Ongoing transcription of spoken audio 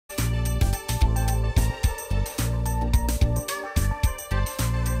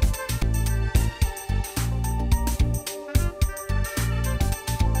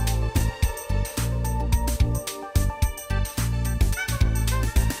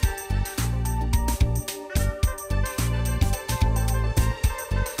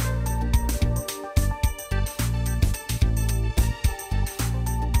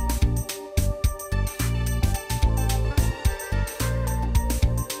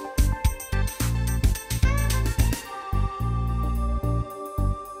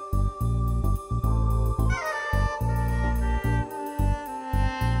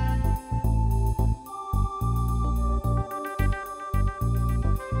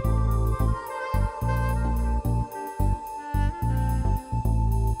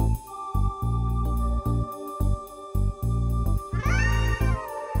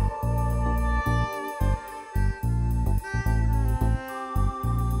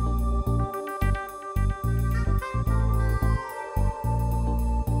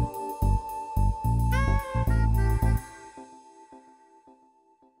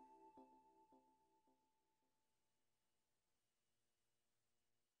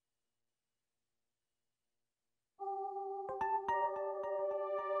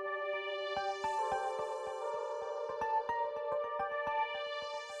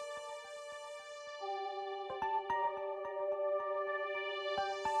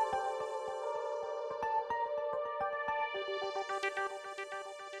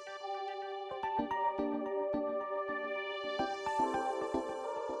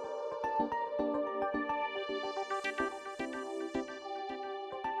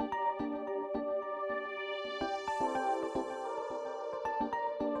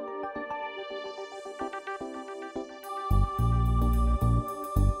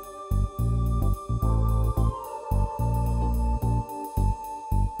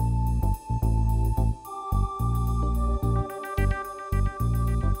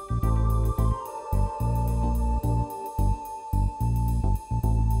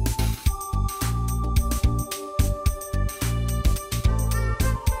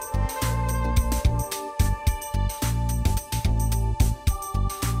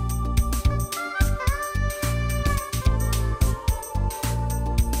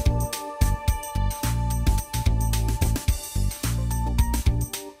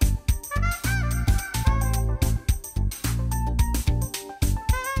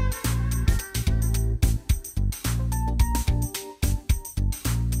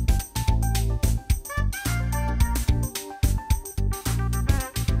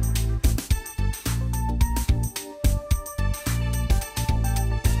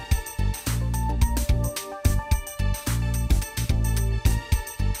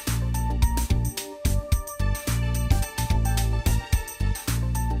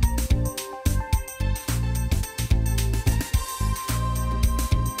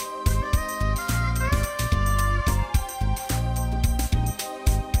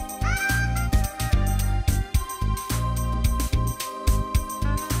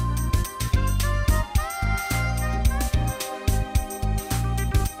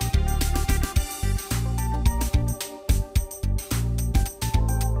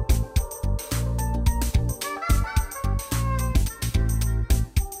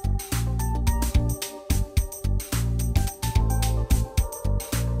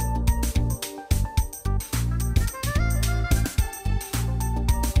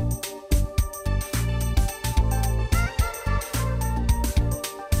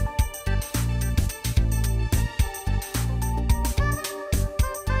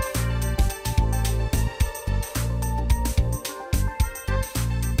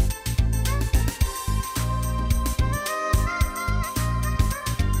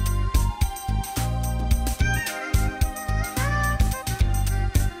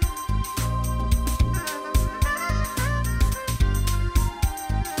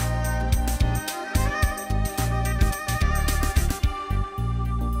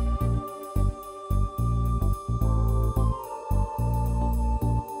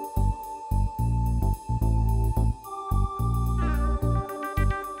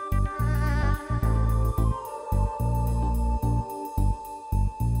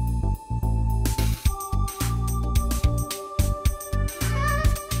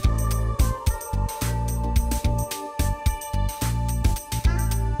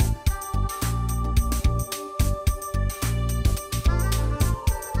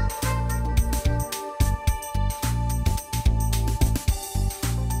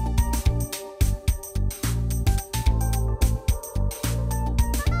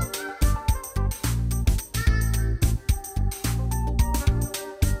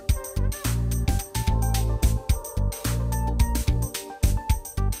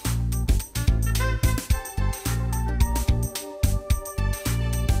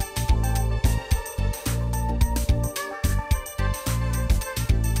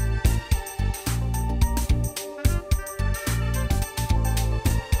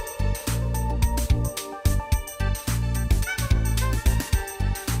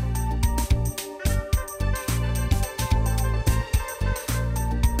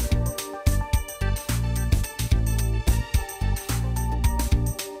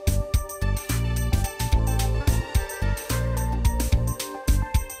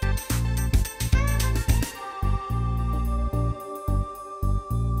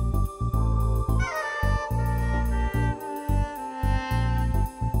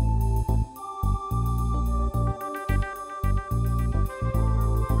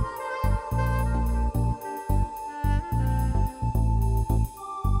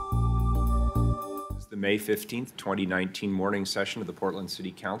May 15th, 2019 morning session of the Portland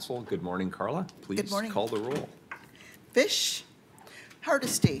City Council. Good morning, Carla. Please call the roll. Fish.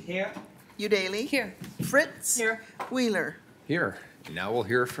 Hardesty. Here. Udaly. Here. Fritz. Here. Wheeler. Here. And now we'll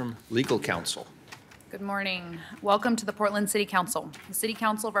hear from legal counsel. Good morning. Welcome to the Portland City Council. The City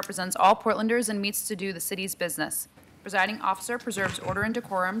Council represents all Portlanders and meets to do the city's business. Presiding officer preserves order and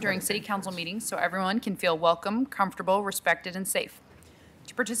decorum during City Council meetings so everyone can feel welcome, comfortable, respected, and safe.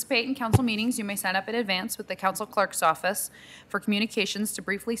 To participate in council meetings, you may sign up in advance with the council clerk's office for communications to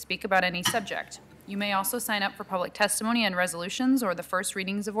briefly speak about any subject. You may also sign up for public testimony on resolutions or the first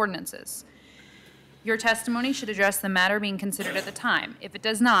readings of ordinances. Your testimony should address the matter being considered at the time. If it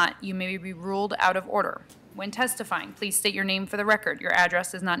does not, you may be ruled out of order. When testifying, please state your name for the record. Your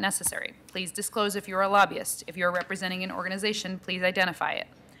address is not necessary. Please disclose if you are a lobbyist. If you are representing an organization, please identify it.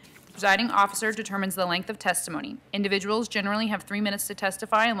 The presiding officer determines the length of testimony. Individuals generally have 3 minutes to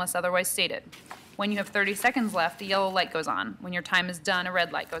testify unless otherwise stated. When you have 30 seconds left, a yellow light goes on. When your time is done, a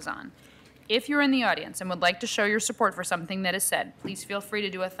red light goes on. If you're in the audience and would like to show your support for something that is said, please feel free to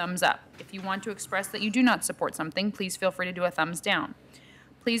do a thumbs up. If you want to express that you do not support something, please feel free to do a thumbs down.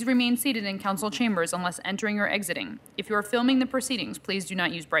 Please remain seated in council chambers unless entering or exiting. If you are filming the proceedings, please do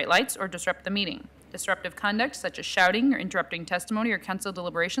not use bright lights or disrupt the meeting. Disruptive conduct, such as shouting or interrupting testimony or council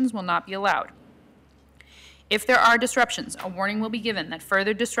deliberations, will not be allowed. If there are disruptions, a warning will be given that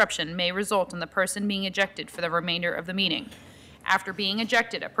further disruption may result in the person being ejected for the remainder of the meeting. After being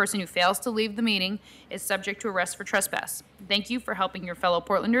ejected, a person who fails to leave the meeting is subject to arrest for trespass. Thank you for helping your fellow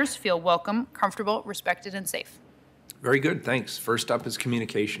Portlanders feel welcome, comfortable, respected, and safe. Very good, thanks. First up is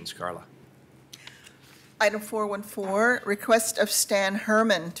communications, Carla. Item 414, request of Stan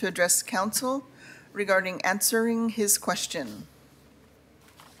Herman to address council regarding answering his question.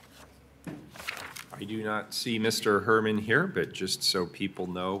 I do not see Mr. Herman here, but just so people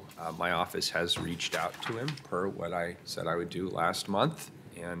know, my office has reached out to him per what I said I would do last month,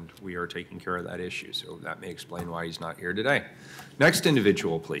 and we are taking care of that issue. So that may explain why he's not here today. Next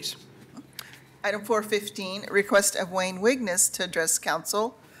individual, please. Item 415, request of Wayne Wigness to address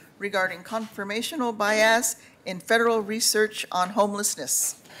council regarding confirmational bias in federal research on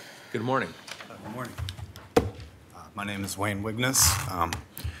homelessness. Good morning. Good morning. My name is Wayne Wigness.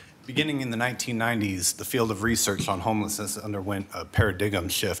 Beginning in the 1990s, the field of research on homelessness underwent a paradigm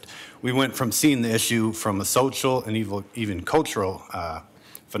shift. We went from seeing the issue from a social and even cultural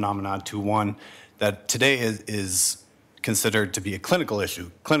phenomenon to one that today is considered to be a clinical issue.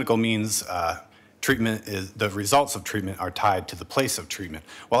 Clinical means the results of treatment are tied to the place of treatment.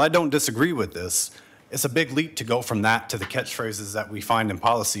 While I don't disagree with this, it's a big leap to go from that to the catchphrases that we find in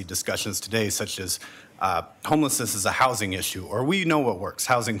policy discussions today, such as homelessness is a housing issue, or we know what works,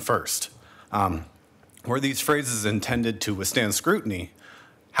 housing first. Were these phrases intended to withstand scrutiny,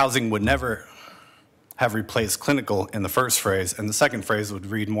 housing would never have replaced clinical in the first phrase, and the second phrase would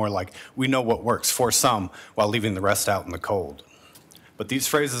read more like, we know what works for some, while leaving the rest out in the cold. But these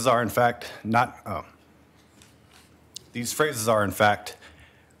phrases are in fact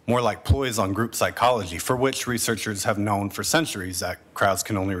more like ploys on group psychology, for which researchers have known for centuries that crowds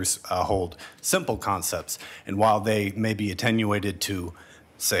can only hold simple concepts. And while they may be attenuated to,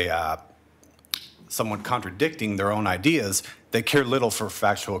 say, someone contradicting their own ideas, they care little for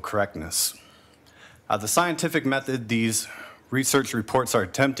factual correctness. The scientific method these research reports are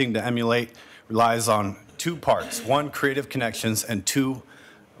attempting to emulate relies on two parts. One, creative connections, and two,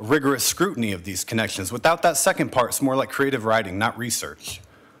 rigorous scrutiny of these connections. Without that second part, it's more like creative writing, not research.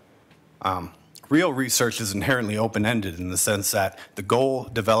 Real research is inherently open-ended in the sense that the goal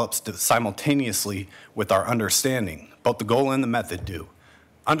develops simultaneously with our understanding. Both the goal and the method do.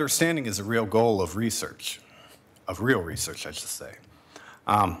 Understanding is a real goal of research, of real research, I should say.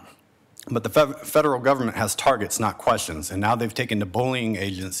 But the federal government has targets, not questions, and now they've taken the bullying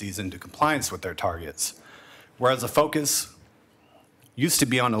agencies into compliance with their targets. Whereas the focus used to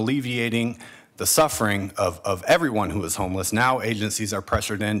be on alleviating the suffering of everyone who is homeless, now agencies are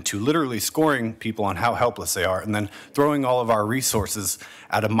pressured into literally scoring people on how helpless they are and then throwing all of our resources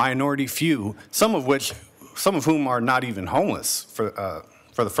at a minority few, some of whom are not even homeless for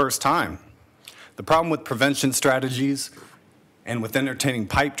the first time. The problem with prevention strategies and with entertaining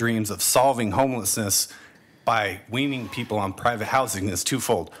pipe dreams of solving homelessness by weaning people on private housing is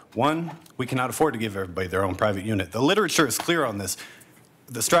twofold. One, we cannot afford to give everybody their own private unit. The literature is clear on this.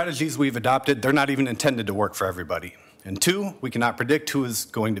 The strategies we've adopted, they're not even intended to work for everybody. And two, we cannot predict who is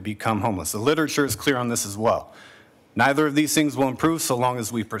going to become homeless. The literature is clear on this as well. Neither of these things will improve so long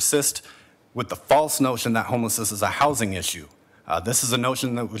as we persist with the false notion that homelessness is a housing issue. This is a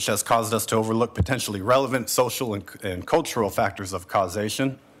notion which has caused us to overlook potentially relevant social and cultural factors of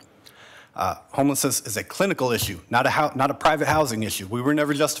causation. Homelessness is a clinical issue, not a private housing issue. We were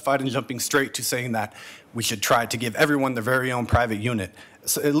never justified in jumping straight to saying that we should try to give everyone their very own private unit,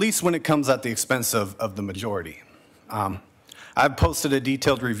 so at least when it comes at the expense of the majority. I've posted a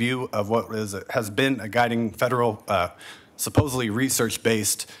detailed review of what has been a guiding federal, supposedly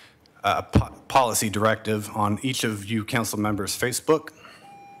research-based policy directive on each of you council members' Facebook.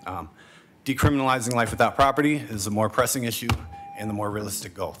 Decriminalizing life without property is a more pressing issue and the more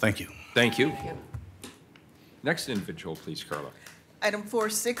realistic goal. Thank you. Thank you. Next individual, please, Carla. Item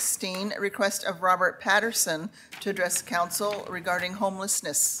 416, request of Robert Patterson to address council regarding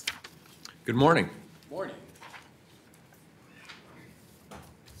homelessness. Good morning. Morning.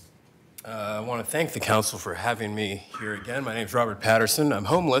 I want to thank the council for having me here again. My name is Robert Patterson. I'm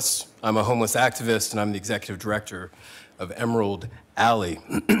homeless. I'm a homeless activist, and I'm the executive director of Emerald Alley.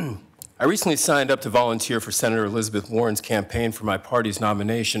 I recently signed up to volunteer for Senator Elizabeth Warren's campaign for my party's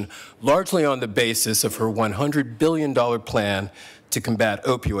nomination, largely on the basis of her $100 billion plan to combat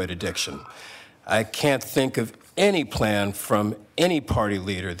opioid addiction. I can't think of any plan from any party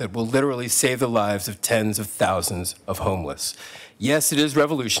leader that will literally save the lives of tens of thousands of homeless. Yes, it is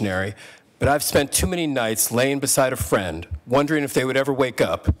revolutionary, but I've spent too many nights laying beside a friend, wondering if they would ever wake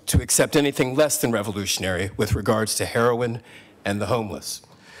up to accept anything less than revolutionary with regards to heroin and the homeless.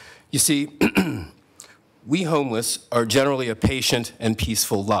 You see, we homeless are generally a patient and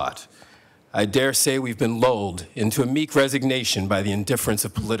peaceful lot. I dare say we've been lulled into a meek resignation by the indifference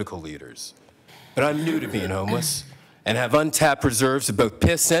of political leaders. But I'm new to being homeless and have untapped reserves of both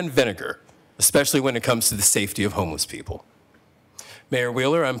piss and vinegar, especially when it comes to the safety of homeless people. Mayor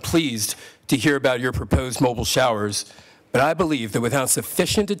Wheeler, I'm pleased to hear about your proposed mobile showers, but I believe that without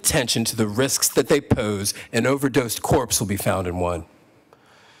sufficient attention to the risks that they pose, an overdosed corpse will be found in one.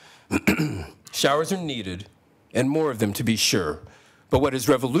 Showers are needed, and more of them to be sure. But what is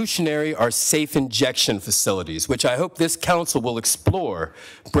revolutionary are safe injection facilities, which I hope this council will explore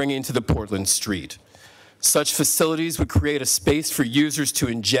bringing to the Portland street. Such facilities would create a space for users to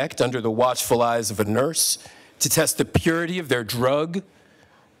inject under the watchful eyes of a nurse, to test the purity of their drug,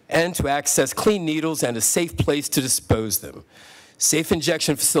 and to access clean needles and a safe place to dispose them. Safe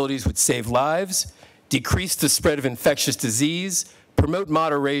injection facilities would save lives, decrease the spread of infectious disease, promote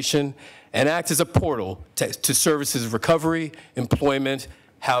moderation, and act as a portal to services of recovery, employment,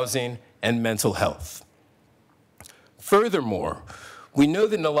 housing, and mental health. Furthermore, we know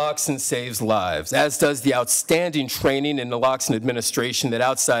that naloxone saves lives, as does the outstanding training in naloxone administration that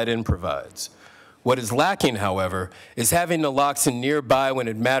Outside In provides. What is lacking, however, is having naloxone nearby when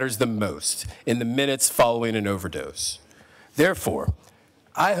it matters the most, in the minutes following an overdose. Therefore,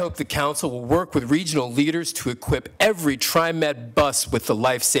 I hope the council will work with regional leaders to equip every TriMed bus with the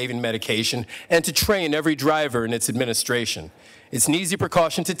life-saving medication and to train every driver in its administration. It's an easy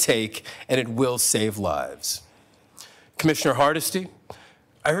precaution to take, and it will save lives. Commissioner Hardesty,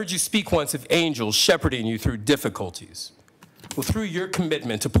 I heard you speak once of angels shepherding you through difficulties. Well, through your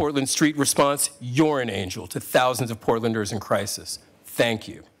commitment to Portland Street Response, you're an angel to thousands of Portlanders in crisis. Thank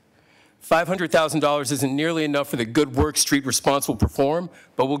you. $500,000 isn't nearly enough for the good work Street Response will perform,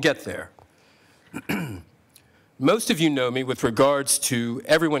 but we'll get there. Most of you know me with regards to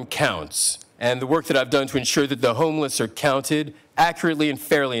Everyone Counts and the work that I've done to ensure that the homeless are counted accurately and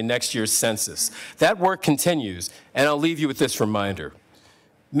fairly in next year's census. That work continues, and I'll leave you with this reminder.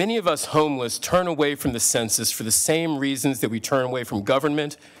 Many of us homeless turn away from the census for the same reasons that we turn away from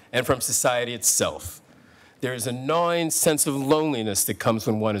government and from society itself. There is a gnawing sense of loneliness that comes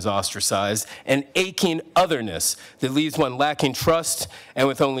when one is ostracized, an aching otherness that leaves one lacking trust and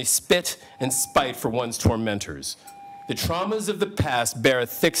with only spit and spite for one's tormentors. The traumas of the past bear a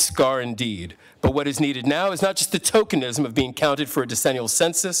thick scar indeed, but what is needed now is not just the tokenism of being counted for a decennial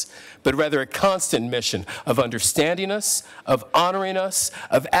census, but rather a constant mission of understanding us, of honoring us,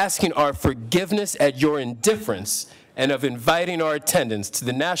 of asking our forgiveness at your indifference, and of inviting our attendance to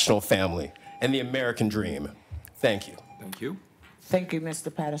the national family and the American dream. Thank you. Thank you. Thank you,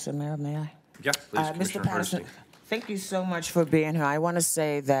 Mr. Patterson. Mayor, may I? Yeah, please, Commissioner Mr. Patterson, Hardesty. thank you so much for being here. I want to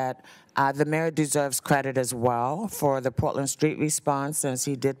say that the mayor deserves credit as well for the Portland Street Response, since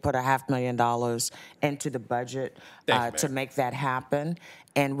he did put $500,000 into the budget to make that happen.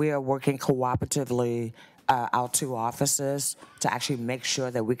 And we are working cooperatively, our two offices, to actually make sure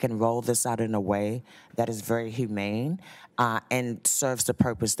that we can roll this out in a way that is very humane and serves the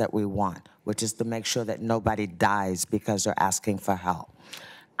purpose that we want, which is to make sure that nobody dies because they're asking for help.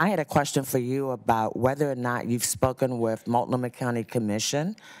 I had a question for you about whether or not you've spoken with Multnomah County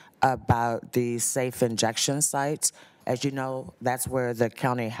Commission about the safe injection sites. As you know, that's where the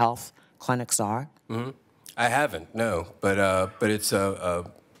county health clinics are. I haven't, no, but it's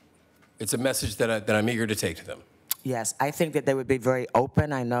It's a message that I'm eager to take to them. Yes, I think that they would be very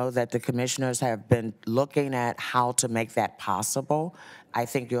open. I know that the commissioners have been looking at how to make that possible. I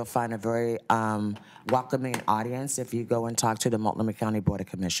think you'll find a very welcoming audience if you go and talk to the Multnomah County Board of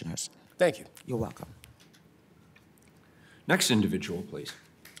Commissioners. Thank you. You're welcome. Next individual, please.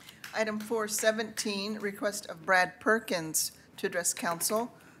 Item 417, request of Brad Perkins to address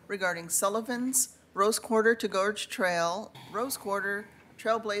council regarding Sullivan's, Rose Quarter to Gorge Trail, Rose Quarter,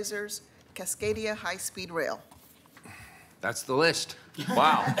 Trailblazers, Cascadia High-Speed Rail. That's the list.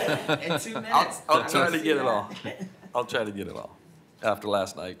 Wow. I'll try to get it all. I'll try to get it all. After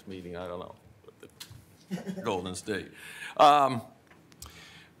last night's meeting, I don't know. Golden State.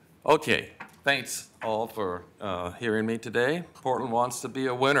 Okay, thanks all for hearing me today. Portland wants to be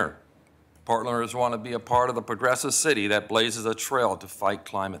a winner. Portlanders want to be a part of the progressive city that blazes a trail to fight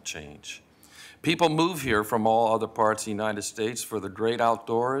climate change. People move here from all other parts of the United States for the great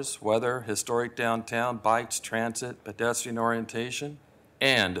outdoors, weather, historic downtown, bikes, transit, pedestrian orientation,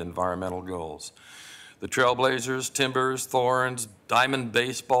 and environmental goals. The Trailblazers, Timbers, Thorns, Diamond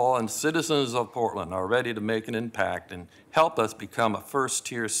Baseball, and citizens of Portland are ready to make an impact and help us become a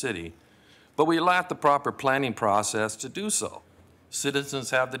first-tier city, but we lack the proper planning process to do so.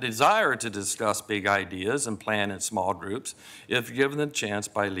 Citizens have the desire to discuss big ideas and plan in small groups if given the chance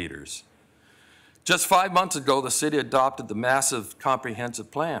by leaders. Just 5 months ago, the city adopted the massive comprehensive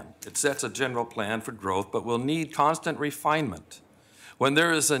plan. It sets a general plan for growth, but will need constant refinement. When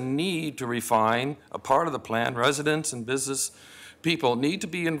there is a need to refine a part of the plan, residents and business people need to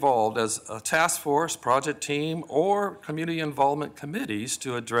be involved as a task force, project team, or community involvement committees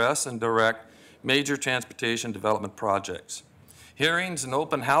to address and direct major transportation development projects. Hearings and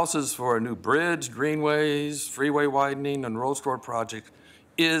open houses for a new bridge, greenways, freeway widening, and Rose Quarter project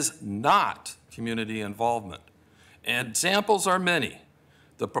is not community involvement. And examples are many.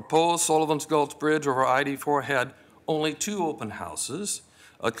 The proposed Sullivan's Gulch Bridge over I-84 had only 2 open houses.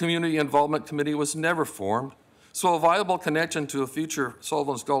 A community involvement committee was never formed, so a viable connection to a future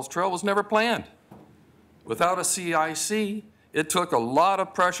Sullivan's Gulch Trail was never planned. Without a CIC, it took a lot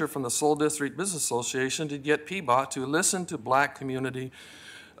of pressure from the Seoul District Business Association to get PBOT to listen to Black community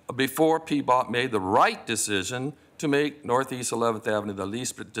before PBOT made the right decision to make Northeast 11th Avenue the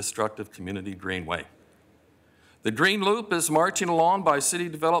least destructive community greenway. The Green Loop is marching along by city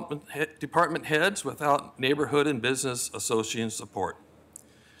department heads without neighborhood and business association support.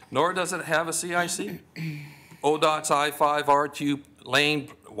 Nor does it have a CIC. ODOT's I-5RQ lane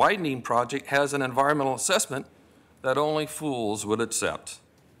widening project has an environmental assessment that only fools would accept.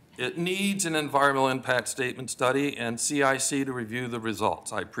 It needs an environmental impact statement study and CIC to review the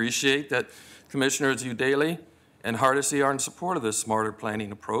results. I appreciate that Commissioners Udaley and Hardesty are in support of this smarter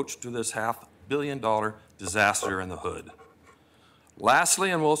planning approach to this $500 million disaster in the hood.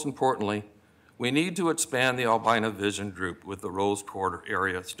 Lastly, and most importantly, we need to expand the Albina Vision Group with the Rose Quarter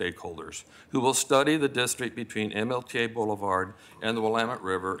area stakeholders who will study the district between MLK Boulevard and the Willamette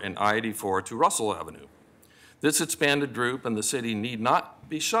River and I-84 to Russell Avenue. This expanded group and the city need not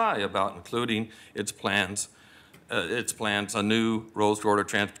be shy about including its plans, a new Rose Quarter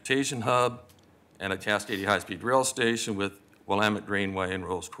transportation hub and a Cascadia high-speed rail station with Willamette Greenway and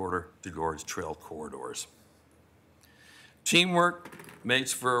Rose Quarter to Gorge Trail corridors. Teamwork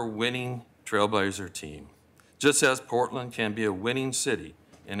makes for a winning Trailblazer team, just as Portland can be a winning city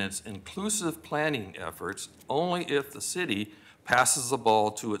in its inclusive planning efforts only if the city passes the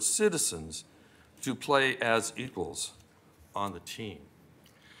ball to its citizens to play as equals on the team.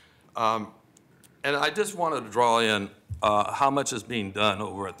 And I just wanted to draw in how much is being done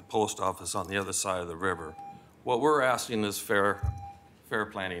over at the post office on the other side of the river. What we're asking is fair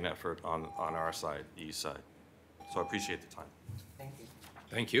planning effort on our side, the east side. So I appreciate the time. Thank you.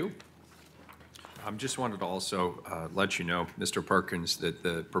 Thank you. Just wanted to also let you know, Mr. Perkins, that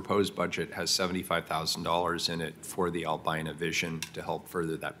the proposed budget has $75,000 in it for the Albina Vision to help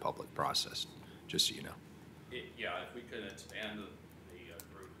further that public process, just so you know. Yeah, if we could expand the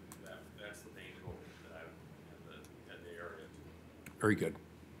group, that's the main goal that I in the area. Very good.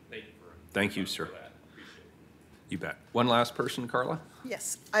 Thank you, sir. For that. Appreciate it. You bet. One last person, Carla?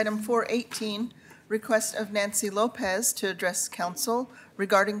 Yes. Item 418, request of Nancy Lopez to address council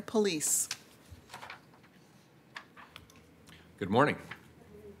regarding police. Good morning.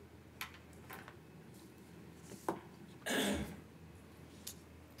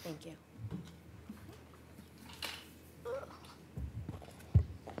 Thank you.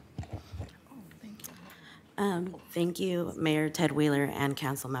 Thank you, Mayor Ted Wheeler and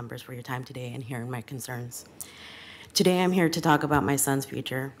council members for your time today and hearing my concerns. Today I'm here to talk about my son's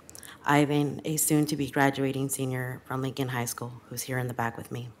future. Ivan, a soon-to-be graduating senior from Lincoln High School, who's here in the back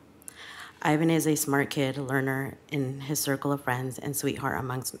with me. Ivan is a smart kid, learner in his circle of friends, and sweetheart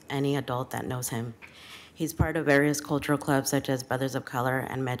amongst any adult that knows him. He's part of various cultural clubs such as Brothers of Color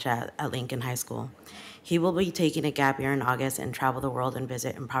and Mecha at Lincoln High School. He will be taking a gap year in August and travel the world and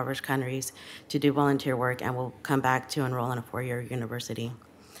visit impoverished countries to do volunteer work, and will come back to enroll in a 4-year university.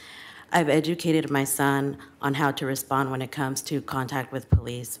 I've educated my son on how to respond when it comes to contact with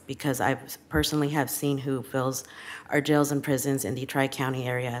police, because I personally have seen who fills our jails and prisons in the Tri-County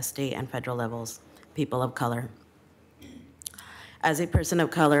area, state and federal levels, people of color. As a person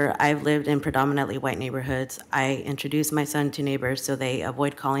of color, I've lived in predominantly white neighborhoods. I introduce my son to neighbors so they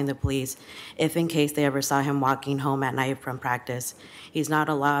avoid calling the police if in case they ever saw him walking home at night from practice. He's not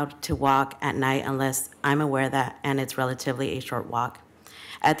allowed to walk at night unless I'm aware that, and it's relatively a short walk.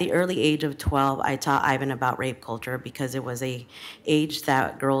 At the early age of 12, I taught Ivan about rape culture because it was an age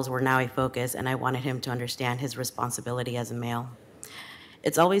that girls were now a focus, and I wanted him to understand his responsibility as a male.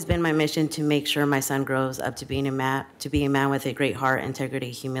 It's always been my mission to make sure my son grows up to be a man with a great heart, integrity,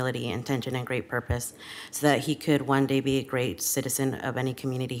 humility, intention, and great purpose, so that he could one day be a great citizen of any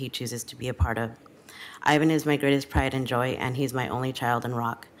community he chooses to be a part of. Ivan is my greatest pride and joy, and he's my only child and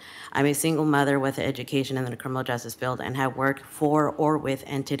rock. I'm a single mother with an education in the criminal justice field and have worked for or with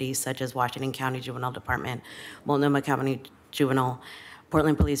entities such as Washington County Juvenile Department, Multnomah County Juvenile,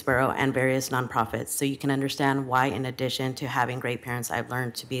 Portland Police Bureau, and various nonprofits. So you can understand why, in addition to having great parents, I've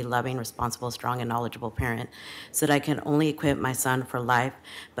learned to be a loving, responsible, strong, and knowledgeable parent, so that I can only equip my son for life,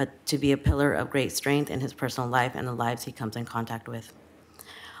 but to be a pillar of great strength in his personal life and the lives he comes in contact with.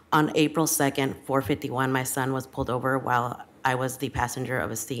 On April 2nd, 4:51, my son was pulled over while I was the passenger of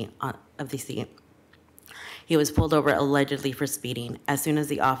the seat. He was pulled over allegedly for speeding. As soon as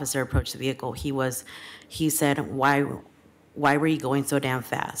the officer approached the vehicle, he said, why were you going so damn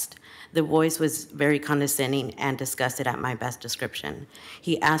fast? The voice was very condescending and disgusted at my best description.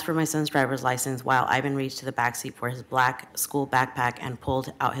 He asked for my son's driver's license while Ivan reached to the backseat for his black school backpack and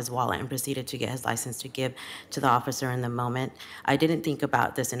pulled out his wallet and proceeded to get his license to give to the officer in the moment. I didn't think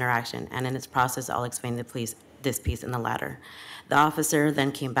about this interaction, and in its process, I'll explain this piece in the latter. The officer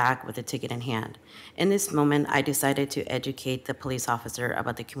then came back with a ticket in hand. In this moment, I decided to educate the police officer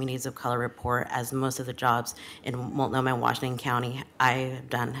about the Communities of Color report, as most of the jobs in Multnomah and Washington County I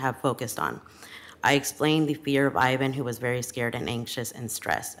have focused on. I explained the fear of Ivan, who was very scared and anxious and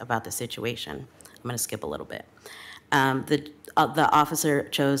stressed about the situation. I'm going to skip a little bit. The officer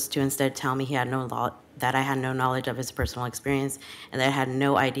chose to instead tell me that I had no knowledge of his personal experience, and that I had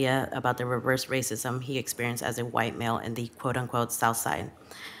no idea about the reverse racism he experienced as a white male in the quote-unquote South Side.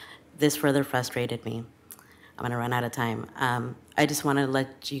 This further frustrated me. I'm going to run out of time. I just want to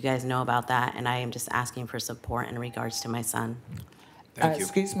let you guys know about that, and I am just asking for support in regards to my son. Thank you.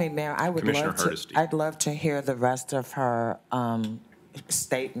 Excuse me, Mayor, Commissioner Hardesty. I'd love to hear the rest of her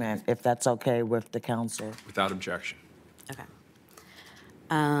statement, if that's okay with the council. Without objection. Okay.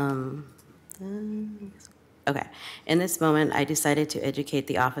 Okay. In this moment, I decided to educate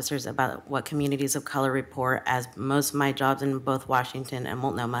the officers about what Communities of Color report, as most of my jobs in both Washington and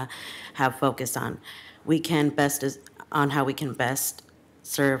Multnomah have focused on. How we can best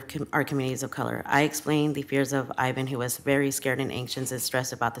serve our communities of color. I explained the fears of Ivan, who was very scared and anxious and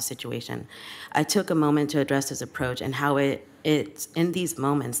stressed about the situation. I took a moment to address his approach and how it's in these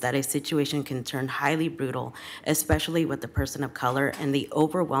moments that a situation can turn highly brutal, especially with the person of color and the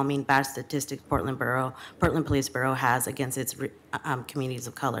overwhelming bad statistics Portland Police Bureau has against its communities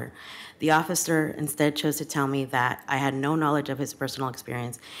of color. The officer instead chose to tell me that I had no knowledge of his personal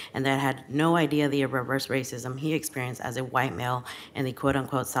experience and that I had no idea the reverse racism he experienced as a white male in the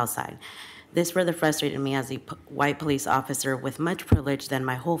quote-unquote South Side. This further frustrated me as a white police officer with much privilege than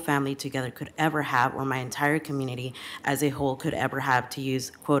my whole family together could ever have, or my entire community as a whole could ever have, to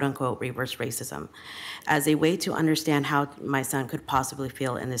use quote-unquote reverse racism as a way to understand how my son could possibly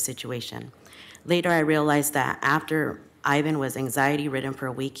feel in this situation. Later, I realized that after Ivan was anxiety-ridden for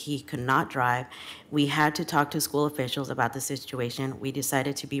a week, he could not drive. We had to talk to school officials about the situation. We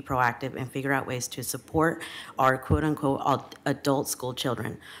decided to be proactive and figure out ways to support our quote-unquote adult school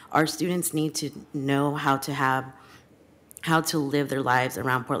children. Our students need to know how to live their lives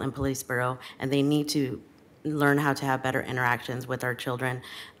around Portland Police Bureau, and they need to learn how to have better interactions with our children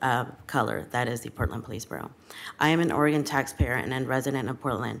of color, that is the Portland Police Bureau. I am an Oregon taxpayer and a resident of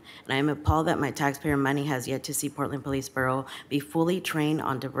Portland, and I am appalled that my taxpayer money has yet to see Portland Police Bureau be fully trained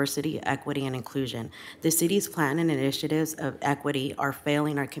on diversity, equity, and inclusion. The city's plan and initiatives of equity are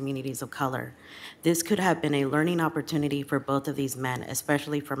failing our communities of color. This could have been a learning opportunity for both of these men,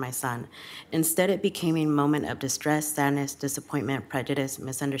 especially for my son. Instead, it became a moment of distress, sadness, disappointment, prejudice,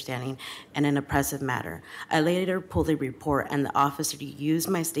 misunderstanding, and an oppressive matter. I later pulled the report, and the officer used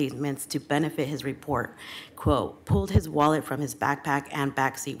my statements to benefit his report. Quote, pulled his wallet from his backpack and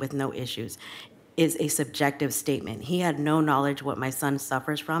backseat with no issues, is a subjective statement. He had no knowledge what my son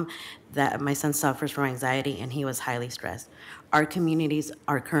suffers from, that my son suffers from anxiety, and he was highly stressed. Our communities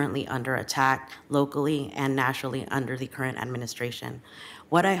are currently under attack locally and nationally under the current administration.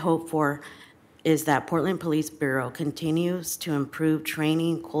 What I hope for is that Portland Police Bureau continues to improve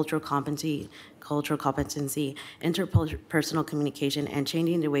training, cultural competency, interpersonal communication, and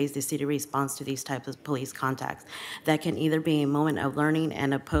changing the ways the city responds to these types of police contacts that can either be a moment of learning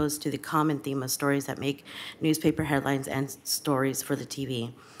and opposed to the common theme of stories that make newspaper headlines and stories for the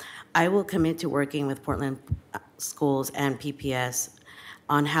TV. I will commit to working with Portland schools and PPS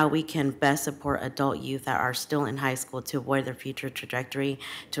on how we can best support adult youth that are still in high school to avoid their future trajectory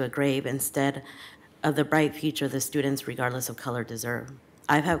to a grave instead of the bright future the students, regardless of color, deserve.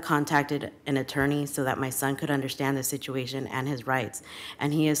 I have contacted an attorney so that my son could understand the situation and his rights,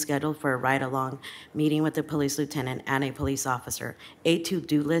 and he is scheduled for a ride-along meeting with the police lieutenant and a police officer, a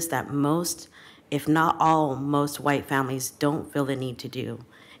to-do list that most, if not all, most white families don't feel the need to do.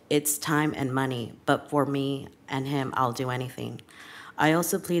 It's time and money, but for me and him, I'll do anything. I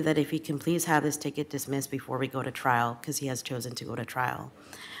also plead that if he can please have this ticket dismissed before we go to trial, because he has chosen to go to trial.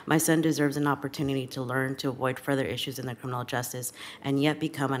 My son deserves an opportunity to learn to avoid further issues in the criminal justice and yet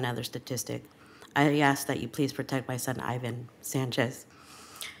become another statistic. I ask that you please protect my son, Ivan Sanchez,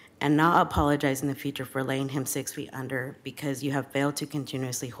 and not apologize in the future for laying him 6 feet under because you have failed to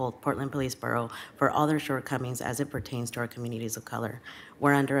continuously hold Portland Police Bureau for all their shortcomings as it pertains to our communities of color.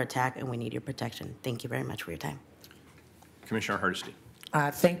 We're under attack and we need your protection. Thank you very much for your time. Commissioner Hardesty.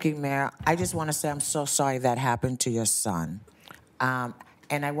 Thank you, Mayor. I just want to say I'm so sorry that happened to your son.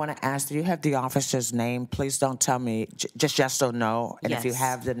 And I want to ask, do you have the officer's name? Please don't tell me, just yes or no. And if you Yes.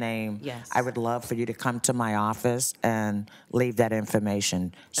 have the name, Yes. I would love for you to come to my office and leave that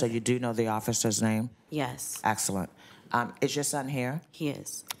information. So you do know the officer's name? Yes, Excellent. Is your son here? he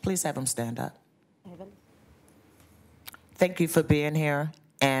is. Please have him stand up. Thank you for being here,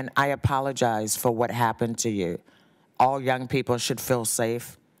 and I apologize for what happened to you. All young people should feel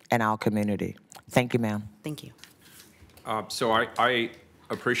safe in our community. Thank you, ma'am. Thank you. So I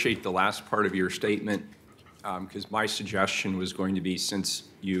appreciate the last part of your statement, because my suggestion was going to be, since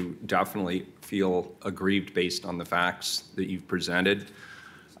you definitely feel aggrieved based on the facts that you've presented,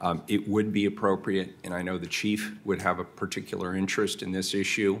 it would be appropriate, and I know the chief would have a particular interest in this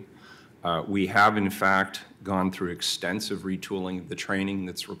issue. We have, in fact, gone through extensive retooling of the training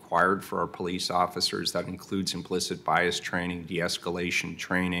that's required for our police officers. That includes implicit bias training, de-escalation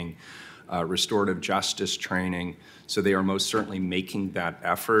training, restorative justice training. So they are most certainly making that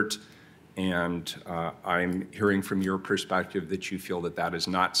effort. And I'm hearing from your perspective that you feel that that has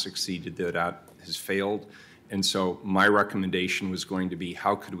not succeeded, that that has failed. And so my recommendation was going to be,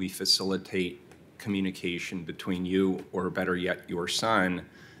 how could we facilitate communication between you, or better yet, your son,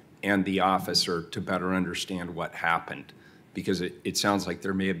 and the officer to better understand what happened? Because it sounds like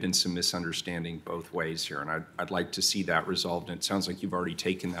there may have been some misunderstanding both ways here, and I'd like to see that resolved. And it sounds like you've already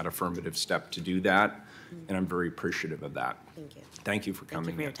taken that affirmative step to do that, and I'm very appreciative of that. Thank you. Thank you for Thank you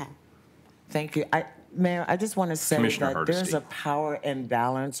coming for your in. time. Thank you. Mayor, I just want to say Commissioner that there's Hardesty. a power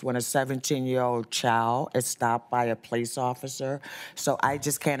imbalance when a 17-year-old child is stopped by a police officer. So I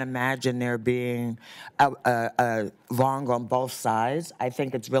just can't imagine there being a wrong on both sides. I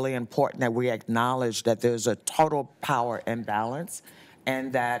think it's really important that we acknowledge that there's a total power imbalance,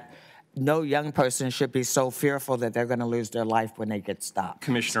 and that no young person should be so fearful that they're going to lose their life when they get stopped.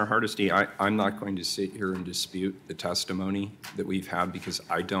 Commissioner Hardesty, I'm not going to sit here and dispute the testimony that we've had, because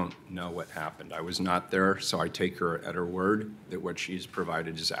I don't know what happened. I was not there, so I take her at her word that what she's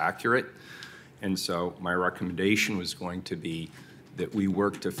provided is accurate. And so my recommendation was going to be that we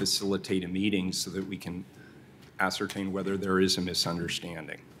work to facilitate a meeting so that we can ascertain whether there is a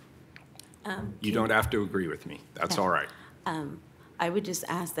misunderstanding. You don't have to agree with me. That's all right. I would just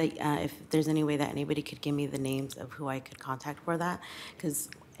ask that if there's any way that anybody could give me the names of who I could contact for that, because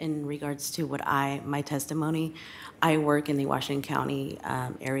in regards to my testimony, I work in the Washington County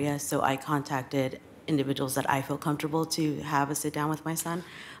area, so I contacted individuals that I feel comfortable to have a sit down with my son.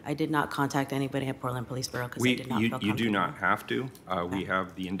 I did not contact anybody at Portland Police Bureau because I did not feel comfortable. You do not have to. We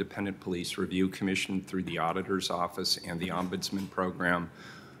have the Independent Police Review Commission through the Auditor's Office and the Ombudsman Program,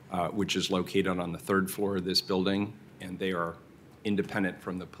 which is located on the 3rd floor of this building, and they are independent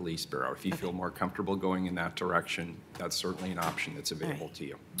from the Police Bureau. If you feel more comfortable going in that direction, that's certainly an option that's available to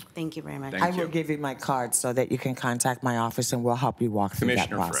you. Thank you very much. Thank I you. will give you my card so that you can contact my office, and we'll help you walk through that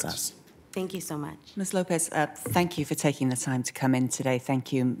Commissioner process. Fritz. Thank you so much. Ms. Lopez, thank you for taking the time to come in today.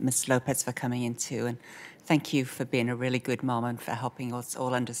 Thank you, Ms. Lopez, for coming in too. And thank you for being a really good mom and for helping us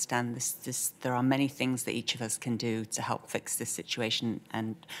all understand this. There are many things that each of us can do to help fix this situation,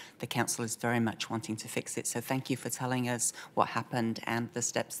 and the council is very much wanting to fix it. So thank you for telling us what happened and the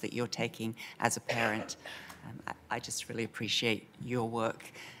steps that you're taking as a parent. I just really appreciate your work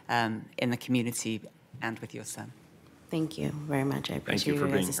in the community and with your son. Thank you very much. I Thank appreciate you for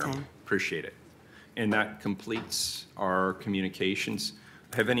your being guys' here. time. Appreciate it. And that completes our communications.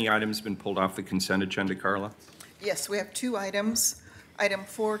 Have any items been pulled off the consent agenda, Carla? Yes, we have two items, item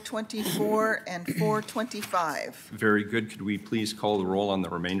 424 and 425. Very good. Could we please call the roll on the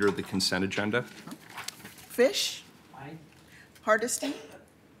remainder of the consent agenda? Fish? Aye. Hardesty?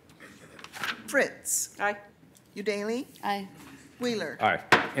 Fritz? Aye. Udaly? Aye. Wheeler? Aye.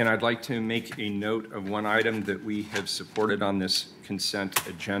 And I'd like to make a note of one item that we have supported on this consent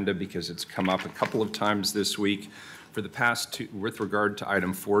agenda because it's come up a couple of times this week. For the past two, with regard to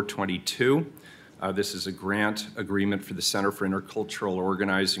item 422, this is a grant agreement for the Center for Intercultural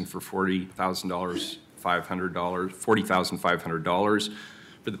Organizing for $40,500.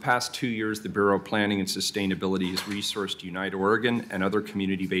 For the past 2 years, the Bureau of Planning and Sustainability has resourced Unite Oregon and other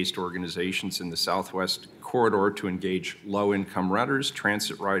community-based organizations in the Southwest Corridor to engage low-income renters,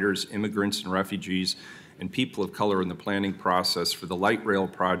 transit riders, immigrants and refugees, and people of color in the planning process for the light rail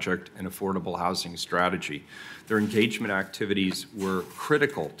project and affordable housing strategy. Their engagement activities were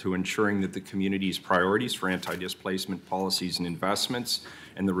critical to ensuring that the community's priorities for anti-displacement policies and investments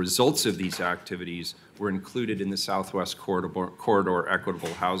and the results of these activities were included in the Southwest Corridor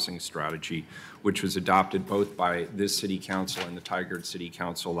Equitable Housing Strategy, which was adopted both by this City Council and the Tigard City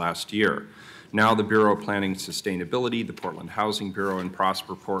Council last year. Now the Bureau of Planning and Sustainability, the Portland Housing Bureau, and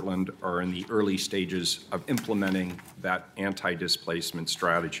Prosper Portland are in the early stages of implementing that anti-displacement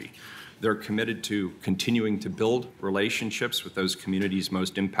strategy. They're committed to continuing to build relationships with those communities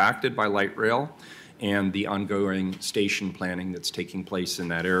most impacted by light rail and the ongoing station planning that's taking place in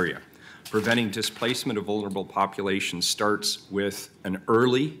that area. Preventing displacement of vulnerable populations starts with an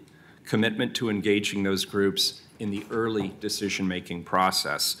early commitment to engaging those groups in the early decision-making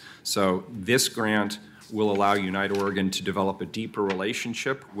process. So this grant will allow Unite Oregon to develop a deeper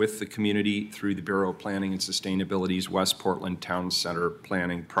relationship with the community through the Bureau of Planning and Sustainability's West Portland Town Center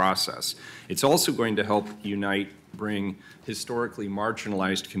planning process. It's also going to help Unite bring historically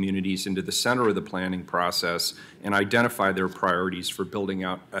marginalized communities into the center of the planning process and identify their priorities for building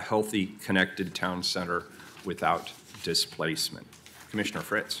out a healthy, connected town center without displacement. Commissioner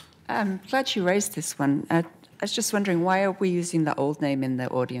Fritz. I'm glad you raised this one. I was just wondering, why are we using the old name in the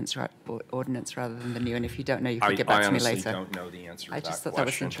ordinance rather than the new? And if you don't know, you can get back to me later. I honestly don't know the answer to that question. I just thought that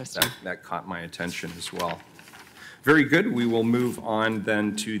was interesting. That caught my attention as well. Very good. We will move on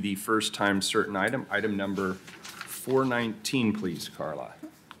then to the first time certain item, item number 419, please, Carla.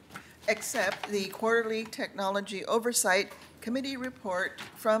 Accept the quarterly technology oversight committee report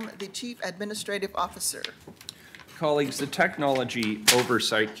from the Chief Administrative Officer. Colleagues, the Technology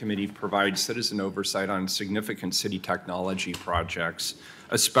Oversight Committee provides citizen oversight on significant city technology projects,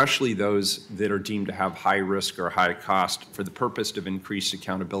 especially those that are deemed to have high risk or high cost for the purpose of increased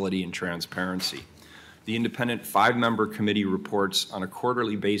accountability and transparency. The independent 5-member committee reports on a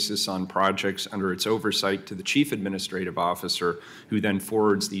quarterly basis on projects under its oversight to the Chief Administrative Officer, who then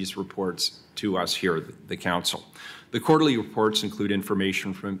forwards these reports to us here, the Council. The quarterly reports include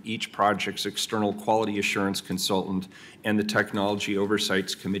information from each project's external quality assurance consultant and the Technology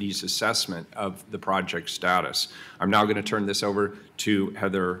Oversight Committee's assessment of the project status. I'm now going to turn this over to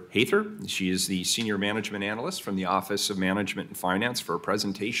Heather Hather. She is the Senior Management Analyst from the Office of Management and Finance for a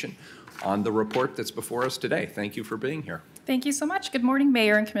presentation on the report that's before us today. Thank you for being here. Thank you so much. Good morning,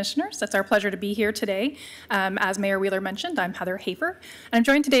 Mayor and Commissioners. It's our pleasure to be here today. As Mayor Wheeler mentioned, I'm Heather Hafer, and I'm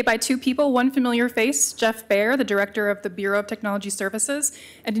joined today by two people, one familiar face, Jeff Baer, the Director of the Bureau of Technology Services,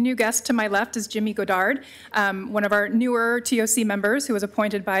 and a new guest to my left is Jimmy Godard, one of our newer TOC members who was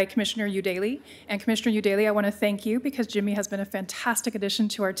appointed by Commissioner Udaly. And Commissioner Udaly, I want to thank you because Jimmy has been a fantastic addition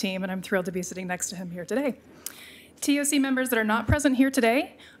to our team, and I'm thrilled to be sitting next to him here today. TOC members that are not present here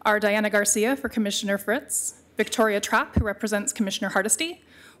today are Diana Garcia for Commissioner Fritz, Victoria Trapp, who represents Commissioner Hardesty,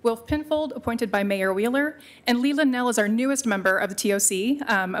 Wilf Pinfold, appointed by Mayor Wheeler, and Leland Nell is our newest member of the TOC,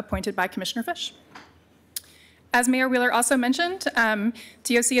 appointed by Commissioner Fish. As Mayor Wheeler also mentioned,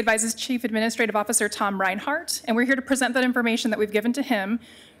 TOC advises Chief Administrative Officer Tom Reinhardt, and we're here to present that information that we've given to him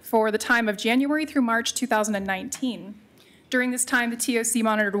for the time of January through March 2019. During this time, the TOC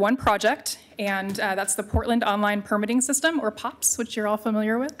monitored one project, and that's the Portland Online Permitting System, or POPS, which you're all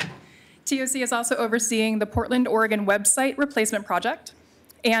familiar with. TOC is also overseeing the Portland, Oregon website replacement project,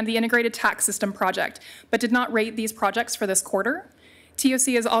 and the Integrated Tax System project, but did not rate these projects for this quarter. TOC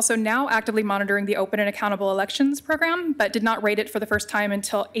is also now actively monitoring the Open and Accountable Elections program, but did not rate it for the first time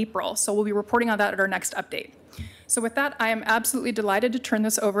until April. So we'll be reporting on that at our next update. So with that, I am absolutely delighted to turn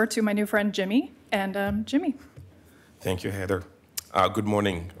this over to my new friend, Jimmy. And Jimmy. Thank you, Heather. Good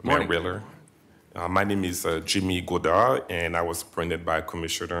morning, Mayor Wheeler. My name is Jimmy Godard, and I was appointed by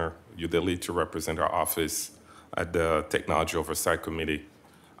Commissioner Udeli to represent our office at the Technology Oversight Committee.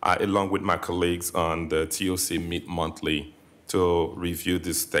 Along with my colleagues on the TOC meet monthly to review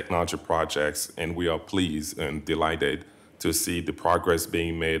these technology projects, and we are pleased and delighted to see the progress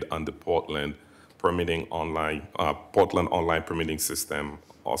being made on the Portland Online Permitting System,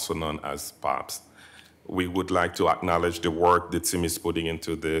 also known as POPS. We would like to acknowledge the work the team is putting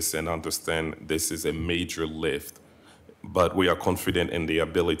into this and understand this is a major lift, but we are confident in the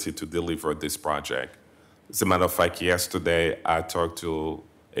ability to deliver this project. As a matter of fact, yesterday I talked to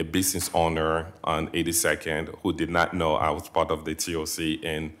a business owner on 82nd who did not know I was part of the TOC,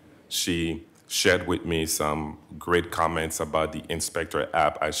 and she shared with me some great comments about the inspector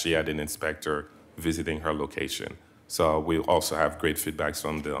app as she had an inspector visiting her location. So we also have great feedbacks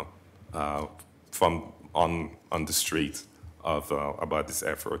from the on the street about this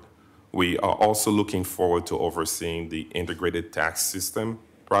effort. We are also looking forward to overseeing the Integrated Tax System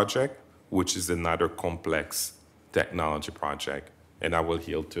project, which is another complex technology project. And I will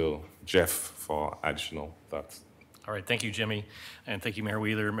yield to Jeff for additional thoughts. All right, thank you, Jimmy, and thank you, Mayor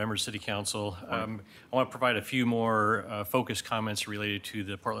Wheeler, members of City Council. I want to provide a few more focused comments related to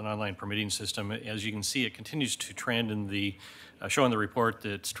the Portland Online Permitting System. As you can see, it continues to trend in the, show in the report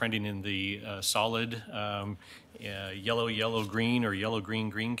that it's trending in the solid yellow, yellow, green, or yellow, green,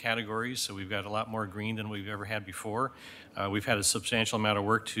 green categories. So we've got a lot more green than we've ever had before. We've had a substantial amount of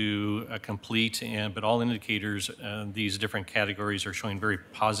work to complete, but all indicators, these different categories are showing very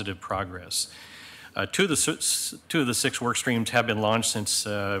positive progress. Two of the six work streams have been launched since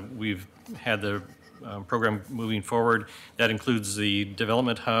we've had the program moving forward. That includes the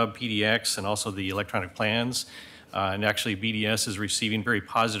Development Hub, PDX, and also the electronic plans. And actually, BDS is receiving very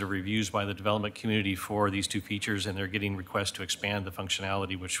positive reviews by the development community for these two features, and they're getting requests to expand the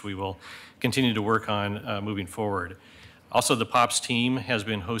functionality, which we will continue to work on moving forward. Also, the POPS team has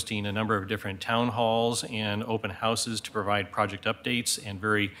been hosting a number of different town halls and open houses to provide project updates and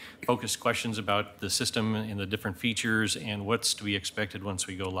very focused questions about the system and the different features and what's to be expected once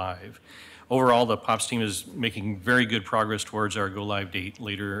we go live. Overall, the POPS team is making very good progress towards our go live date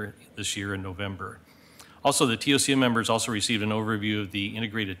later this year in November. Also, the TOC members also received an overview of the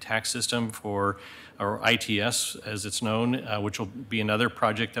Integrated Tax System for, or ITS as it's known, which will be another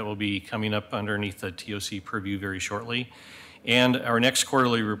project that will be coming up underneath the TOC purview very shortly. And our next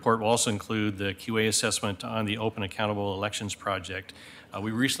quarterly report will also include the QA assessment on the Open Accountable Elections project. We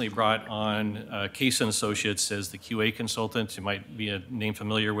recently brought on Case & Associates as the QA consultant. It might be a name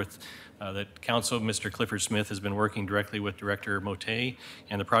familiar with that council. Mr. Clifford Smith has been working directly with Director Mote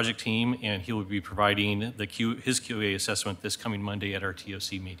and the project team, and he will be providing his QA assessment this coming Monday at our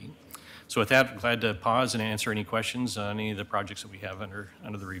TOC meeting. So with that, I'm glad to pause and answer any questions on any of the projects that we have under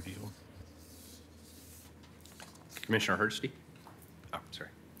the review. Commissioner Hurdsty? Oh, sorry.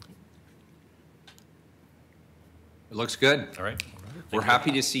 It looks good. All right. We're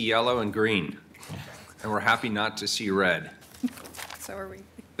happy to see yellow and green, and we're happy not to see red. So are we.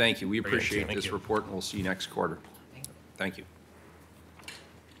 Thank you. We appreciate this report, and we'll see you next quarter. Thank you.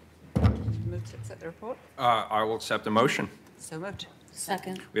 Move to accept the report. I will accept the motion. So moved.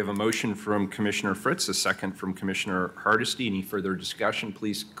 Second. We have a motion from Commissioner Fritz, a second from Commissioner Hardesty. Any further discussion?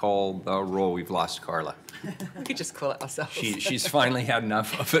 Please call the roll. We've lost Carla. We could just call it ourselves. She's finally had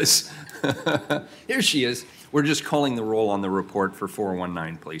enough of us. Here she is. We're just calling the roll on the report for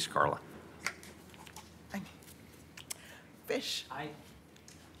 419, please, Carla. Fish. Aye.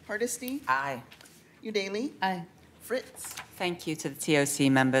 Hardesty. Aye. Udaley. Aye. Fritz. Thank you to the TOC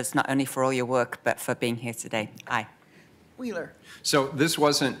members, not only for all your work, but for being here today. Aye. Wheeler. So this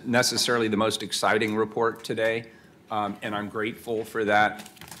wasn't necessarily the most exciting report today, and I'm grateful for that,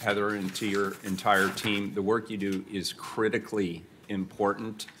 Heather, and to your entire team. The work you do is critically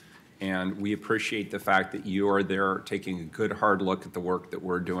important, and we appreciate the fact that you are there taking a good, hard look at the work that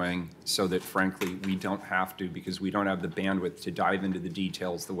we're doing so that, frankly, we don't have to, because we don't have the bandwidth to dive into the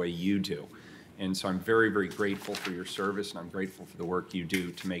details the way you do. And so I'm very, very grateful for your service, and I'm grateful for the work you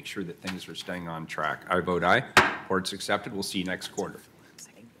do to make sure that things are staying on track. I vote aye. Report's accepted. We'll see you next quarter.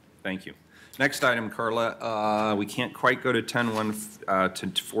 Thank you. Next item, Carla, we can't quite go to 10-1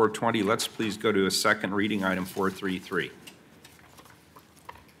 to 420. Let's please go to a second reading, item 433.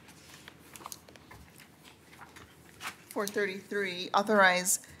 433,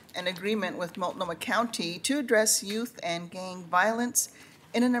 authorize an agreement with Multnomah County to address youth and gang violence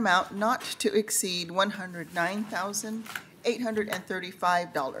in an amount not to exceed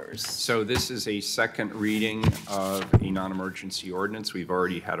 $109,835. So this is a second reading of a non-emergency ordinance. We've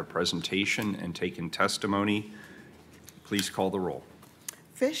already had a presentation and taken testimony. Please call the roll.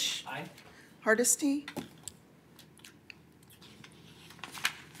 Fish. Aye. Hardesty.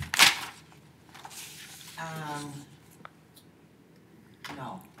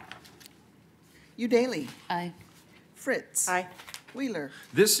 No. Udaly. Aye. Fritz. Aye. Wheeler.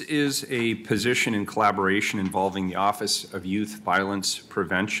 This is a position in collaboration involving the Office of Youth Violence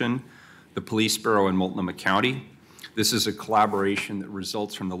Prevention, the Police Bureau in Multnomah County. This is a collaboration that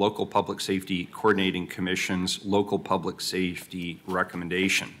results from the Local Public Safety Coordinating Commission's Local Public Safety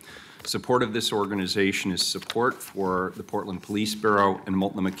recommendation. Support of this organization is support for the Portland Police Bureau and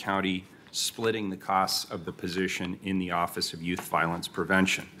Multnomah County splitting the costs of the position in the Office of Youth Violence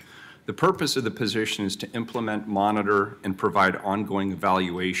Prevention. The purpose of the position is to implement, monitor, and provide ongoing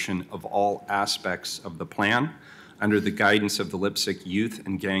evaluation of all aspects of the plan under the guidance of the LPSC Youth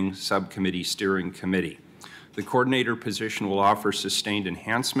and Gang Subcommittee Steering Committee. The coordinator position will offer sustained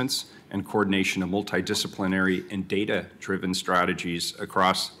enhancements and coordination of multidisciplinary and data-driven strategies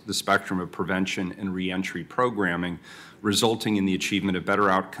across the spectrum of prevention and reentry programming, resulting in the achievement of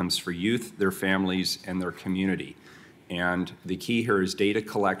better outcomes for youth, their families, and their community. And the key here is data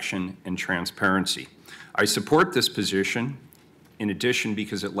collection and transparency. I support this position, in addition,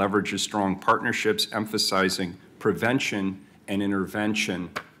 because it leverages strong partnerships emphasizing prevention and intervention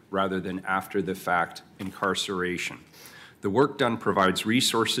rather than after-the-fact incarceration. The work done provides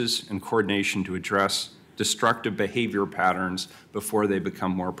resources and coordination to address destructive behavior patterns before they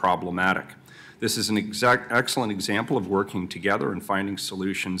become more problematic. This is an excellent example of working together and finding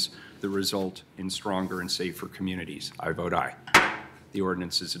solutions that result in stronger and safer communities. I vote aye. The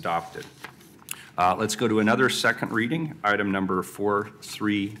ordinance is adopted. Let's go to another second reading. Item number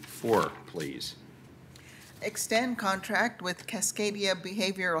 434, please. Extend contract with Cascadia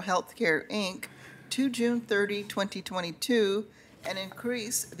Behavioral Healthcare, Inc. to June 30, 2022, and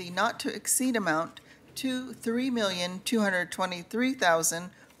increase the not-to-exceed amount to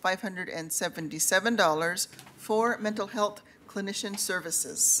 $3,223,577 for mental health clinician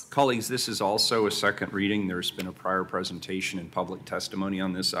services. Colleagues, this is also a second reading. There's been a prior presentation and public testimony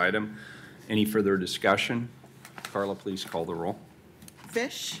on this item. Any further discussion? Carla, please call the roll.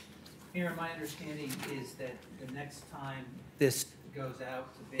 Fish. Mayor, my understanding is that the next time this goes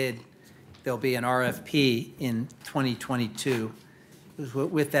out to bid, there'll be an RFP in 2022.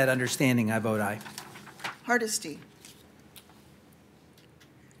 With that understanding, I vote aye. Hardesty.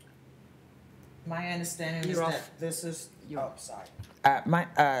 My understanding is that this is,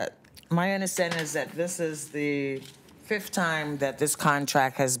 my understanding is that this is the 5th time that this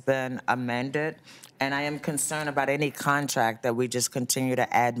contract has been amended, and I am concerned about any contract that we just continue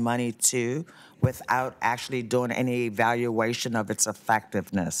to add money to without actually doing any evaluation of its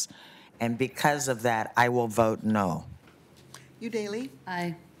effectiveness. And because of that, I will vote no. Udaly.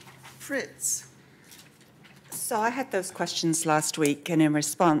 Aye. Fritz. So I had those questions last week, and in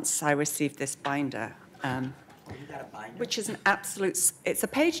response, I received this binder, which is an absolute, it's a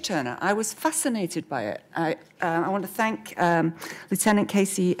page turner. I was fascinated by it. I want to thank Lieutenant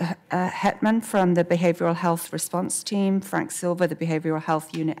Casey Hetman from the Behavioral Health Response Team, Frank Silver, the Behavioral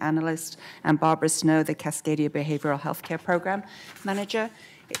Health Unit Analyst, and Barbara Snow, the Cascadia Behavioral Healthcare Program Manager.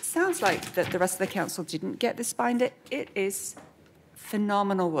 It sounds like that the rest of the council didn't get this binder. It is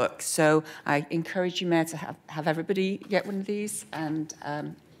phenomenal work. So I encourage you, Mayor, to have everybody get one of these, and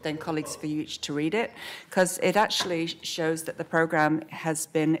then colleagues for you each to read it, because it actually shows that the program has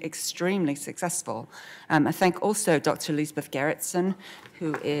been extremely successful. I thank also Dr. Lisbeth Gerritsen,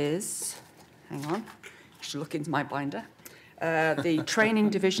 who is, hang on, I should look into my binder, the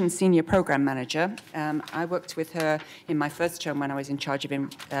Training Division Senior Program Manager. I worked with her in my first term when I was in charge of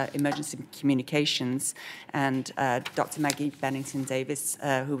emergency communications, and Dr. Maggie Bennington-Davis,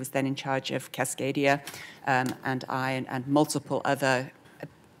 who was then in charge of Cascadia, and I, and multiple other,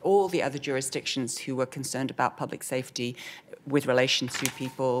 all the other jurisdictions who were concerned about public safety with relation to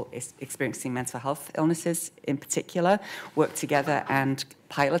people experiencing mental health illnesses in particular, worked together and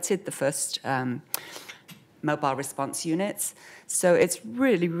piloted the first mobile response units. So it's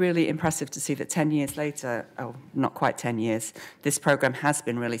really, really impressive to see that 10 years later, oh, not quite 10 years, this program has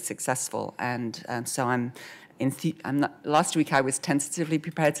been really successful. And so last week I was tentatively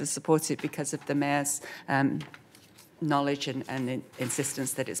prepared to support it because of the mayor's knowledge and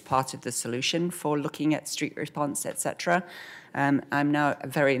insistence that it's part of the solution for looking at street response, etc. I'm now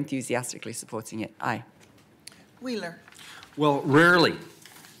very enthusiastically supporting it. Aye. Wheeler. Well, rarely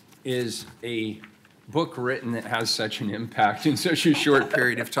is a book written that has such an impact in such a short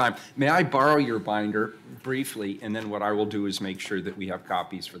period of time. May I borrow your binder briefly, and then what I will do is make sure that we have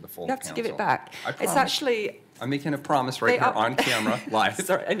copies for the full You have council. to give it back. I It's promise. actually, I'm making a promise right They here are- on camera, live.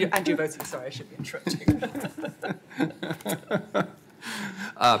 sorry, and you're voting, sorry, I should be interrupting.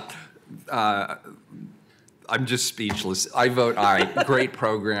 I'm just speechless. I vote aye. Great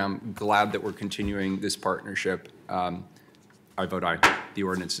program. Glad that we're continuing this partnership. I vote aye. The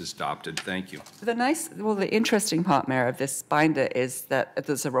ordinance is adopted. Thank you. The interesting part, Mayor, of this binder is that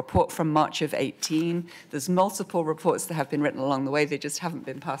there's a report from March of 18. There's multiple reports that have been written along the way. They just haven't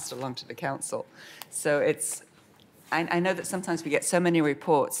been passed along to the council. So I know that sometimes we get so many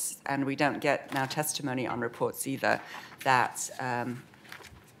reports, and we don't get now testimony on reports either, that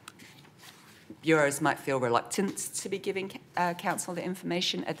bureaus might feel reluctant to be giving council the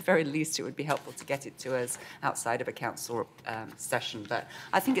information. At the very least, it would be helpful to get it to us outside of a council session. But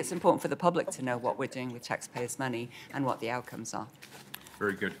I think it's important for the public to know what we're doing with taxpayers' money and what the outcomes are.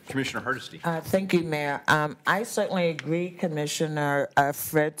 Very good. Commissioner Hardesty. Thank you, Mayor. I certainly agree, Commissioner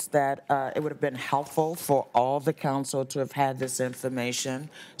Fritz, that it would have been helpful for all the council to have had this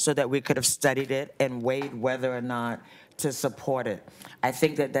information so that we could have studied it and weighed whether or not to support it. I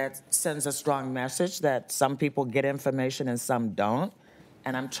think that sends a strong message that some people get information and some don't,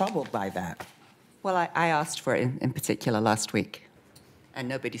 and I'm troubled by that. Well, I asked for it in particular last week, and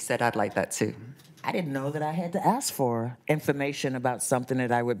nobody said I'd like that too. I didn't know that I had to ask for information about something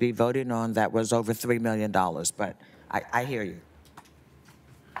that I would be voting on that was over $3 million, but I hear you.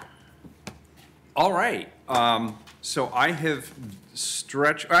 All right. So I have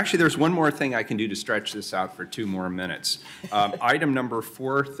actually, there's one more thing I can do to stretch this out for 2 more minutes. Item number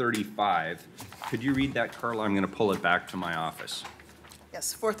 435. Could you read that, Carla? I'm going to pull it back to my office.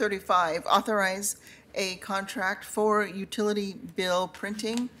 Yes, 435, authorize a contract for utility bill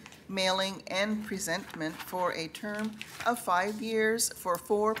printing, mailing, and presentment for a term of 5 years for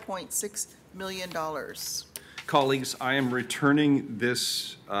 $4.6 million. Colleagues, I am returning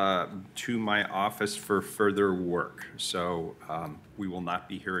this to my office for further work. So we will not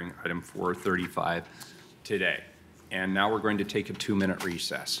be hearing item 435 today. And now we're going to take a 2-minute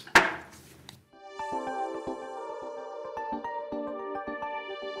recess.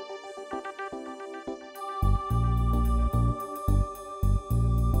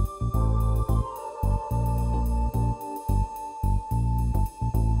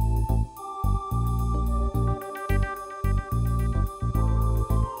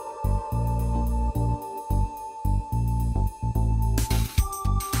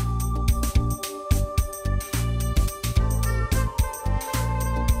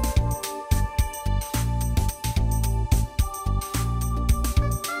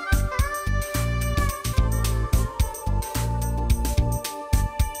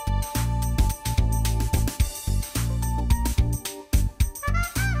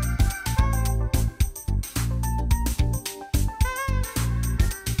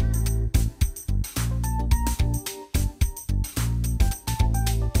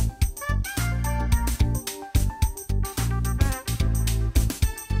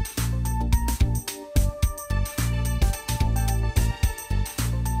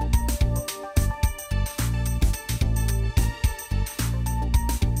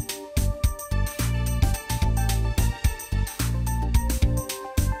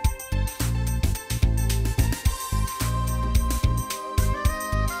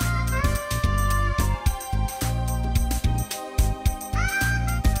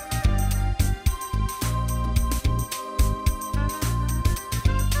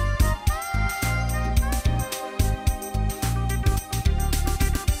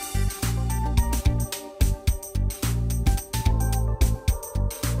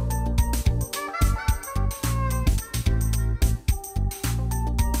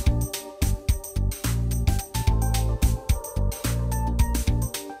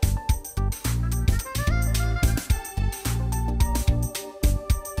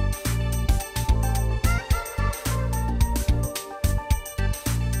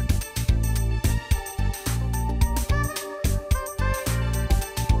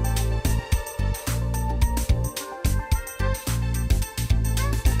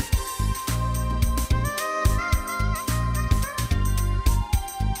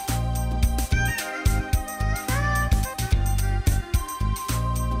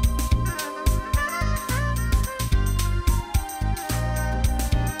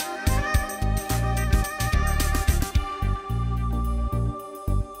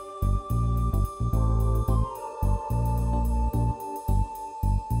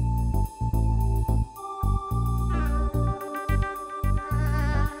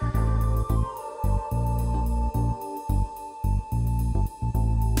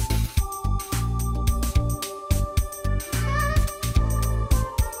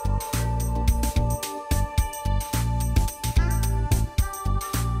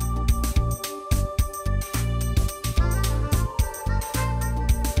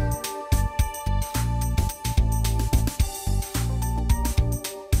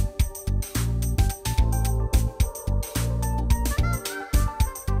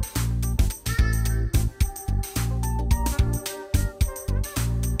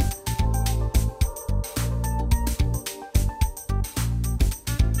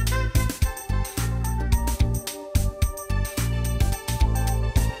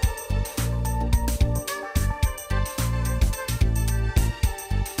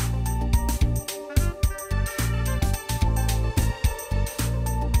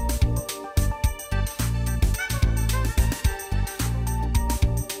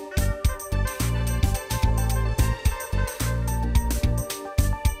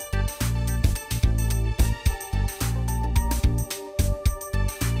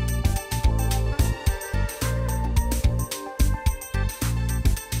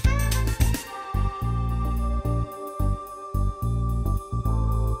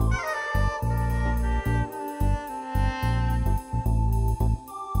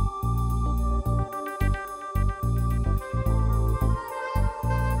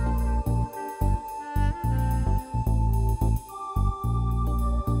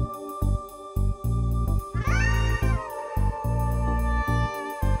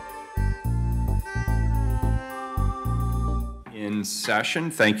 session.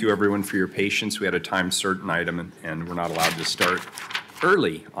 Thank you, everyone, for your patience. We had a time certain item, and we're not allowed to start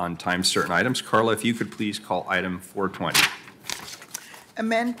early on time certain items. Carla, if you could please call item 420.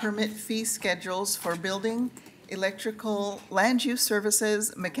 Amend permit fee schedules for building, electrical, land use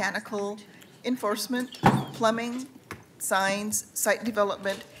services, mechanical, enforcement, plumbing, signs, site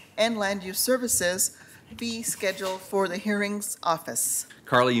development, and land use services fee schedule for the hearings office.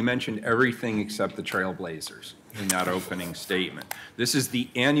 Carla, you mentioned everything except the Trailblazers in that opening statement. This is the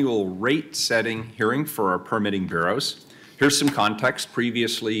annual rate-setting hearing for our permitting bureaus. Here's some context.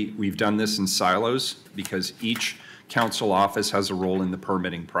 Previously, we've done this in silos because each council office has a role in the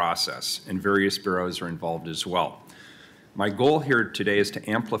permitting process, and various bureaus are involved as well. My goal here today is to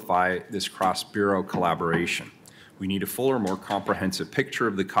amplify this cross-bureau collaboration. We need a fuller, more comprehensive picture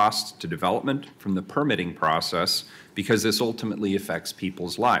of the costs to development from the permitting process because this ultimately affects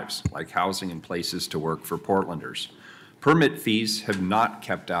people's lives, like housing and places to work for Portlanders. Permit fees have not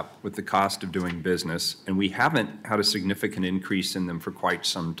kept up with the cost of doing business, and we haven't had a significant increase in them for quite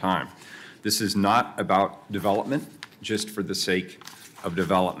some time. This is not about development just for the sake of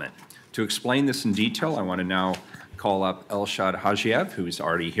development. To explain this in detail, I want to now call up Elshad Hajiev, who is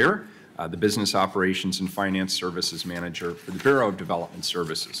already here, the Business Operations and Finance Services Manager for the Bureau of Development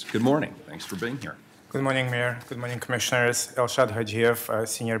Services. Good morning. Thanks for being here. Good morning, Mayor. Good morning, Commissioners. Elshad Hajiev,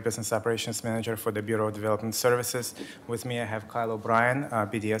 Senior Business Operations Manager for the Bureau of Development Services. With me, I have Kyle O'Brien,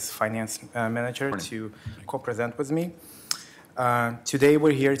 BDS Finance Manager, to co-present with me. Today,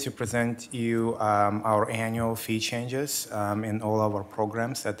 we're here to present you our annual fee changes in all our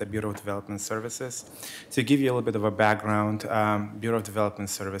programs at the Bureau of Development Services. To give you a little bit of a background, Bureau of Development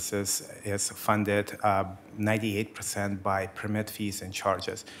Services is funded 98% by permit fees and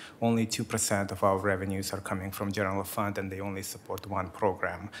charges. Only 2% of our revenues are coming from general fund, and they only support one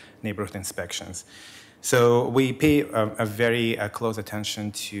program, neighborhood inspections. So we pay a very close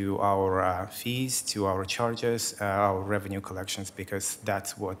attention to our fees, to our charges, our revenue collections, because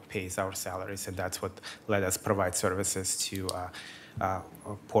that's what pays our salaries, and that's what let us provide services to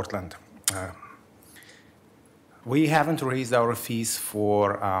Portland. We haven't raised our fees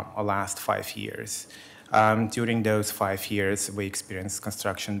for the last 5 years. During those 5 years, we experienced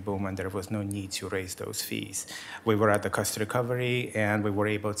construction boom, and there was no need to raise those fees. We were at the cost recovery, and we were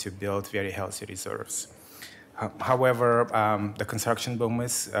able to build very healthy reserves. However, the construction boom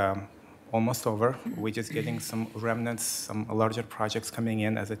is almost over. We're just getting some remnants, some larger projects coming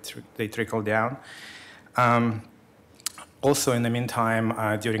in as they trickle down. Also, in the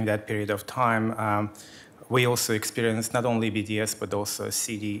meantime, during that period of time, we also experienced, not only BDS, but also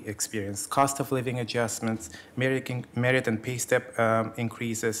CD experienced cost of living adjustments, merit and pay step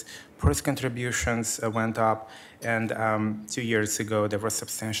increases, purse contributions went up, and 2 years ago, there were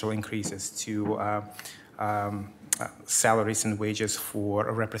substantial increases to salaries and wages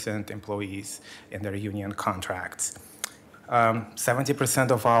for represented employees in their union contracts. 70%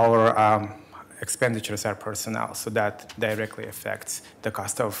 of our expenditures are personnel, so that directly affects the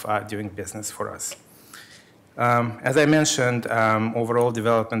cost of doing business for us. As I mentioned, overall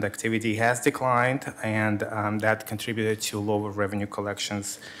development activity has declined, and that contributed to lower revenue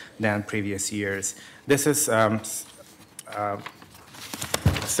collections than previous years. This is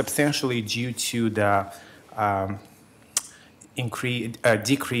substantially due to the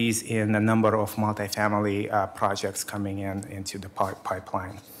decrease in the number of multifamily projects coming into the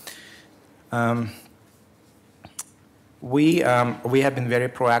pipeline. We have been very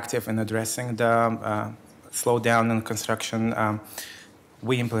proactive in addressing the slowdown in construction.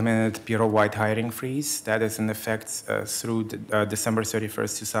 We implemented bureau-wide hiring freeze that is in effect through December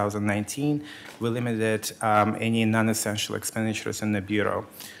 31st, 2019. We limited any non-essential expenditures in the bureau.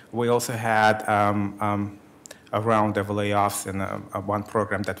 We also had a round of layoffs in one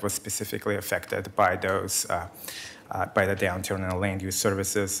program that was specifically affected by those by the downturn in land use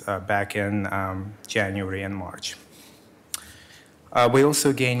services back in January and March. We're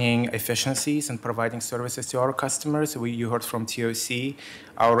also gaining efficiencies in providing services to our customers. You heard from TOC.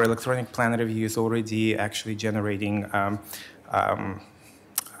 Our electronic plan review is already actually generating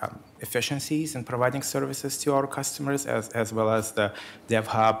efficiencies in providing services to our customers, as well as the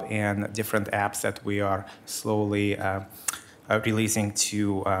DevHub and different apps that we are slowly releasing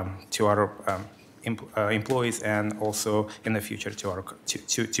to our employees, and also in the future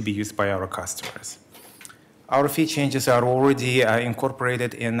to be used by our customers. Our fee changes are already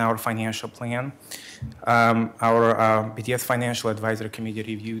incorporated in our financial plan. Our BDS Financial Advisory Committee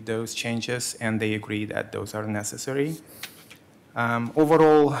reviewed those changes, and they agree that those are necessary.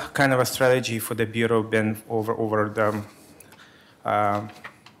 Overall, kind of a strategy for the Bureau been over the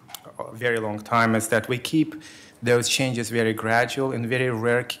a very long time, is that we keep those changes very gradual. In very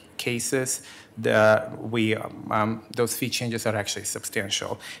rare cases, those fee changes are actually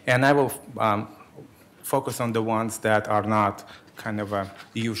substantial. And I will focus on the ones that are not kind of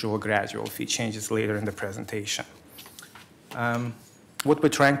usual gradual fee changes later in the presentation. What we're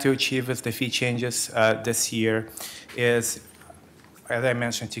trying to achieve with the fee changes this year is, as I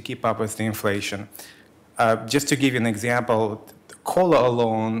mentioned, to keep up with the inflation. Just to give you an example, COLA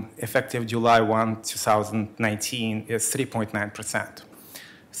alone, effective July 1, 2019, is 3.9%.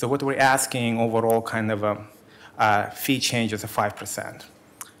 So what we're asking overall kind of a fee change is a 5%.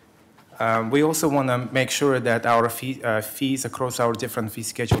 We also want to make sure that our fees across our different fee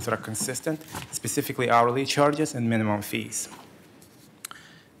schedules are consistent, specifically hourly charges and minimum fees.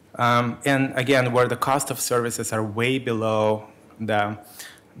 And again, where the cost of services are way below the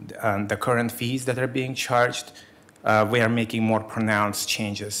current fees that are being charged, we are making more pronounced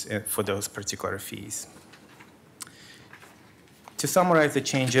changes for those particular fees. To summarize the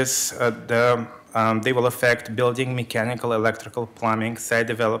changes, they will affect building, mechanical, electrical, plumbing, site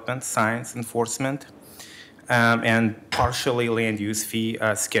development, science, enforcement, and partially land use fee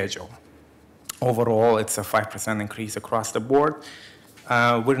schedule. Overall, it's a 5% increase across the board.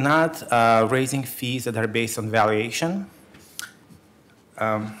 We're not raising fees that are based on valuation.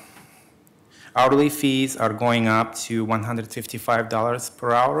 Hourly fees are going up to $155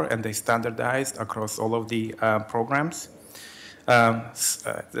 per hour, and they standardized across all of the programs.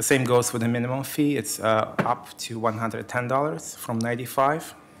 The same goes for the minimum fee. It's up to $110 from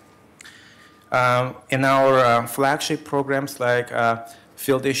 $95. In our flagship programs like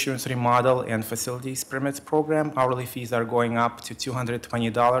field issuance remodel and facilities permits program, hourly fees are going up to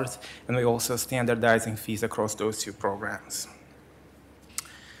 $220, and we're also standardizing fees across those two programs.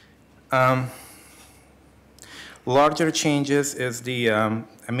 Larger changes is a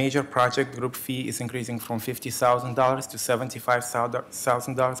major project group fee is increasing from $50,000 to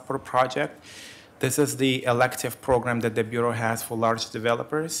 $75,000 per project. This is the elective program that the Bureau has for large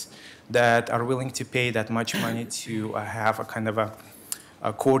developers that are willing to pay that much money to have a kind of a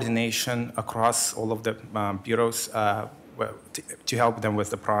coordination across all of the bureaus to help them with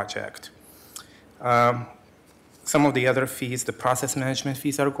the project. Some of the other fees, the process management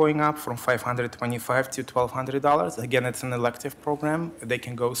fees are going up from $525 to $1,200. Again, it's an elective program. They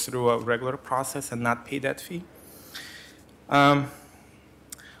can go through a regular process and not pay that fee.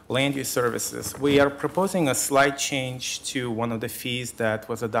 Land use services. We are proposing a slight change to one of the fees that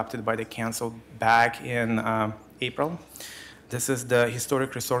was adopted by the council back in April. This is the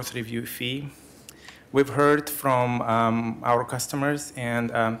historic resource review fee. We've heard from our customers,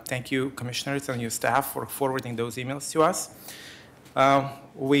 and thank you, commissioners and your staff, for forwarding those emails to us.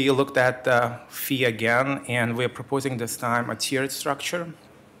 We looked at the fee again, and we're proposing this time a tiered structure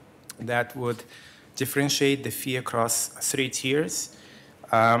that would differentiate the fee across 3 tiers.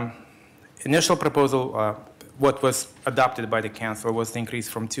 Initial proposal, what was adopted by the council, was the increase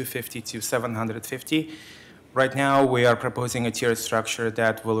from $250 to $750. Right now, we are proposing a tiered structure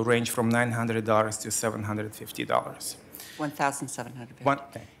that will range from $900 to $750.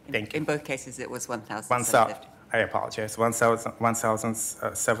 $1,750. Thank you. In both cases, it was $1,750. I apologize.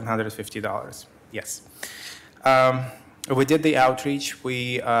 $1,750. Yes. We did the outreach.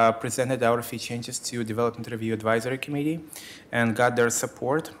 We presented our fee changes to Development Review Advisory Committee and got their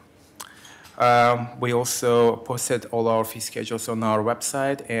support. We also posted all our fee schedules on our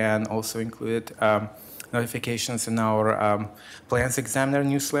website and also included notifications in our Plans Examiner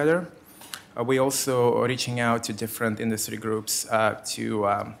newsletter. We also are reaching out to different industry groups to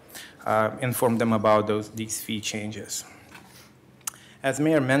inform them about these fee changes. As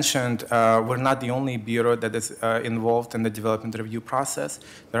Mayor mentioned, we're not the only bureau that is involved in the development review process.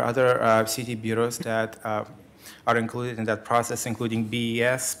 There are other city bureaus that are included in that process, including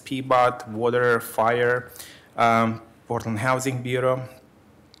BES, PBOT, Water, Fire, Portland Housing Bureau.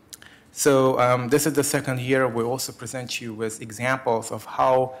 So this is the second year we also present you with examples of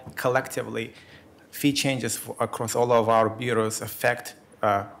how collectively fee changes across all of our bureaus affect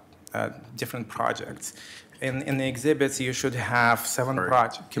different projects. In the exhibits, you should have 7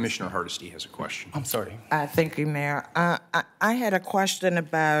 projects. Commissioner Hardesty has a question. I'm sorry. Thank you, Mayor. I had a question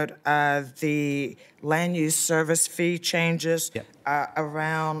about the land use service fee changes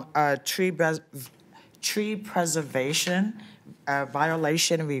around tree preservation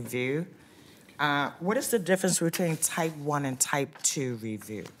violation review. What is the difference between type 1 and type 2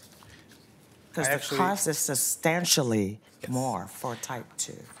 review? Because the cost is substantially more for type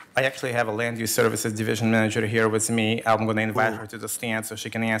 2. I actually have a land use services division manager here with me. I'm going to invite her to the stand so she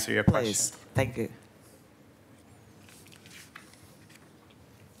can answer your question. Please, thank you.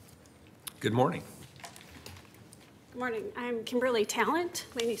 Good morning. Good morning. I'm Kimberly Talent,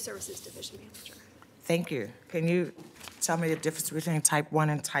 Land Use Services Division Manager. Thank you. Can you tell me the difference between type 1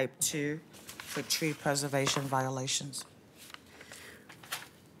 and type 2 for tree preservation violations?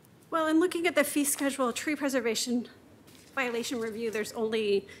 Well, in looking at the fee schedule, tree preservation violation review, there's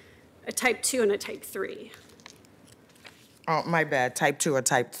only a type 2 and a type 3. Oh, my bad, type 2 or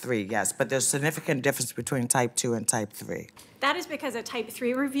type 3, yes, but there's significant difference between type 2 and type 3. That is because a type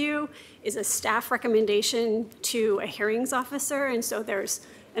 3 review is a staff recommendation to a hearings officer, and so there's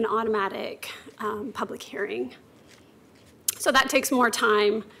an automatic public hearing. So that takes more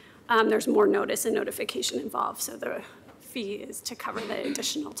time. There's more notice and notification involved, so the fee is to cover the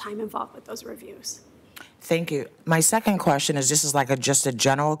additional time involved with those reviews. Thank you. My second question is, this is like just a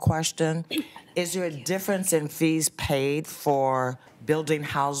general question. Is there a difference in fees paid for building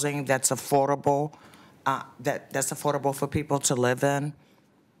housing that's affordable, that's affordable for people to live in?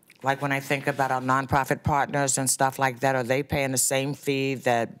 Like when I think about our nonprofit partners and stuff like that, are they paying the same fee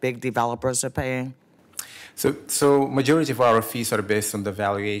that big developers are paying? So majority of our fees are based on the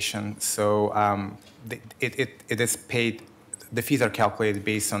valuation. So it is paid, the fees are calculated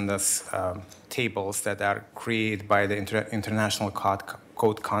based on this tables that are created by the International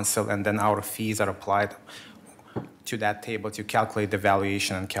Code Council, and then our fees are applied to that table to calculate the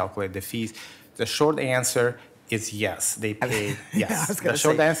valuation and calculate the fees. The short answer is yes, they pay, yes. The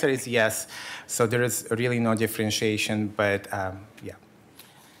short answer is yes. So there is really no differentiation, but yeah.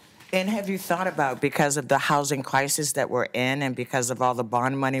 And have you thought about, because of the housing crisis that we're in and because of all the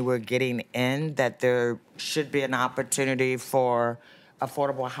bond money we're getting in, that there should be an opportunity for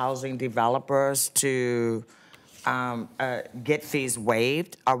affordable housing developers to get fees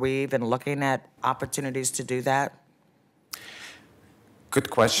waived? Are we even looking at opportunities to do that?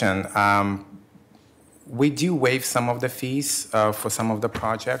 Good question. We do waive some of the fees for some of the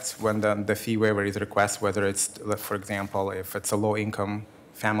projects when the fee waiver is requested, whether it's, for example, if it's a low-income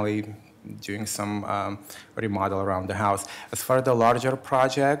family doing some remodel around the house. As far as the larger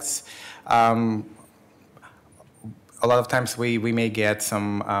projects, a lot of times we may get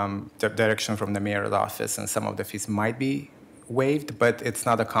some direction from the mayor's office, and some of the fees might be waived, but it's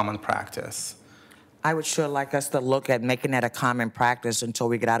not a common practice. I would sure like us to look at making that a common practice until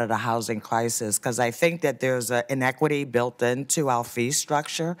we get out of the housing crisis, because I think that there's an inequity built into our fee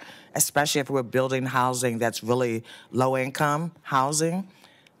structure, especially if we're building housing that's really low-income housing.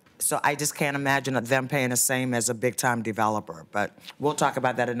 So I just can't imagine them paying the same as a big-time developer, but we'll talk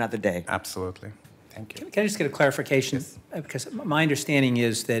about that another day. Absolutely. Thank you. Can I just get a clarification? Yes. Because my understanding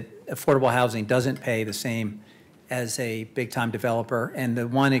is that affordable housing doesn't pay the same as a big-time developer. And the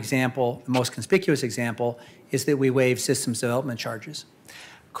one example, the most conspicuous example, is that we waive systems development charges.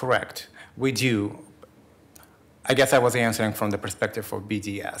 Correct. We do. I guess I was answering from the perspective of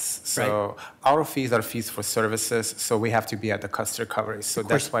BDS. So our fees are fees for services, so we have to be at the cost recovery. So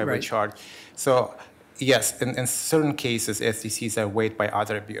that's why we charge. So yes, in certain cases, SDCs are waived by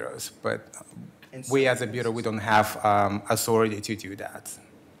other bureaus, but we as a bureau, we don't have authority to do that.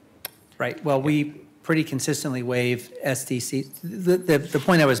 Right. Well, we pretty consistently waive SDC. The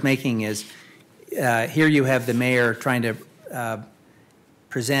point I was making is here you have the mayor trying to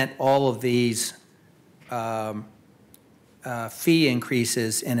present all of these fee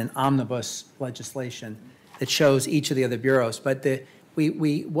increases in an omnibus legislation that shows each of the other bureaus. But the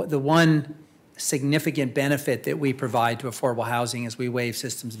one significant benefit that we provide to affordable housing is we waive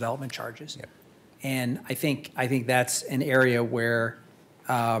systems development charges. Yep. And I think that's an area where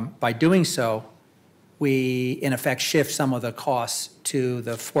by doing so, we in effect shift some of the costs to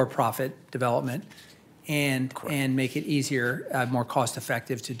the for-profit development and make it easier, more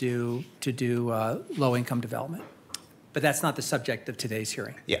cost-effective to do low-income development. But that's not the subject of today's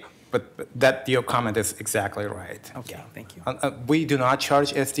hearing. Yeah, but that your comment is exactly right. Okay, thank you. We do not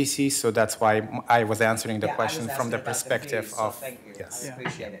charge SDC, so that's why I was answering the question from the perspective of. Thank you. Yes. I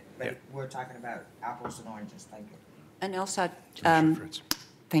appreciate it. But we're talking about apples and oranges. Thank you. And Elsa,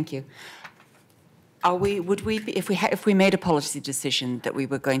 thank you. Would we be, if we made a policy decision that we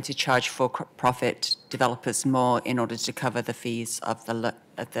were going to charge for-profit developers more in order to cover the fees of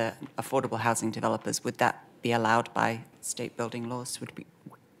the affordable housing developers, would that be allowed by state building laws?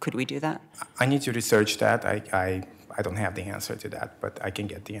 Could we do that? I need to research that. I don't have the answer to that, but I can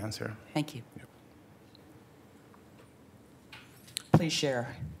get the answer. Thank you. Yep. Please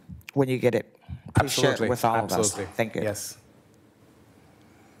share when you get it. Please share it with all of us. Thank you. Yes.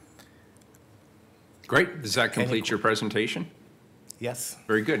 Great. Does that complete your presentation? Yes.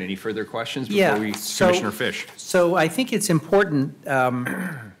 Very good. Any further questions before we, Commissioner Fish? So I think it's important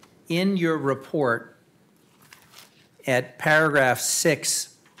in your report at paragraph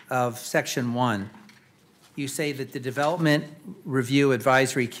 6 of Section 1, you say that the Development Review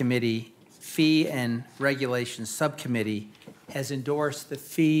Advisory Committee Fee and Regulations Subcommittee has endorsed the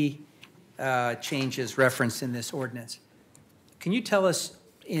fee changes referenced in this ordinance. Can you tell us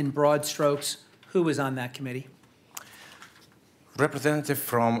in broad strokes who was on that committee? Representative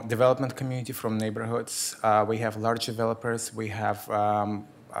from development community, from neighborhoods. We have large developers. We have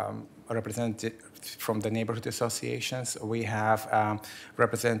representative from the neighborhood associations. We have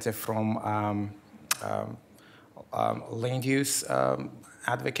representative from land use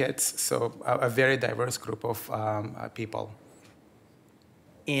advocates. So a very diverse group of people.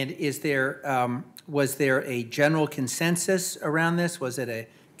 And is there, was there a general consensus around this? Was it a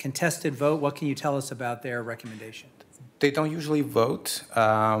contested vote? What can you tell us about their recommendation? They don't usually vote.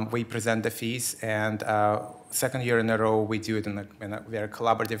 We present the fees, and second year in a row, we do it in a very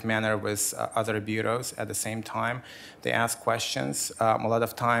collaborative manner with other bureaus at the same time. They ask questions. A lot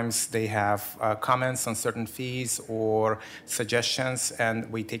of times they have comments on certain fees or suggestions,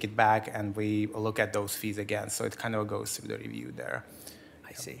 and we take it back and we look at those fees again. So it kind of goes through the review there.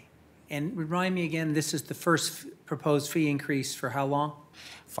 I see. And remind me again, this is the first proposed fee increase for how long?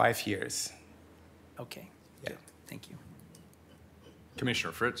 5 years. Okay. Yeah. Thank you.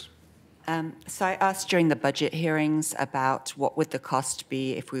 Commissioner Fritz. So I asked during the budget hearings about what would the cost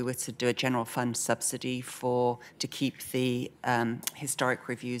be if we were to do a general fund subsidy to keep the historic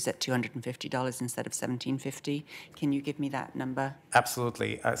reviews at $250 instead of $1,750. Can you give me that number?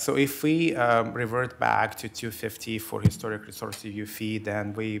 Absolutely. So if we revert back to $250 for historic resource review fee,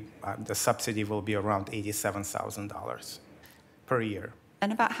 then the subsidy will be around $87,000 per year.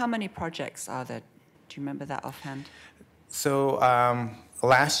 And about how many projects are there? Do you remember that offhand? So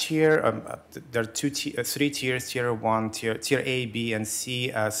last year, there are three tiers: Tier 1, Tier A, B, and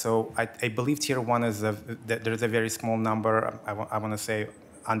C. So I believe Tier 1 is there's a very small number. I want to say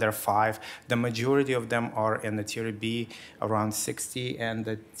under 5. The majority of them are in the Tier B, around 60, and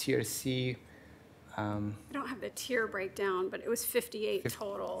the Tier C. I don't have the tier breakdown, but it was 58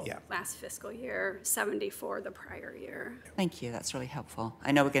 total last fiscal year, 74 the prior year. Thank you. That's really helpful.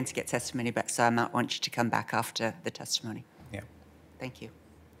 I know we're going to get testimony back, so I might want you to come back after the testimony. Yeah. Thank you.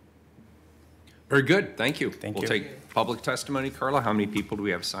 Very good. Thank you. Thank We'll you. take public testimony. Carla, how many people do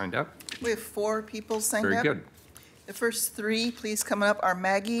we have signed up? We have 4 people signed up. Very good. The first 3, please come up, are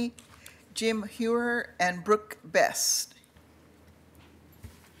Maggie, Jim Hewer, and Brooke Best.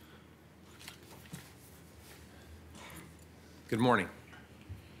 Good morning.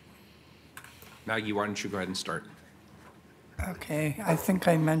 Maggie, why don't you go ahead and start? Okay, I think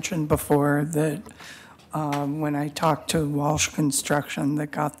I mentioned before that when I talked to Walsh Construction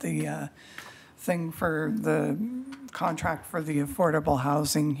that got the thing for the contract for the affordable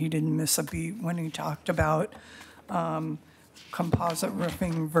housing, he didn't miss a beat when he talked about composite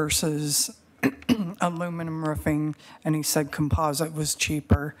roofing versus aluminum roofing, and he said composite was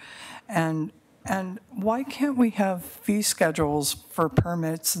cheaper. And why can't we have fee schedules for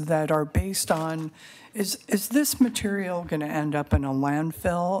permits that are based on, is this material going to end up in a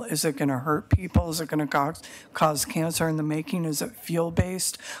landfill? Is it going to hurt people? Is it going to cause cancer in the making? Is it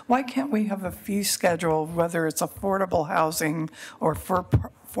fuel-based? Why can't we have a fee schedule, whether it's affordable housing or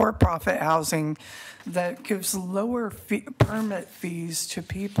for-profit housing, that gives lower permit fees to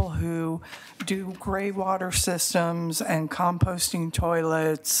people who do gray water systems and composting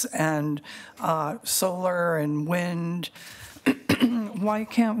toilets and solar and wind? Why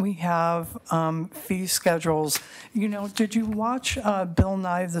can't we have fee schedules? You know, did you watch Bill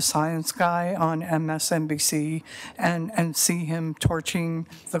Nye the Science Guy on MSNBC and see him torching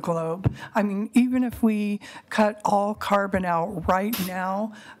the globe? I mean, even if we cut all carbon out right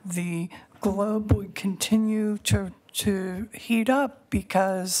now, the globe would continue to heat up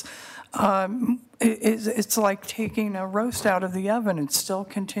because it's like taking a roast out of the oven. It still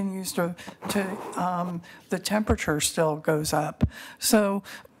continues to the temperature still goes up. So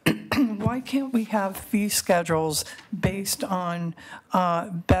why can't we have fee schedules based on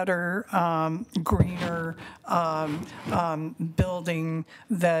better, greener building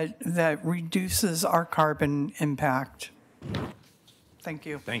that reduces our carbon impact? Thank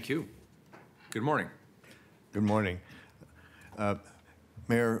you. Thank you. Good morning. Good morning.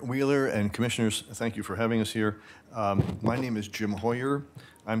 Mayor Wheeler and Commissioners, thank you for having us here. My name is Jim Hoyer.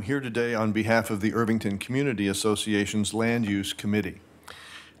 I'm here today on behalf of the Irvington Community Association's Land Use Committee.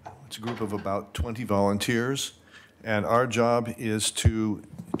 It's a group of about 20 volunteers, and our job is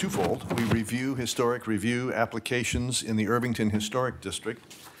twofold. We review historic review applications in the Irvington Historic District,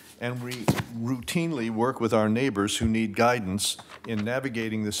 and we routinely work with our neighbors who need guidance in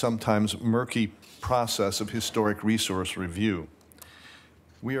navigating the sometimes murky process of historic resource review.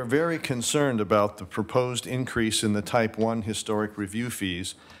 We are very concerned about the proposed increase in the Type 1 historic review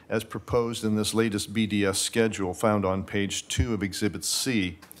fees as proposed in this latest BDS schedule found on page 2 of Exhibit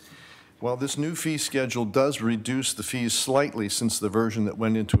C. While this new fee schedule does reduce the fees slightly since the version that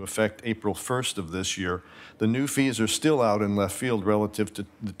went into effect April 1st of this year, the new fees are still out in left field relative to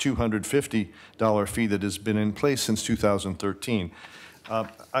the $250 fee that has been in place since 2013.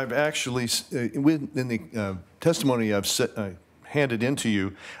 I've actually, in the testimony I've handed into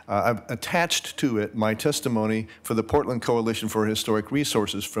you, I've attached to it my testimony for the Portland Coalition for Historic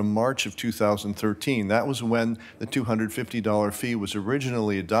Resources from March of 2013. That was when the $250 fee was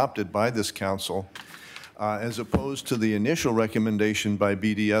originally adopted by this council, as opposed to the initial recommendation by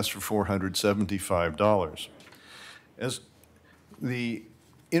BDS for $475. As the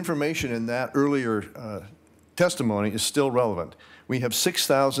information in that earlier testimony is still relevant. We have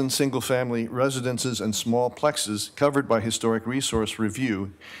 6,000 single-family residences and small plexes covered by historic resource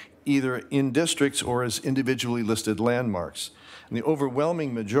review, either in districts or as individually listed landmarks. And the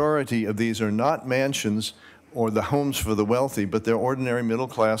overwhelming majority of these are not mansions or the homes for the wealthy, but they're ordinary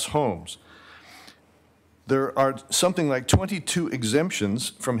middle-class homes. There are something like 22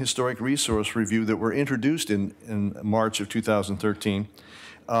 exemptions from historic resource review that were introduced in March of 2013,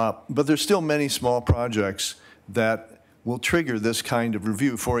 but there's still many small projects that will trigger this kind of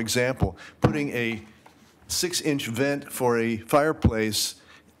review. For example, putting a 6-inch vent for a fireplace,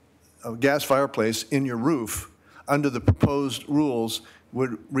 a gas fireplace, in your roof under the proposed rules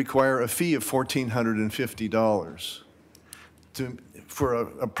would require a fee of $1,450 for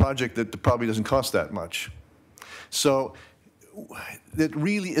a project that probably doesn't cost that much. So it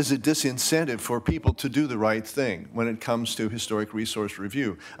really is a disincentive for people to do the right thing when it comes to historic resource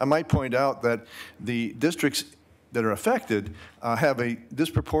review. I might point out that the districts that are affected have a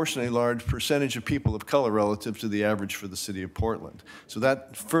disproportionately large percentage of people of color relative to the average for the city of Portland. So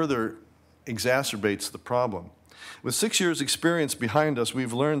that further exacerbates the problem. With 6 years' experience behind us,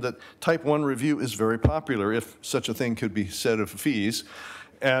 we've learned that Type 1 review is very popular, if such a thing could be said of fees,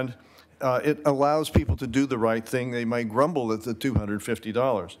 and it allows people to do the right thing. They might grumble at the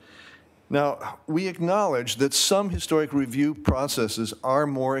 $250. Now, we acknowledge that some historic review processes are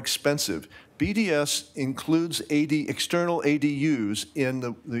more expensive. BDS includes external ADUs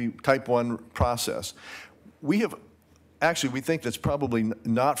in the Type 1 process. We think that's probably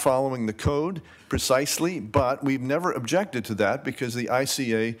not following the code precisely, but we've never objected to that because the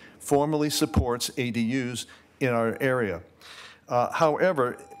ICA formally supports ADUs in our area.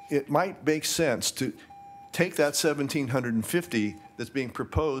 However, it might make sense to take that $1,750 that's being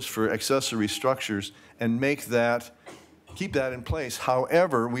proposed for accessory structures and keep that in place.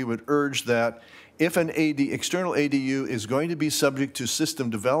 However, we would urge that if an external ADU is going to be subject to system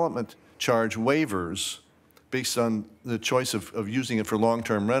development charge waivers based on the choice of using it for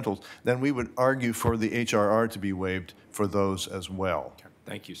long-term rentals, then we would argue for the HRR to be waived for those as well. Okay.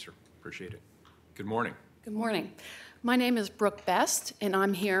 Thank you, sir. Appreciate it. Good morning. Good morning. My name is Brooke Best, and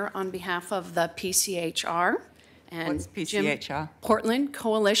I'm here on behalf of the PCHR. And What's PCHR? Jim, Portland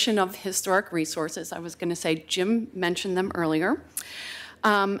Coalition of Historic Resources. I was going to say Jim mentioned them earlier.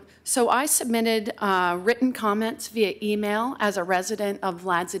 So I submitted written comments via email as a resident of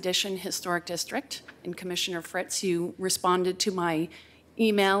Ladd's Addition Historic District. And Commissioner Fritz, you responded to my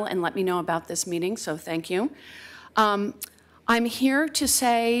email and let me know about this meeting, so thank you. I'm here to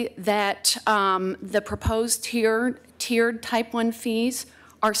say that the proposed tiered Type 1 fees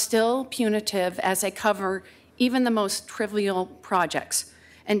are still punitive as they cover even the most trivial projects.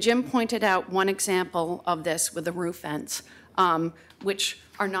 And Jim pointed out one example of this with the roof vents, which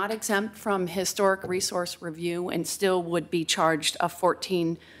are not exempt from historic resource review and still would be charged a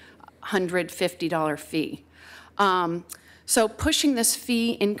 $1,450 fee. So pushing this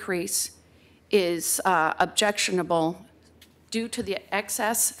fee increase is objectionable due to the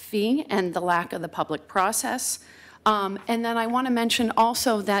excess fee and the lack of the public process. And then I want to mention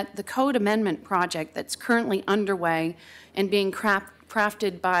also that the code amendment project that's currently underway and being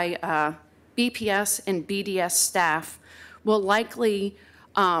crafted by BPS and BDS staff will likely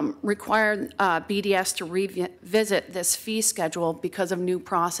require BDS to revisit this fee schedule because of new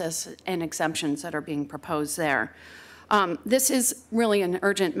process and exemptions that are being proposed there. This is really an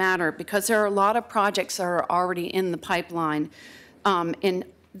urgent matter because there are a lot of projects that are already in the pipeline in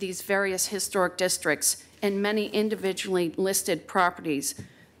these various historic districts and many individually listed properties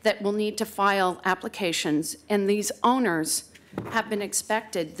that will need to file applications, and these owners have been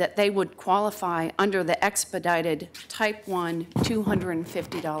expected that they would qualify under the expedited Type 1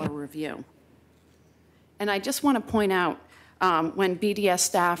 $250 review. And I just want to point out, when BDS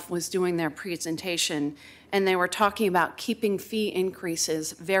staff was doing their presentation and they were talking about keeping fee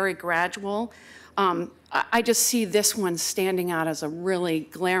increases very gradual. I just see this one standing out as a really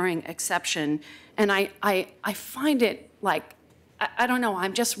glaring exception, and I find it like, I don't know,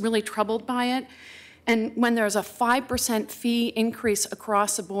 I'm just really troubled by it. And when there's a 5% fee increase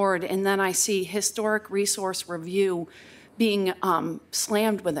across the board, and then I see historic resource review being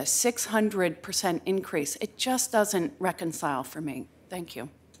slammed with a 600% increase, it just doesn't reconcile for me. Thank you.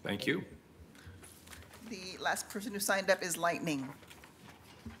 Thank you. The last person who signed up is Lightning.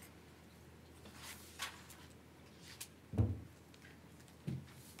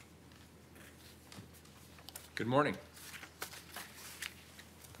 Good morning.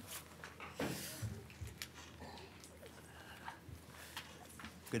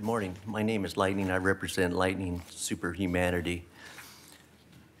 Good morning. My name is Lightning. I represent Lightning Superhumanity.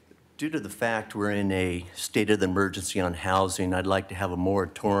 Due to the fact we're in a state of emergency on housing, I'd like to have a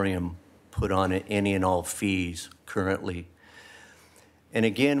moratorium put on any and all fees currently. And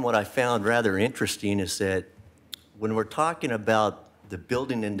again, what I found rather interesting is that when we're talking about the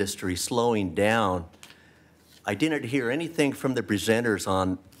building industry slowing down, I didn't hear anything from the presenters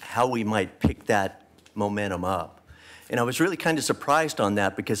on how we might pick that momentum up. And I was really kind of surprised on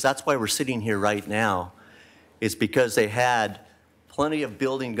that, because that's why we're sitting here right now, is because they had plenty of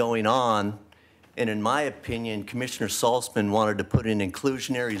building going on. And in my opinion, Commissioner Salzman wanted to put in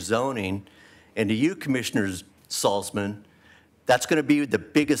inclusionary zoning. And to you, Commissioner Salzman, that's going to be the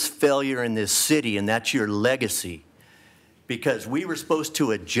biggest failure in this city, and that's your legacy. Because we were supposed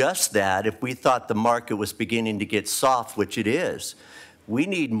to adjust that if we thought the market was beginning to get soft, which it is. We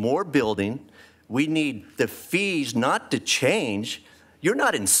need more building. We need the fees not to change. You're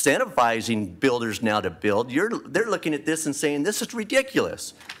not incentivizing builders now to build. They're looking at this and saying, this is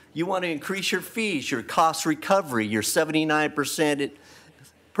ridiculous. You want to increase your fees, your cost recovery, your 79%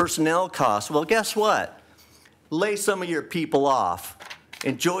 personnel costs. Well, guess what? Lay some of your people off.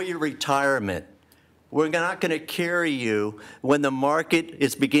 Enjoy your retirement. We're not going to carry you when the market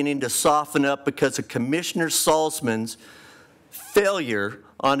is beginning to soften up because of Commissioner Salzman's failure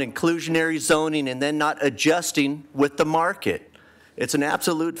on inclusionary zoning and then not adjusting with the market. It's an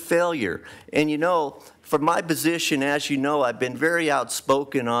absolute failure. And you know, from my position, as you know, I've been very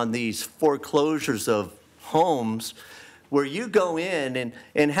outspoken on these foreclosures of homes where you go in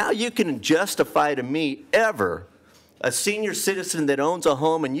and how you can justify to me ever a senior citizen that owns a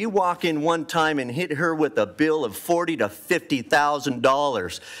home and you walk in one time and hit her with a bill of $40,000 to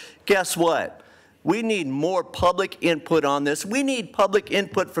 $50,000. Guess what? We need more public input on this. We need public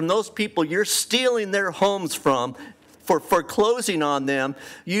input from those people you're stealing their homes from for foreclosing on them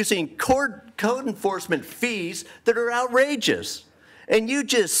using code enforcement fees that are outrageous. And you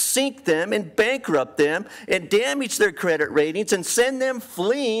just sink them and bankrupt them and damage their credit ratings and send them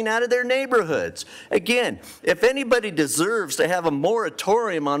fleeing out of their neighborhoods. Again, if anybody deserves to have a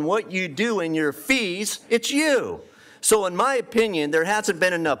moratorium on what you do and your fees, it's you. So in my opinion, there hasn't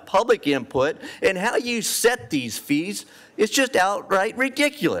been enough public input, and how you set these fees is just outright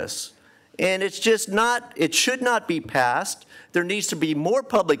ridiculous. And it's just not, it should not be passed. There needs to be more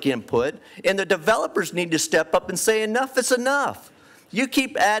public input, and the developers need to step up and say enough is enough. You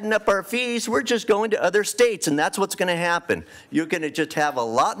keep adding up our fees, we're just going to other states, and that's what's going to happen. You're going to just have a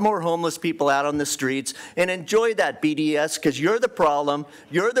lot more homeless people out on the streets, and enjoy that, BDS, because you're the problem,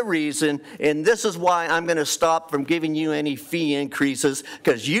 you're the reason, and this is why I'm going to stop from giving you any fee increases,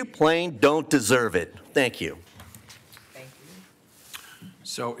 because you plain don't deserve it. Thank you.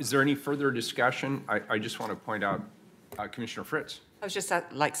 So is there any further discussion? I just want to point out, Commissioner Fritz. I was just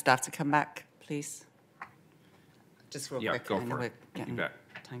like staff to come back, please. Just real quick. Yeah, go and for we're it. getting You bet.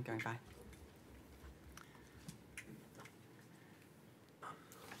 time going by.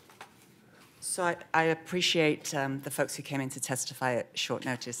 So I appreciate the folks who came in to testify at short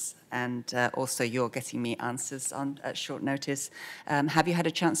notice, and also you're getting me answers at short notice. Have you had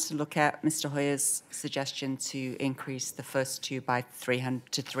a chance to look at Mr. Hoyer's suggestion to increase the first two by 300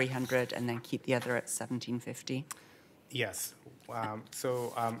 to 300 and then keep the other at 1750? Yes.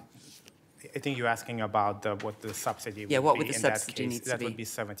 I think you're asking about what the subsidy would be. Yeah, what would the in that subsidy case. need to That be? would be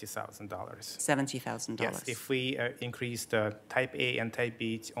 $70,000. $70,000. Yes, if we increase the Type A and Type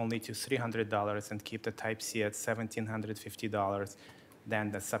B only to $300 and keep the Type C at $1,750,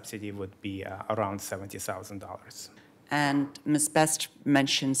 then the subsidy would be around $70,000. And Ms. Best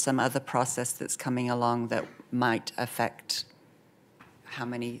mentioned some other process that's coming along that might affect how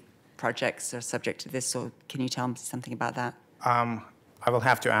many projects are subject to this, so can you tell me something about that? I will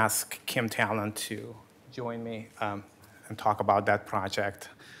have to ask Kim Talent to join me and talk about that project.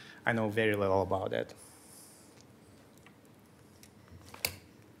 I know very little about it.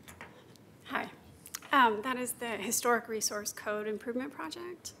 Hi. That is the Historic Resource Code Improvement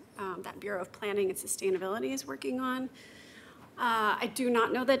Project that Bureau of Planning and Sustainability is working on. I do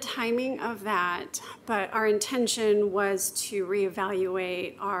not know the timing of that, but our intention was to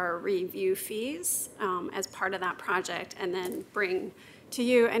reevaluate our review fees as part of that project and then bring to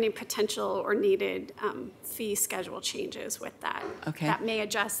you any potential or needed fee schedule changes with that. Okay. That may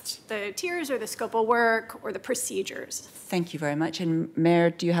adjust the tiers or the scope of work or the procedures. Thank you very much. And Mayor,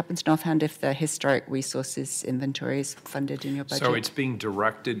 do you happen to know offhand if the historic resources inventory is funded in your budget? So it's being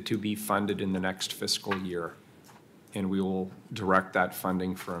directed to be funded in the next fiscal year. And we will direct that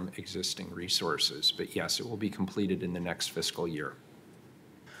funding from existing resources. But yes, it will be completed in the next fiscal year.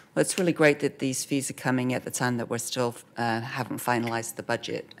 Well, it's really great that these fees are coming at the time that we're still haven't finalized the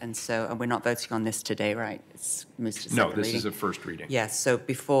budget. And we're not voting on this today, right? It's moved to No, second this reading. is a first reading. Yes, so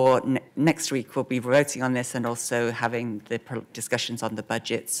before next week, we'll be voting on this and also having the discussions on the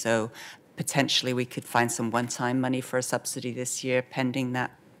budget. So potentially we could find some one-time money for a subsidy this year pending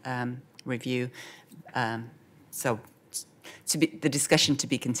that review. So the discussion to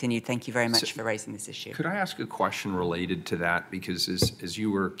be continued. Thank you very much for raising this issue. Could I ask a question related to that? Because as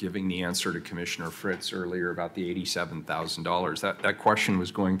you were giving the answer to Commissioner Fritz earlier about the $87,000, that question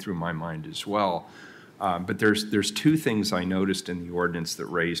was going through my mind as well. But there's two things I noticed in the ordinance that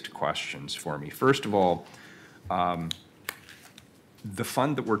raised questions for me. First of all, the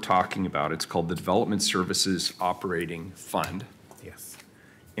fund that we're talking about, it's called the Development Services Operating Fund. Yes.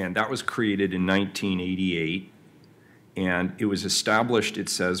 And that was created in 1988. And it was established, it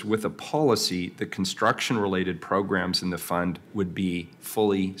says, with a policy that construction-related programs in the fund would be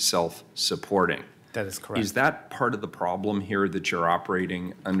fully self-supporting. That is correct. Is that part of the problem here, that you're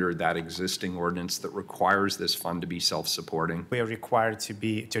operating under that existing ordinance that requires this fund to be self-supporting? We are required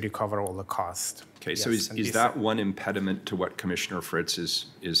to recover all the cost. Okay, so Yes, is that one impediment to what Commissioner Fritz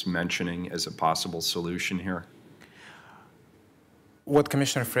is mentioning as a possible solution here? What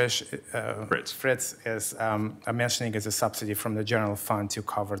Commissioner Fritz is mentioning is a subsidy from the general fund to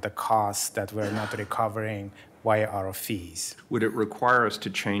cover the costs that we're not recovering via our fees. Would it require us to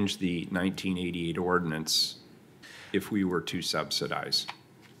change the 1988 ordinance if we were to subsidize?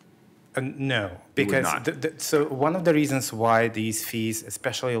 No, because so one of the reasons why these fees,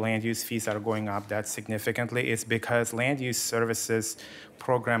 especially land use fees, are going up that significantly is because land use services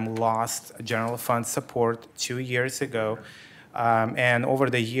program lost general fund support 2 years ago. And over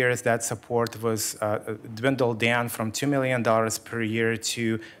the years, that support was dwindled down from $2 million per year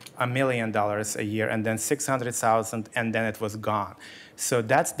to $1 million a year, and then $600,000, and then it was gone. So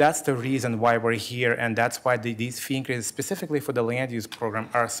that's the reason why we're here, and that's why these fee increases, specifically for the land use program,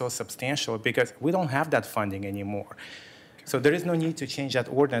 are so substantial, because we don't have that funding anymore. So there is no need to change that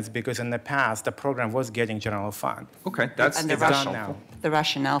ordinance, because in the past, the program was getting general fund. Okay, that's And the done now. The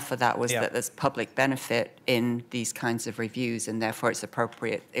rationale for that was that there's public benefit in these kinds of reviews, and therefore it's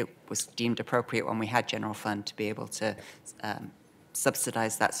appropriate, it was deemed appropriate when we had general fund to be able to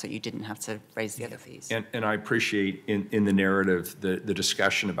subsidize that so you didn't have to raise the other fees. And I appreciate in the narrative the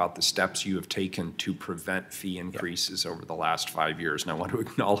discussion about the steps you have taken to prevent fee increases over the last 5 years, and I want to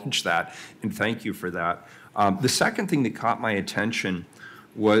acknowledge that and thank you for that. The second thing that caught my attention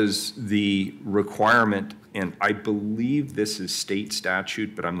was the requirement, and I believe this is state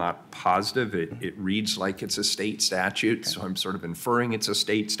statute, but I'm not positive. It reads like it's a state statute, so I'm sort of inferring it's a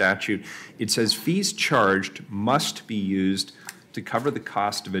state statute. It says fees charged must be used to cover the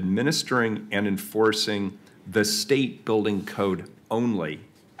cost of administering and enforcing the state building code only.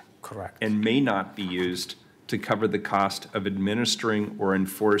 Correct. And may not be used to cover the cost of administering or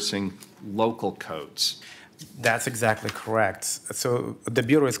enforcing local codes. That's exactly correct. So the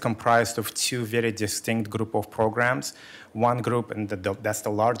Bureau is comprised of two very distinct group of programs. One group, and that's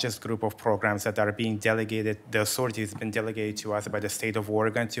the largest group of programs that are being delegated, the authority has been delegated to us by the state of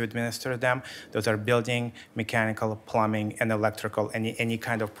Oregon to administer them. Those are building, mechanical, plumbing, and electrical, any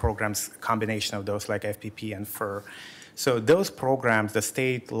kind of programs, combination of those like FPP and FER. So those programs, the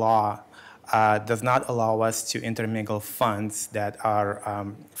state law does not allow us to intermingle funds that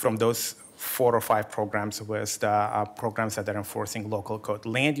are from those 4 or 5 programs with the programs that are enforcing local code.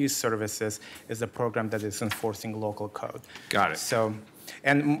 Land use services is a program that is enforcing local code. Got it. So,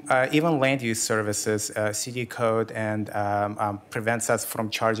 and even land use services, city code, and prevents us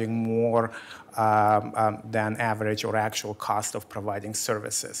from charging more than average or actual cost of providing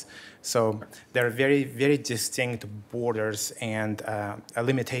services. So there are very, very distinct borders and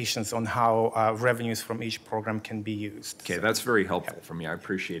limitations on how revenues from each program can be used. Okay, that's very helpful for me. I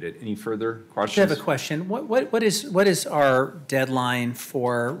appreciate it. Any further questions? I have a question. What is our deadline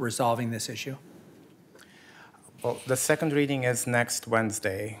for resolving this issue? Well, the second reading is next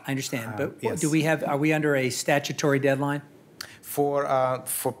Wednesday. I understand, but yes. are we under a statutory deadline? For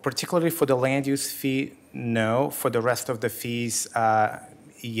particularly for the land use fee, no. For the rest of the fees,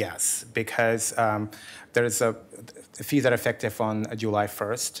 yes, because there's the fees are effective on July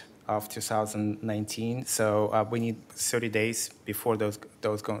 1st of 2019. So we need 30 days before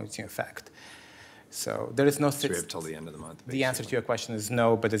those go into effect. So there is no. So we have till the end of the month. The answer to your question is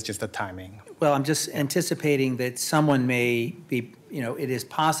no, but it's just the timing. Well, I'm just anticipating that someone may be, it is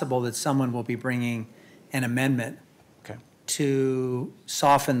possible that someone will be bringing an amendment to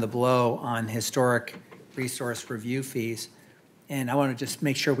soften the blow on historic resource review fees. And I want to just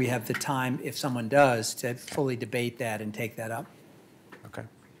make sure we have the time, if someone does, to fully debate that and take that up. Okay.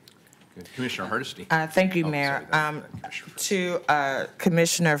 Good. Commissioner Hardesty. Thank you, Mayor. To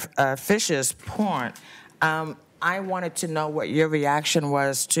Commissioner Fisher's point, I wanted to know what your reaction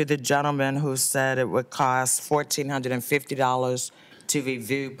was to the gentleman who said it would cost $1,450 to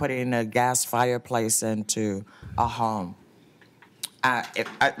review putting a gas fireplace into a home.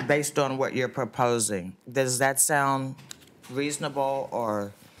 Based on what you're proposing, does that sound reasonable,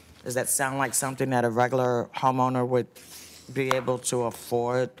 or does that sound like something that a regular homeowner would be able to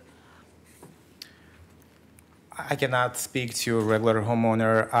afford? I cannot speak to a regular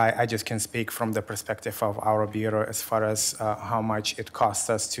homeowner. I just can speak from the perspective of our bureau as far as how much it costs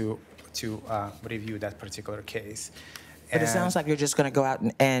us to review that particular case. But it sounds like you're just going to go out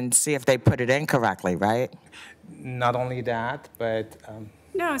and see if they put it in correctly, right? Not only that, but...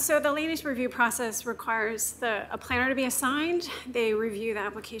 No, so the land use review process requires a planner to be assigned. They review the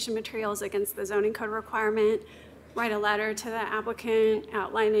application materials against the zoning code requirement, write a letter to the applicant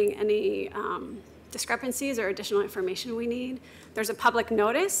outlining any discrepancies or additional information we need. There's a public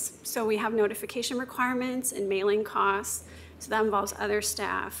notice, so we have notification requirements and mailing costs, so that involves other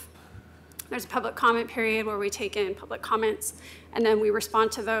staff. There's a public comment period where we take in public comments, and then we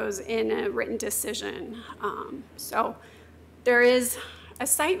respond to those in a written decision. So there is a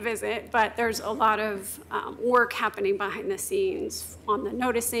site visit, but there's a lot of work happening behind the scenes on the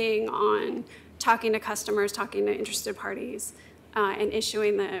noticing, on talking to customers, talking to interested parties, and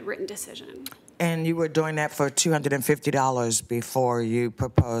issuing the written decision. And you were doing that for $250 before you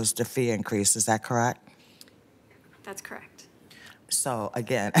proposed a fee increase, is that correct? That's correct. So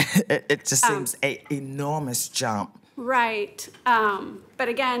again, it just seems an enormous jump. Right. But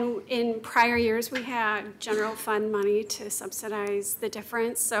again, in prior years, we had general fund money to subsidize the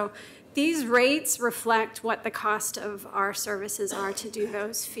difference. So these rates reflect what the cost of our services are to do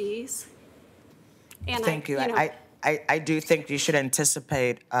those fees. And Thank you. I do think you should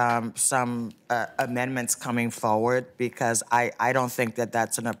anticipate some amendments coming forward, because I don't think that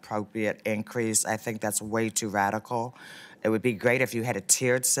that's an appropriate increase. I think that's way too radical. It would be great if you had a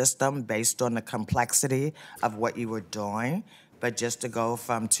tiered system based on the complexity of what you were doing, but just to go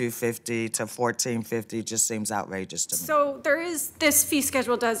from $250 to $1,450 just seems outrageous to me. So this fee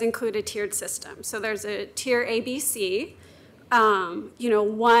schedule does include a tiered system. So there's a tier ABC.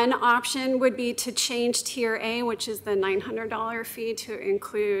 One option would be to change tier A, which is the $900 fee, to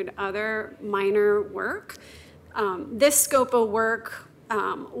include other minor work. This scope of work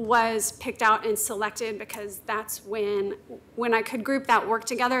was picked out and selected because that's when I could group that work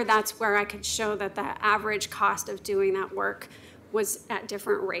together, that's where I could show that the average cost of doing that work was at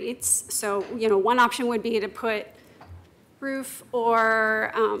different rates. So, one option would be to put roof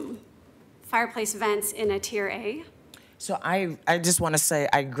or fireplace vents in a tier A. So I just want to say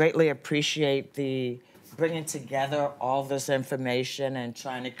I greatly appreciate the bringing together all this information and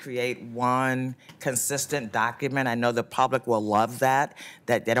trying to create one consistent document. I know the public will love that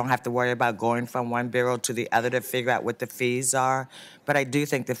they don't have to worry about going from one bureau to the other to figure out what the fees are. But I do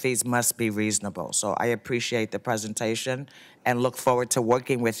think the fees must be reasonable. So I appreciate the presentation and look forward to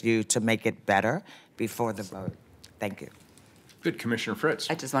working with you to make it better before the vote. Thank you. Good. Commissioner Fritz.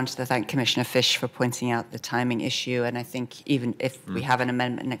 I just wanted to thank Commissioner Fish for pointing out the timing issue, and I think even if we have an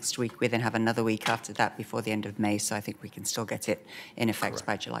amendment next week, we then have another week after that before the end of May, so I think we can still get it in effect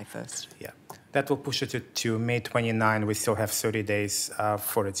by July 1st. Yeah, that will push it to May 29. We still have 30 days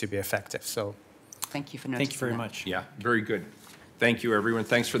for it to be effective, so. Thank you for noticing. Thank you very much. Yeah, very good. Thank you, everyone.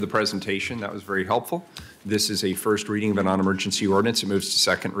 Thanks for the presentation. That was very helpful. This is a first reading of a non-emergency ordinance. It moves to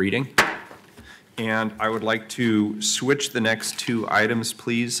second reading. And I would like to switch the next two items,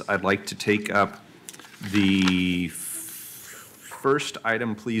 please. I'd like to take up the first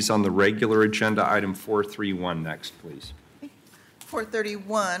item, please, on the regular agenda, item 431 next, please.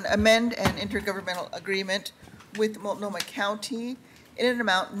 431, amend an intergovernmental agreement with Multnomah County in an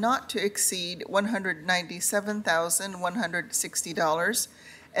amount not to exceed $197,160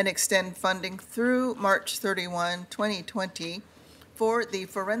 and extend funding through March 31, 2020 for the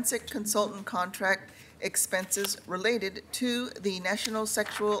forensic consultant contract expenses related to the National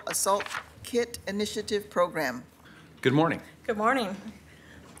Sexual Assault Kit Initiative Program. Good morning. Good morning,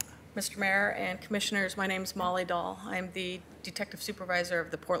 Mr. Mayor and Commissioners. My name is Molly Dahl. I'm the Detective Supervisor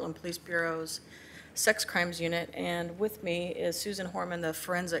of the Portland Police Bureau's Sex Crimes Unit, and with me is Susan Horman, the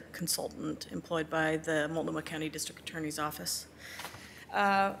forensic consultant employed by the Multnomah County District Attorney's Office.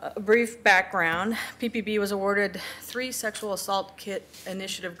 A brief background, PPB was awarded 3 Sexual Assault Kit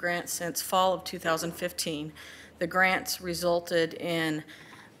Initiative grants since fall of 2015. The grants resulted in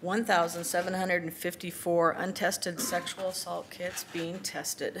 1,754 untested sexual assault kits being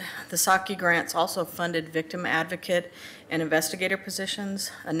tested. The SAKI grants also funded victim advocate and investigator positions,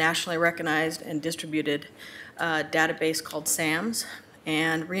 a nationally recognized and distributed database called SAMS,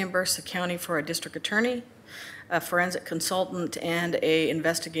 and reimbursed the county for a district attorney, a forensic consultant, and an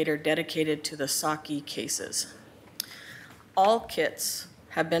investigator dedicated to the SAKI cases. All kits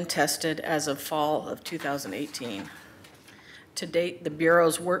have been tested as of fall of 2018. To date, the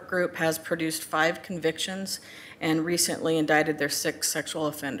Bureau's work group has produced 5 convictions and recently indicted their 6th sexual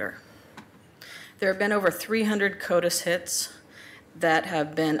offender. There have been over 300 CODIS hits that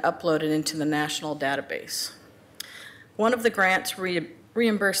have been uploaded into the national database. One of the grants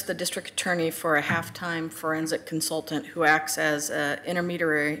reimbursed the district attorney for a half-time forensic consultant who acts as an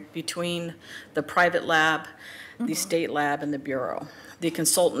intermediary between the private lab, the state lab, and the Bureau. The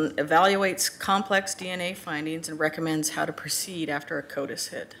consultant evaluates complex DNA findings and recommends how to proceed after a CODIS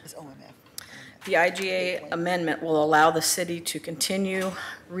hit. The IGA amendment will allow the city to continue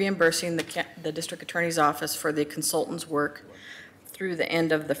reimbursing the district attorney's office for the consultant's work through the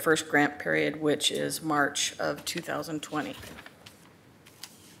end of the first grant period, which is March of 2020.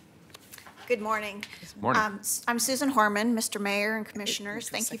 Good morning. Morning. I'm Susan Horman, Mr. Mayor and Commissioners.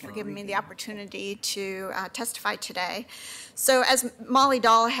 Thank you for giving me the opportunity to testify today. So as Molly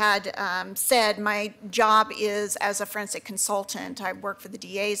Dahl had said, my job is as a forensic consultant. I work for the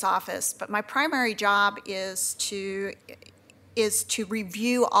DA's office, but my primary job is to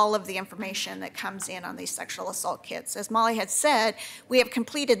review all of the information that comes in on these sexual assault kits. As Molly had said, we have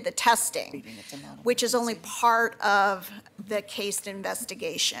completed the testing, which is only part of the case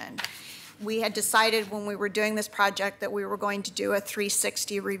investigation. We had decided when we were doing this project that we were going to do a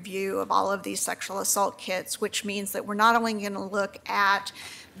 360 review of all of these sexual assault kits, which means that we're not only going to look at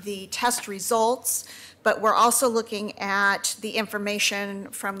the test results, but we're also looking at the information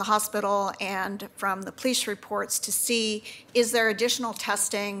from the hospital and from the police reports to see, is there additional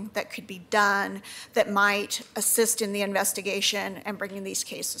testing that could be done that might assist in the investigation and bringing these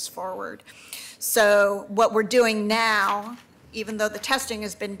cases forward. So what we're doing now, even though the testing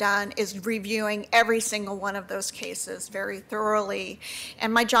has been done, is reviewing every single one of those cases very thoroughly.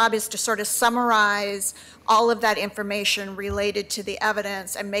 And my job is to sort of summarize all of that information related to the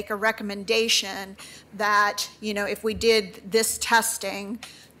evidence and make a recommendation that, you know, if we did this testing,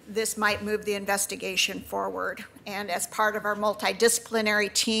 this might move the investigation forward. And as part of our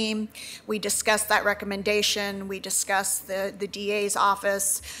multidisciplinary team, we discuss that recommendation. We discuss the DA's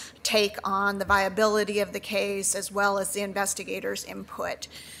office take on the viability of the case as well as the investigator's input.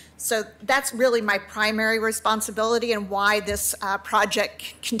 So that's really my primary responsibility and why this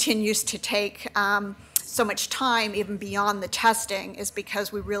project continues to take so much time even beyond the testing, is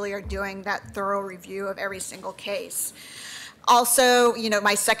because we really are doing that thorough review of every single case. Also, you know,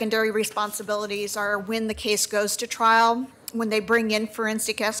 my secondary responsibilities are when the case goes to trial, when they bring in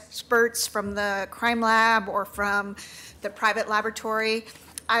forensic experts from the crime lab or from the private laboratory,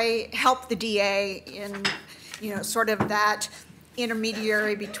 I help the DA in, you know, sort of that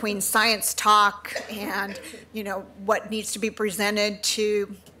intermediary between science talk and, you know, what needs to be presented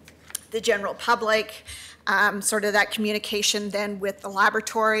to the general public. Sort of that communication then with the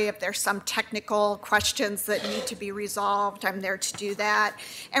laboratory. If there's some technical questions that need to be resolved, I'm there to do that.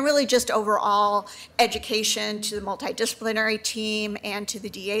 And really just overall education to the multidisciplinary team and to the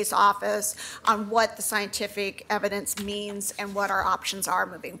DA's office on what the scientific evidence means and what our options are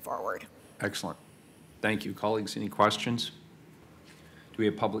moving forward. Excellent. Thank you. Colleagues, any questions? Do we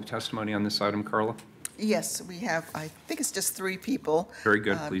have public testimony on this item, Carla? Yes, we have, I think it's just 3 people. Very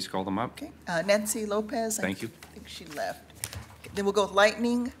good. Please call them up. Okay. Nancy Lopez. Thank you. I think she left. Then we'll go with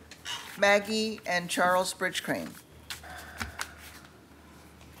Lightning, Maggie, and Charles Bridgecrane.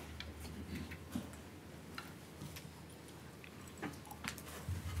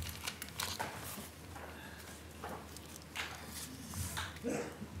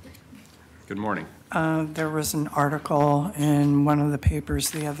 Good morning. There was an article in one of the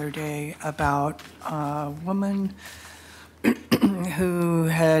papers the other day about a woman who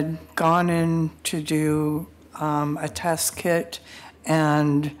had gone in to do a test kit,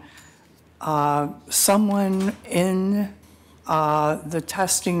 and someone in the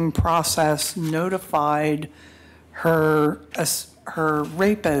testing process notified her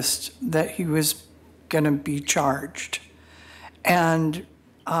rapist that he was going to be charged. And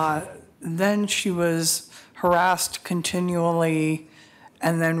then she was harassed continually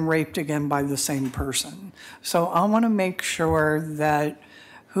and then raped again by the same person. So I want to make sure that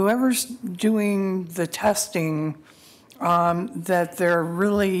whoever's doing the testing, that they're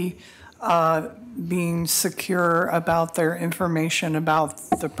really being secure about their information about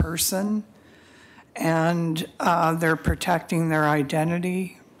the person, and they're protecting their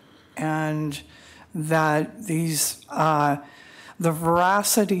identity, and that these the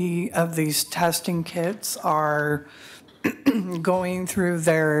veracity of these testing kits are going through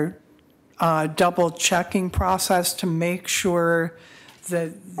their double checking process to make sure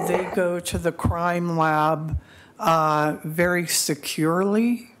that they go to the crime lab very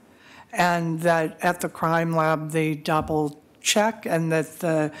securely, and that at the crime lab they double check, and that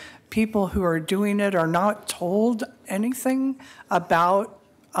the people who are doing it are not told anything about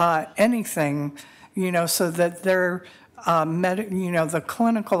anything, so that they're the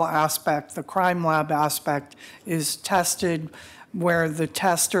clinical aspect, the crime lab aspect is tested where the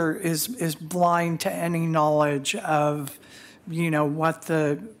tester is blind to any knowledge of, what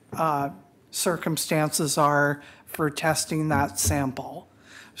the circumstances are for testing that sample.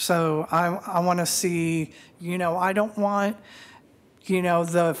 So I want to see, I don't want,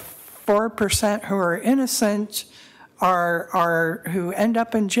 the 4% who are innocent who end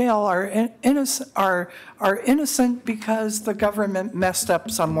up in jail are innocent because the government messed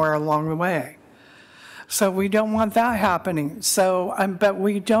up somewhere along the way. So we don't want that happening. So, but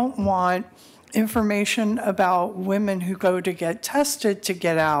we don't want information about women who go to get tested to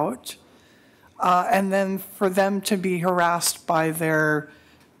get out, and then for them to be harassed by their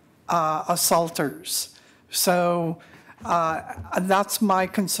assaulters. So that's my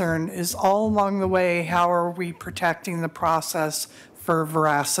concern, is all along the way, how are we protecting the process for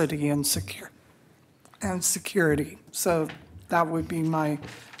veracity and security? So that would be my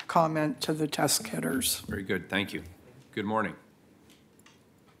comment to the test kitters. Very good, thank you. Good morning.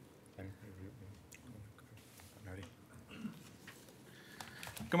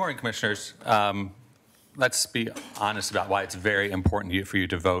 Good morning, Commissioners. Let's be honest about why it's very important for you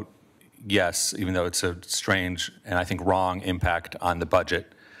to vote yes, even though it's a strange and I think wrong impact on the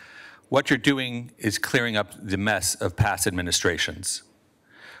budget. What you're doing is clearing up the mess of past administrations.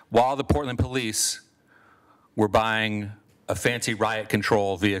 While the Portland police were buying a fancy riot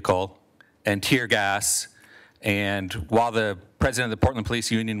control vehicle and tear gas, and while the president of the Portland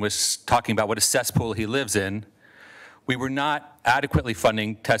Police Union was talking about what a cesspool he lives in, we were not adequately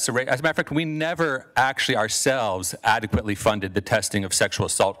funding tests. As a matter of fact, we never actually ourselves adequately funded the testing of sexual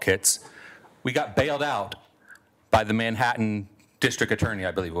assault kits. We got bailed out by the Manhattan District Attorney,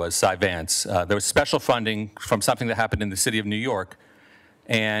 I believe it was, Cy Vance. There was special funding from something that happened in the city of New York,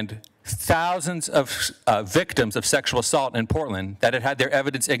 and thousands of victims of sexual assault in Portland that had their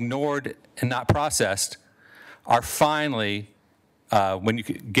evidence ignored and not processed are finally, when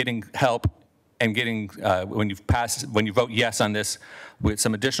you're getting help and getting, when you vote yes on this, with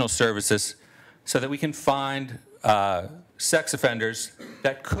some additional services, so that we can find sex offenders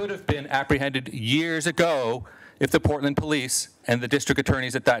that could have been apprehended years ago if the Portland police and the district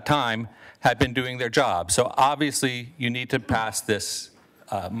attorneys at that time had been doing their job. So obviously you need to pass this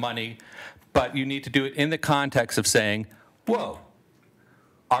money, but you need to do it in the context of saying, whoa,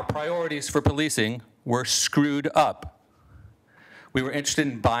 our priorities for policing were screwed up. We were interested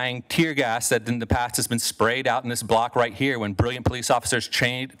in buying tear gas that in the past has been sprayed out in this block right here when brilliant police officers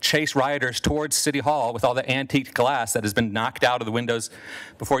chase rioters towards City Hall with all the antique glass that has been knocked out of the windows.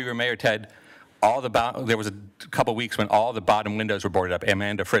 Before you were Mayor, Ted, there was a couple weeks when all the bottom windows were boarded up.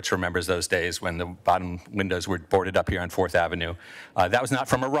 Amanda Fritz remembers those days when the bottom windows were boarded up here on 4th Avenue. That was not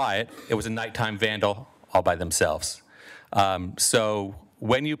from a riot. It was a nighttime vandal all by themselves. So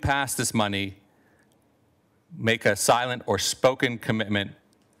when you pass this money, make a silent or spoken commitment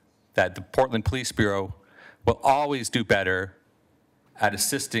that the Portland Police Bureau will always do better at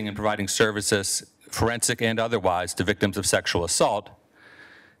assisting and providing services, forensic and otherwise, to victims of sexual assault,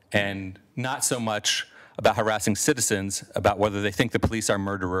 and not so much about harassing citizens about whether they think the police are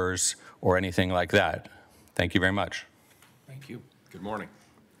murderers or anything like that. Thank you very much. Thank you. Good morning.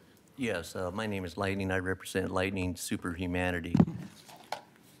 Yes, my name is Lightning. I represent Lightning Superhumanity.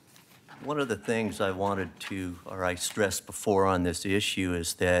 One of the things I stressed before on this issue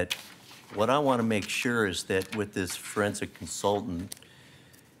is that what I want to make sure is that with this forensic consultant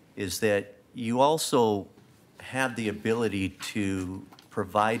is that you also have the ability to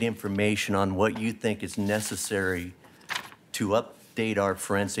provide information on what you think is necessary to update our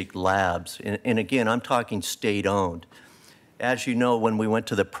forensic labs. And again, I'm talking state-owned. As you know, when we went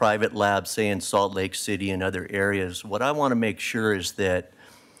to the private labs, say in Salt Lake City and other areas, what I want to make sure is that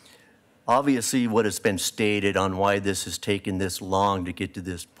obviously what has been stated on why this has taken this long to get to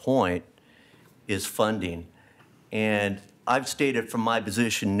this point is funding. And I've stated from my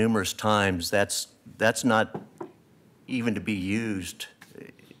position numerous times that's not even to be used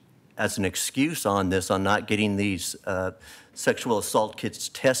as an excuse on this, on not getting these sexual assault kits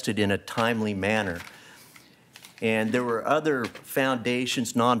tested in a timely manner. And there were other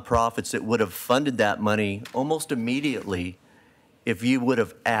foundations, nonprofits that would have funded that money almost immediately if you would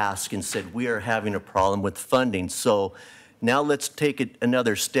have asked and said, we are having a problem with funding. So now let's take it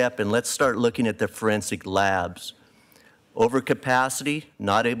another step and let's start looking at the forensic labs. Overcapacity,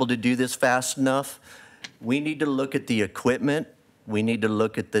 not able to do this fast enough. We need to look at the equipment. We need to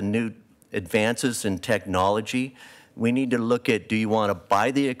look at the new advances in technology. We need to look at, do you want to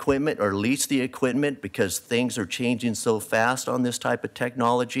buy the equipment or lease the equipment because things are changing so fast on this type of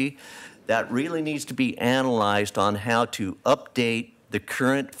technology? That really needs to be analyzed on how to update the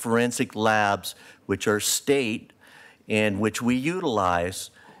current forensic labs, which are state and which we utilize,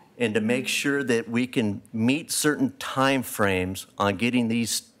 and to make sure that we can meet certain time frames on getting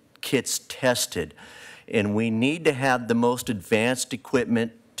these kits tested. And we need to have the most advanced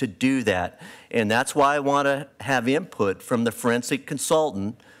equipment to do that. And that's why I want to have input from the forensic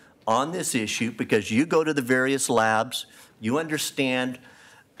consultant on this issue, because you go to the various labs, you understand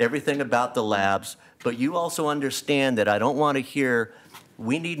everything about the labs, but you also understand that I don't want to hear,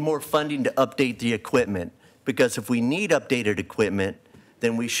 we need more funding to update the equipment. Because if we need updated equipment,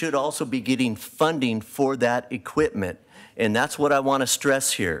 then we should also be getting funding for that equipment. And that's what I want to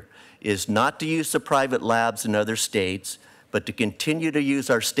stress here, is not to use the private labs in other states, but to continue to use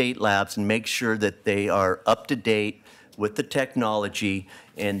our state labs and make sure that they are up to date with the technology,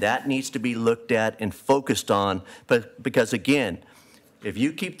 and that needs to be looked at and focused on. But because again, if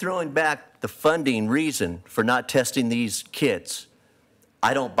you keep throwing back the funding reason for not testing these kits,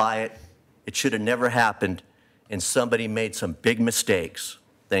 I don't buy it. It should have never happened, and somebody made some big mistakes.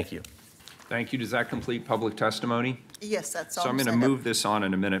 Thank you. Thank you. Does that complete public testimony? Yes, that's all. So I'm going to move this on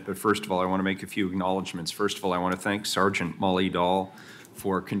in a minute, but first of all, I want to make a few acknowledgments. First of all, I want to thank Sergeant Molly Dahl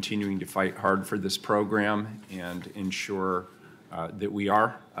for continuing to fight hard for this program and ensure that we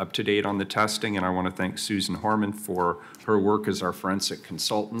are up to date on the testing. And I want to thank Susan Horman for her work as our forensic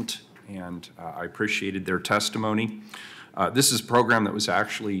consultant, and I appreciated their testimony. This is a program that was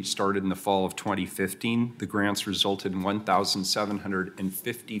actually started in the fall of 2015. The grants resulted in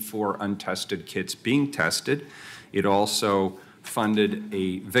 1,754 untested kits being tested. It also funded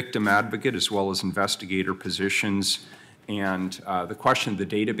a victim advocate as well as investigator positions. And the question of the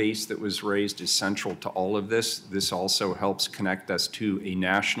database that was raised is central to all of this. This also helps connect us to a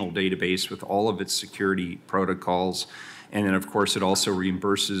national database with all of its security protocols. And then, of course, it also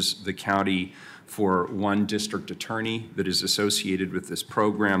reimburses the county for one district attorney that is associated with this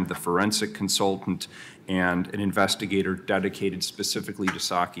program, the forensic consultant, and an investigator dedicated specifically to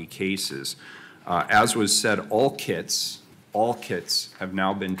Saukey cases. As was said, all kits have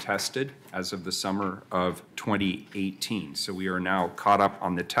now been tested as of the summer of 2018. So we are now caught up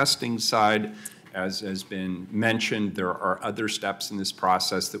on the testing side. As has been mentioned, there are other steps in this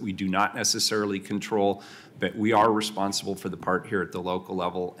process that we do not necessarily control, but we are responsible for the part here at the local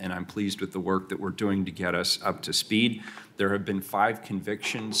level, and I'm pleased with the work that we're doing to get us up to speed. There have been 5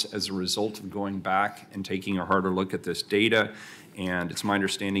 convictions as a result of going back and taking a harder look at this data, and it's my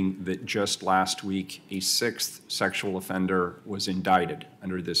understanding that just last week, a 6th sexual offender was indicted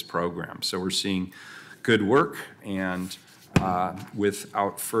under this program. So we're seeing good work, and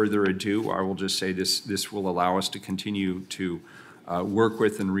without further ado, I will just say this will allow us to continue to work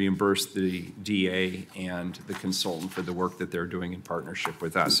with and reimburse the DA and the consultant for the work that they're doing in partnership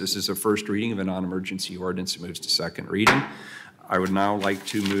with us. This is a first reading of a non-emergency ordinance. It moves to second reading. I would now like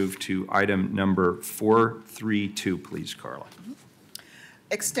to move to item number 432, please, Carla.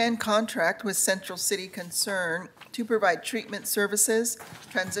 Extend contract with Central City Concern to provide treatment services,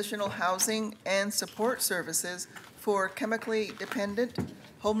 transitional housing, and support services for chemically dependent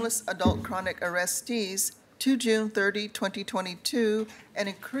homeless adult chronic arrestees to June 30, 2022, and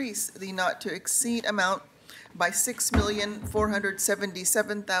increase the not-to-exceed amount by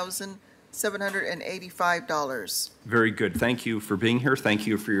 $6,477,785. Very good. Thank you for being here. Thank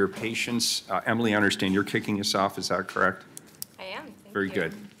you for your patience. Emily, I understand you're kicking us off. Is that correct? I am. Very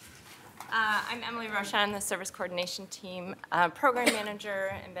good. I'm Emily Rocha. I'm the Service Coordination Team Program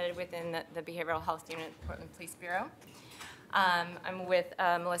Manager embedded within the Behavioral Health Unit at Portland Police Bureau. I'm with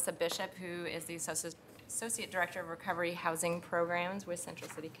Melissa Bishop, who is the Associate Director of Recovery Housing Programs with Central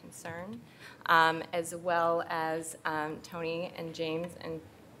City Concern, as well as Tony and James, and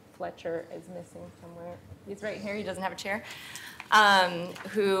Fletcher is missing somewhere. He's right here. He doesn't have a chair.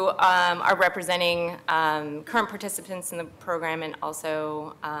 Who are representing current participants in the program and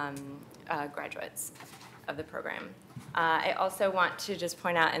also graduates of the program. I also want to just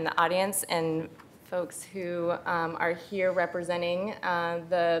point out in the audience and folks who are here representing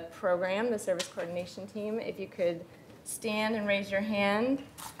the program, the service coordination team, if you could stand and raise your hand.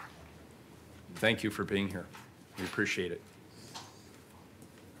 Thank you for being here. We appreciate it.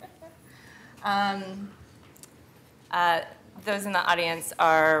 Those in the audience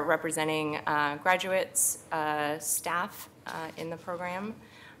are representing graduates, staff in the program,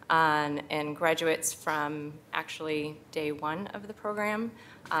 and graduates from actually day one of the program,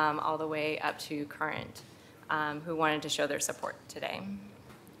 all the way up to current, who wanted to show their support today.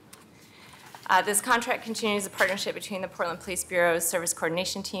 This contract continues a partnership between the Portland Police Bureau's Service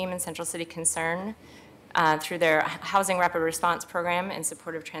Coordination Team and Central City Concern through their Housing Rapid Response Program and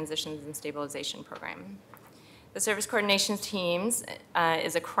Supportive Transitions and Stabilization Program. The Service Coordination Teams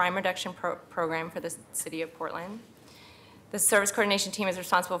is a crime reduction program for the City of Portland. The Service Coordination Team is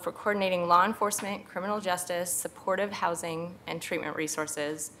responsible for coordinating law enforcement, criminal justice, supportive housing, and treatment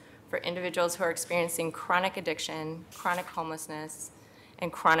resources for individuals who are experiencing chronic addiction, chronic homelessness,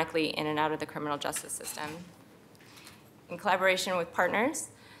 and chronically in and out of the criminal justice system. In collaboration with partners,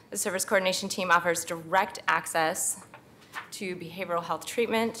 the Service Coordination Team offers direct access to behavioral health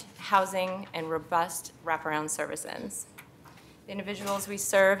treatment, housing, and robust wraparound services. The individuals we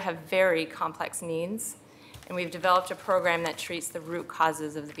serve have very complex needs, and we've developed a program that treats the root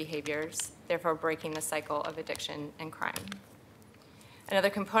causes of the behaviors, therefore breaking the cycle of addiction and crime. Another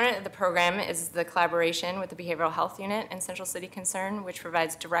component of the program is the collaboration with the Behavioral Health Unit and Central City Concern, which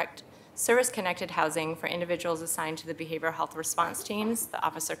provides direct service-connected housing for individuals assigned to the behavioral health response teams, the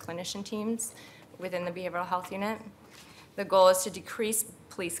officer clinician teams within the Behavioral Health Unit. The goal is to decrease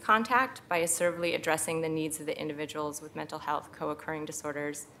police contact by assertively addressing the needs of the individuals with mental health, co-occurring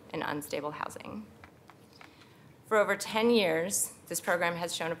disorders, and unstable housing. For over 10 years, this program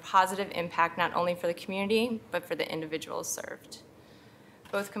has shown a positive impact not only for the community, but for the individuals served.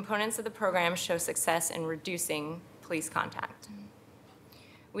 Both components of the program show success in reducing police contact.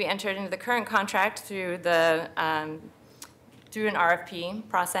 We entered into the current contract through an RFP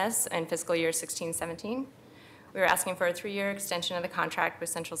process in fiscal year 16-17. We are asking for a 3-year extension of the contract with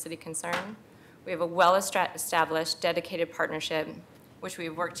Central City Concern. We have a well-established, dedicated partnership, which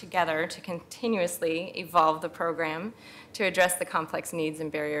we've worked together to continuously evolve the program to address the complex needs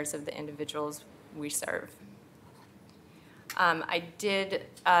and barriers of the individuals we serve. I did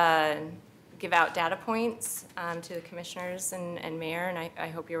give out data points to the commissioners and mayor, and I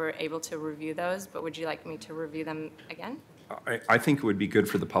hope you were able to review those, but would you like me to review them again? I think it would be good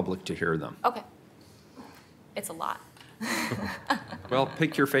for the public to hear them. Okay. It's a lot. Well,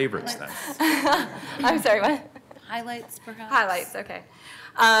 pick your favorites then. I'm sorry, what? Highlights, perhaps? Highlights, okay.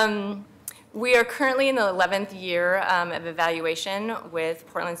 We are currently in the 11th year of evaluation with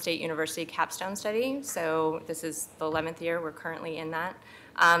Portland State University Capstone Study. So this is the 11th year, we're currently in that.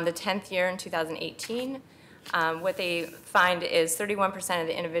 The 10th year in 2018. What they find is 31% of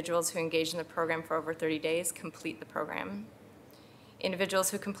the individuals who engage in the program for over 30 days complete the program. Individuals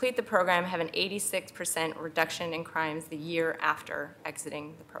who complete the program have an 86% reduction in crimes the year after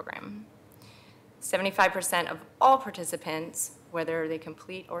exiting the program. 75% of all participants, whether they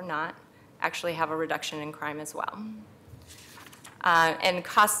complete or not, actually have a reduction in crime as well. And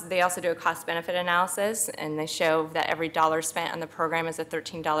they also do a cost-benefit analysis, and they show that every dollar spent on the program is a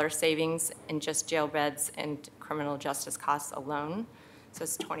 $13 savings in just jail beds and criminal justice costs alone. So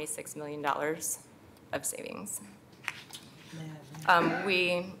it's $26 million of savings.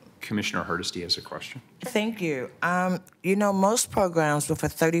 Commissioner Hardesty has a question. Thank you. You know, most programs with a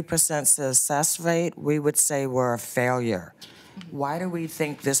 30% success rate, we would say were a failure. Why do we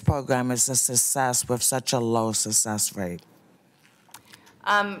think this program is a success with such a low success rate?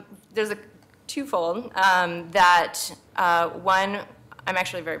 There's a twofold. One, I'm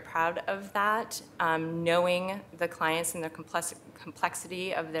actually very proud of that, knowing the clients and the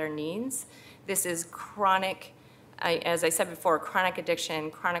complexity of their needs. This is chronic, as I said before, chronic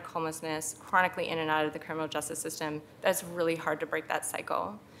addiction, chronic homelessness, chronically in and out of the criminal justice system. That's really hard to break that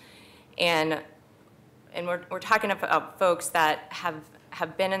cycle. And we're talking about folks that have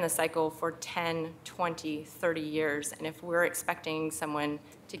have been in the cycle for 10, 20, 30 years. And if we're expecting someone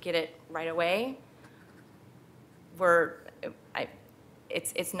to get it right away,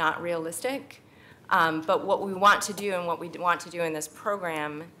 it's not realistic. But what we want to do and what we want to do in this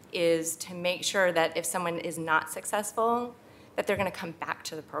program is to make sure that if someone is not successful, that they're going to come back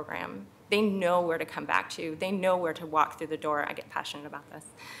to the program. They know where to come back to. They know where to walk through the door. I get passionate about this.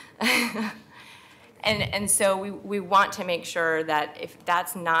 And so we want to make sure that if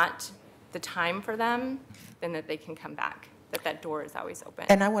that's not the time for them, then that they can come back, that door is always open.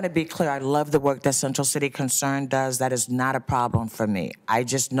 And I want to be clear, I love the work that Central City Concern does. That is not a problem for me. I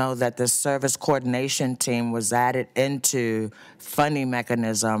just know that the service coordination team was added into funding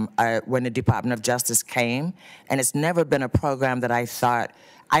mechanism when the Department of Justice came, and it's never been a program that I thought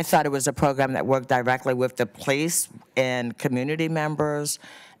it was a program that worked directly with the police and community members.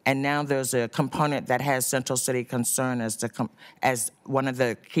 And now there's a component that has Central City Concern as one of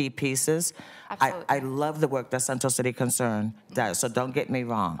the key pieces. I love the work that Central City Concern does, so don't get me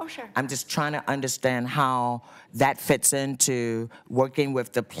wrong. Oh, sure. I'm just trying to understand how that fits into working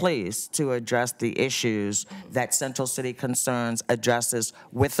with the police to address the issues that Central City Concerns addresses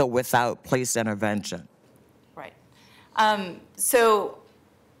with or without police intervention. Right. So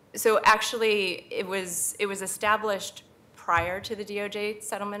actually, it was established prior to the DOJ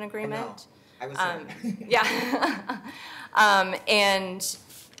settlement agreement. I was there. Yeah. And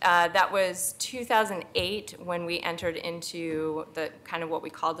that was 2008 when we entered into the kind of what we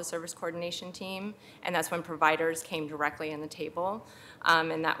called the service coordination team, and that's when providers came directly in the table,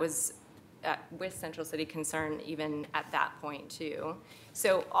 and that was with Central City Concern even at that point too.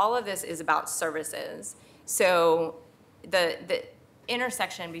 So all of this is about services. So the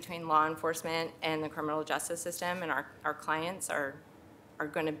intersection between law enforcement and the criminal justice system and our clients are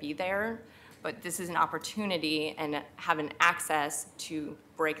going to be there, but this is an opportunity and have an access to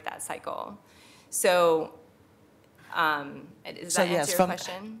break that cycle. So does that answer your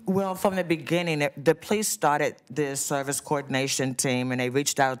question? Well, from the beginning, the police started the service coordination team and they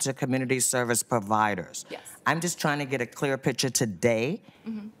reached out to community service providers. Yes. I'm just trying to get a clear picture today.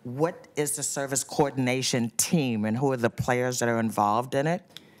 Mm-hmm. What is the service coordination team and who are the players that are involved in it?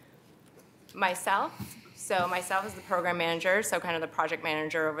 Myself as the program manager, so kind of the project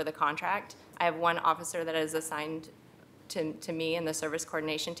manager over the contract. I have one officer that is assigned to me in the service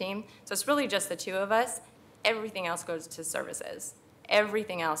coordination team. So it's really just the two of us. Everything else goes to services.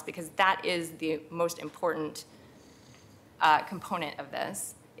 Everything else, because that is the most important component of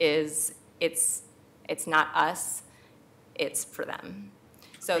this, is it's not us, it's for them.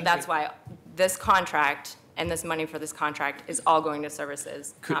 So that's why this contract and this money for this contract is all going to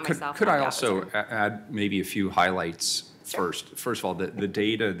services, not myself. Could not I the also officer. add maybe a few highlights first? First of all, the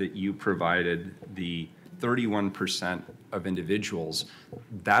data that you provided, the 31% of individuals,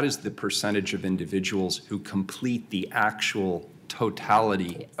 that is the percentage of individuals who complete the actual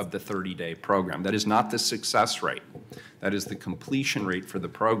totality of the 30-day program. That is not the success rate. That is the completion rate for the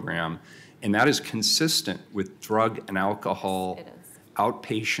program, and that is consistent with drug and alcohol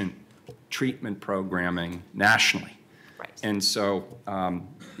outpatient treatment programming nationally. Right. And so,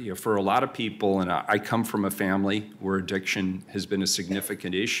 for a lot of people, and I come from a family where addiction has been a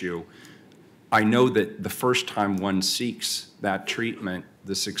significant issue, I know that the first time one seeks that treatment,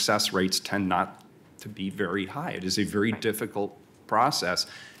 the success rates tend not to be very high. It is a very difficult process.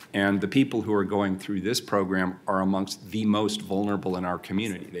 And the people who are going through this program are amongst the most vulnerable in our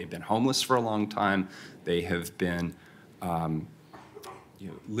community. They've been homeless for a long time. They have been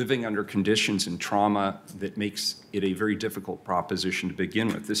living under conditions and trauma that makes it a very difficult proposition to begin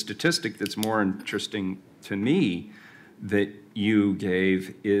with. The statistic that's more interesting to me that you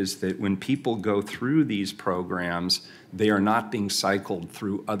gave is that when people go through these programs, they are not being cycled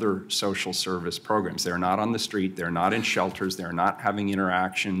through other social service programs. They're not on the street, they're not in shelters, they're not having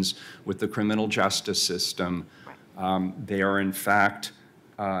interactions with the criminal justice system. They are in fact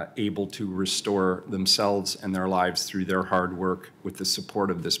able to restore themselves and their lives through their hard work with the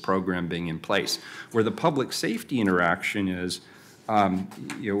support of this program being in place. Where the public safety interaction is,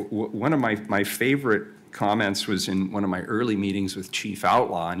 one of my favorite comments was in one of my early meetings with Chief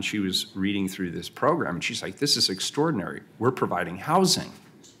Outlaw, and she was reading through this program, and she's like, this is extraordinary. We're providing housing.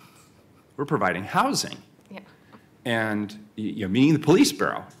 We're providing housing. Yeah. And, meaning the police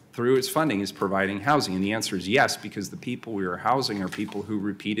bureau, through its funding, is providing housing. And the answer is yes, because the people we are housing are people who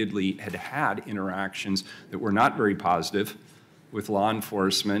repeatedly had interactions that were not very positive with law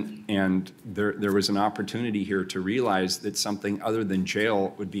enforcement, and there was an opportunity here to realize that something other than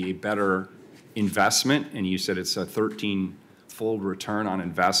jail would be a better investment, and you said it's a 13-fold return on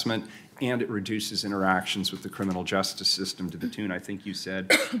investment, and it reduces interactions with the criminal justice system to the tune, I think you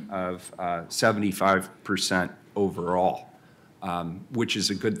said, of 75% overall, which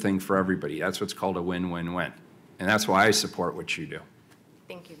is a good thing for everybody. That's what's called a win-win-win. And that's why I support what you do.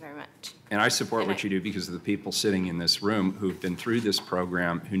 Thank you very much. And I support what you do because of the people sitting in this room who've been through this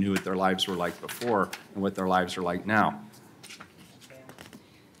program, who knew what their lives were like before and what their lives are like now.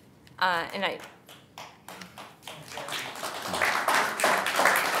 And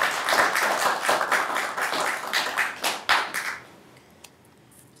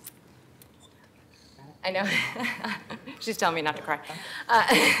I know. She's telling me not to cry.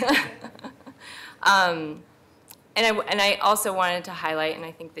 And I also wanted to highlight, and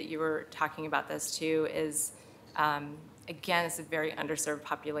I think that you were talking about this too, is, again, it's a very underserved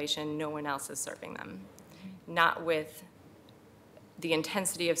population. No one else is serving them. Not with the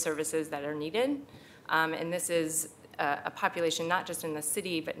intensity of services that are needed. And this is a population not just in the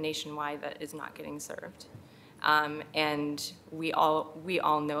city, but nationwide that is not getting served. And we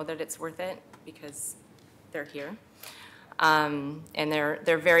all know that it's worth it because they're here. And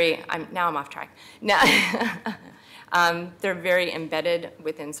they're very, now I'm off track. Now, they're very embedded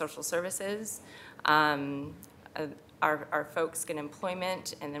within social services. Our folks get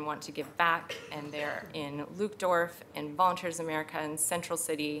employment and then want to give back, and they're in Luchtdorf and Volunteers America and Central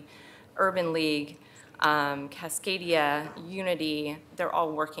City, Urban League, Cascadia, Unity. They're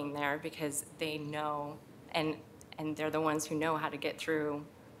all working there because they know, and they're the ones who know how to get through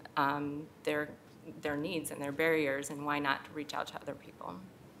their needs and their barriers, and why not reach out to other people.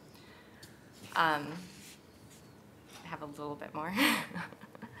 I have a little bit more.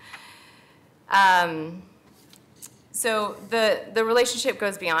 So the relationship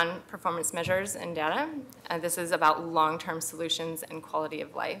goes beyond performance measures and data. This is about long-term solutions and quality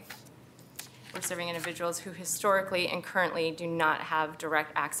of life. We're serving individuals who historically and currently do not have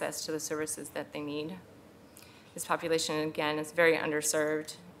direct access to the services that they need. This population, again, is very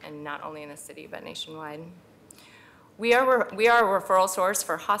underserved, and not only in the city, but nationwide. We are a referral source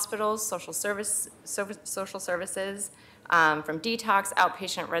for hospitals, social services, from detox,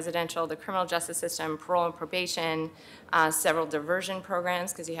 outpatient, residential, the criminal justice system, parole and probation, several diversion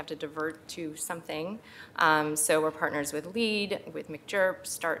programs, because you have to divert to something. So we're partners with LEAD, with McJERP,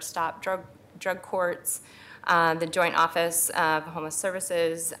 Start Stop Drug Courts, the Joint Office of Homeless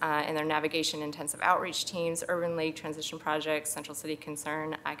Services and their navigation intensive outreach teams, Urban League Transition Projects, Central City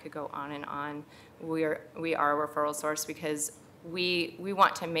Concern. I could go on and on. We are a referral source because we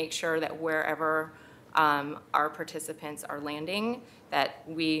want to make sure that wherever our participants are landing, that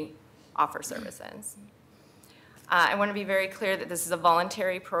we offer services. I want to be very clear that this is a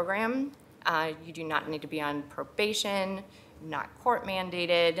voluntary program. You do not need to be on probation, not court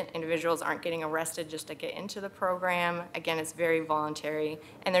mandated. Individuals aren't getting arrested just to get into the program. Again, it's very voluntary,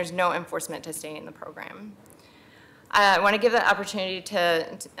 and there's no enforcement to stay in the program. I want to give the opportunity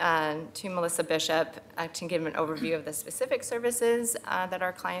to Melissa Bishop to give an overview of the specific services that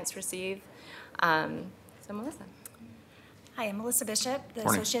our clients receive. So Melissa. Hi, I'm Melissa Bishop, the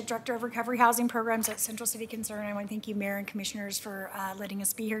Morning. Associate Director of Recovery Housing Programs at Central City Concern. I want to thank you, Mayor and Commissioners, for letting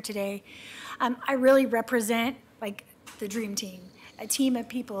us be here today. I really represent like the dream team, a team of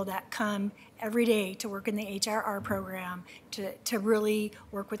people that come every day to work in the HRR program to really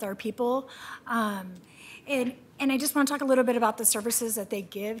work with our people. And I just want to talk a little bit about the services that they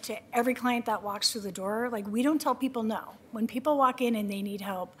give to every client that walks through the door. Like, we don't tell people no. When people walk in and they need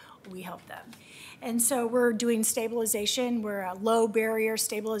help, we help them. And so we're doing stabilization. We're a low barrier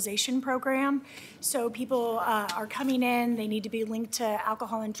stabilization program. So people are coming in, they need to be linked to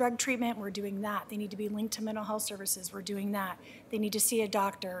alcohol and drug treatment. We're doing that. They need to be linked to mental health services. We're doing that. They need to see a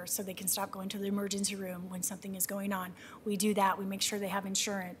doctor so they can stop going to the emergency room when something is going on. We do that. We make sure they have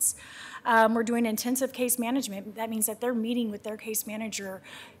insurance. We're doing intensive case management. That means that they're meeting with their case manager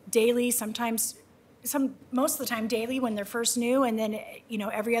daily, sometimes most of the time daily when they're first new, and then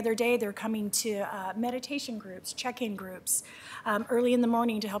every other day they're coming to meditation groups, check-in groups, early in the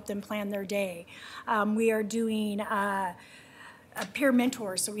morning to help them plan their day. We are doing a peer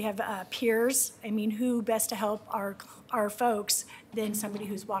mentor, so we have peers. I mean, who best to help our folks than somebody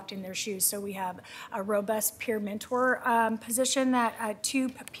who's walked in their shoes? So we have a robust peer mentor position that two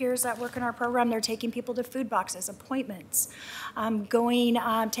peers that work in our program. They're taking people to food boxes, appointments,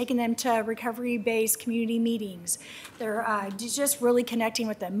 taking them to recovery-based community meetings. They're just really connecting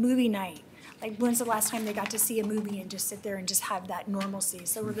with them. Movie night. Like, when's the last time they got to see a movie and just sit there and just have that normalcy?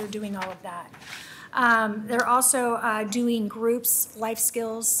 So they're doing all of that. They're also doing groups, life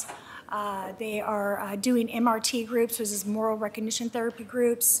skills, They are doing MRT groups, which is moral recognition therapy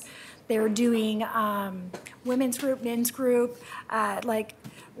groups. They're doing women's group, men's group, like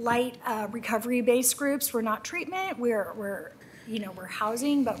light recovery-based groups. We're not treatment. We're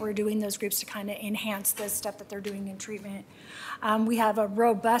housing, but we're doing those groups to kind of enhance the stuff that they're doing in treatment. We have a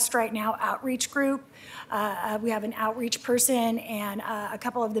robust right now outreach group. We have an outreach person and a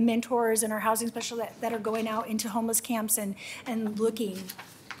couple of the mentors and our housing specialists that are going out into homeless camps and looking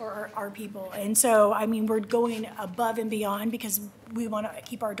for our people. And so, I mean, we're going above and beyond because we want to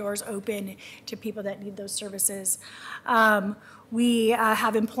keep our doors open to people that need those services. We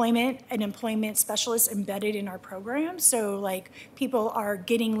have an employment specialist embedded in our program. So like people are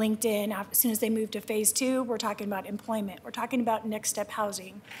getting LinkedIn as soon as they move to phase 2, we're talking about employment. We're talking about next step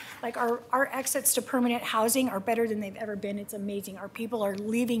housing. Like our exits to permanent housing are better than they've ever been. It's amazing. Our people are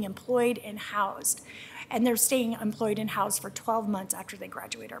leaving employed and housed. And they're staying employed and housed for 12 months after they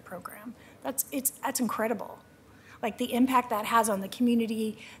graduate our program. That's incredible. Like the impact that has on the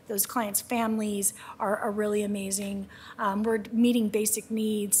community, those clients' families are really amazing. We're meeting basic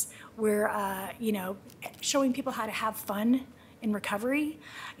needs. We're, showing people how to have fun in recovery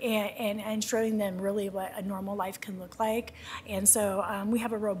and showing them really what a normal life can look like. And so we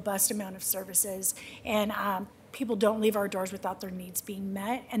have a robust amount of services, and people don't leave our doors without their needs being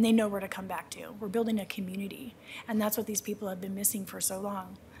met, and they know where to come back to. We're building a community, and that's what these people have been missing for so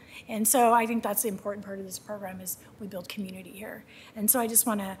long. And so I think that's the important part of this program is we build community here. And so I just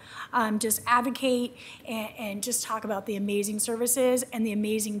want to just advocate and just talk about the amazing services and the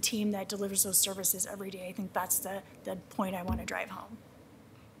amazing team that delivers those services every day. I think that's the point I want to drive home.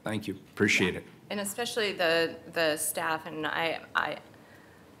 Thank you. Appreciate it. And especially the staff, and I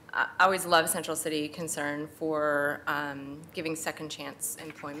always love Central City Concern for giving second chance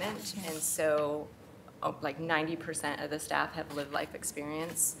employment. And so like 90% of the staff have lived life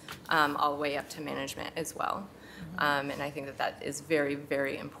experience all the way up to management as well. And I think that is very,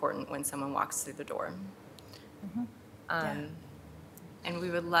 very important when someone walks through the door. And we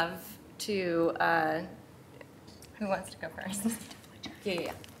would love to, who wants to go first?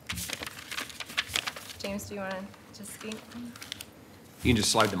 Yeah. James, do you want to just speak? You can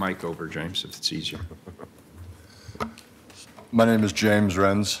just slide the mic over, James, if it's easier. My name is James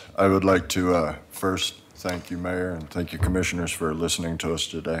Renz. I would like to first thank you, Mayor, and thank you, Commissioners, for listening to us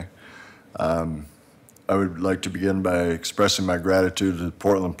today. I would like to begin by expressing my gratitude to the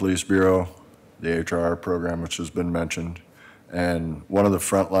Portland Police Bureau, the HRR program, which has been mentioned, and one of the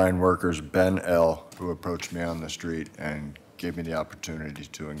frontline workers, Ben L., who approached me on the street and gave me the opportunity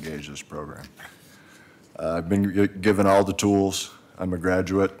to engage this program. I've been given all the tools. I'm a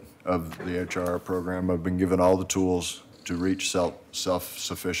graduate of the HRR program. I've been given all the tools to reach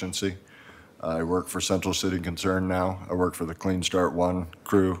self-sufficiency. I work for Central City Concern now. I work for the Clean Start 1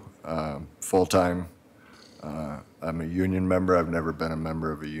 crew full-time. I'm a union member. I've never been a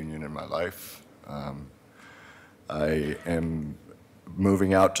member of a union in my life. I am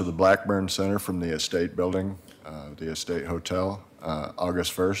moving out to the Blackburn Center from the Estate building, the Estate Hotel,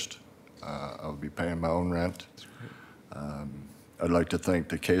 August 1st. I'll be paying my own rent. I'd like to thank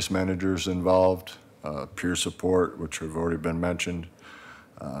the case managers involved, peer support, which have already been mentioned,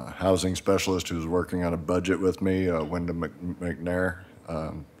 housing specialist who's working on a budget with me, Wyndham McNair.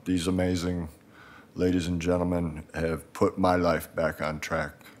 These amazing ladies and gentlemen have put my life back on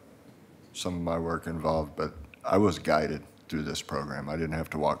track. Some of my work involved, but I was guided through this program. I didn't have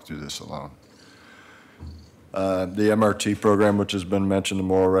to walk through this alone. The MRT program, which has been mentioned, the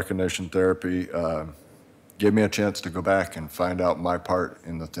moral recognition therapy, gave me a chance to go back and find out my part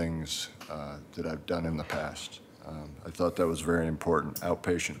in the things that I've done in the past. I thought that was very important.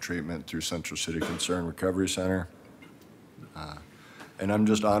 Outpatient treatment through Central City Concern Recovery Center. And I'm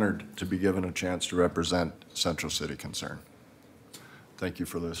just honored to be given a chance to represent Central City Concern. Thank you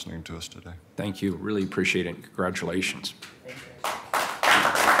for listening to us today. Thank you. Really appreciate it. Congratulations.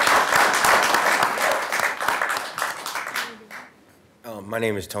 My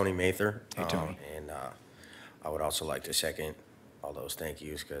name is Tony Mather. Hey, Tony. And I would also like to second all those thank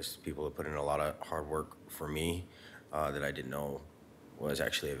yous because people have put in a lot of hard work for me that I didn't know was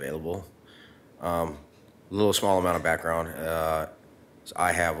actually available. A little small amount of background. So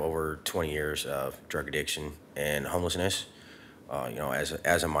I have over 20 years of drug addiction and homelessness,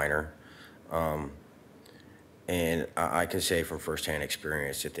 as a minor. And I can say from firsthand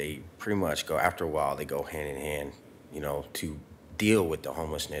experience that they pretty much go, after a while, they go hand in hand, to deal with the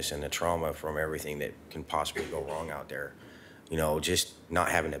homelessness and the trauma from everything that can possibly go wrong out there. Just not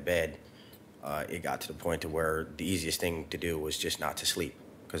having a bed, it got to the point to where the easiest thing to do was just not to sleep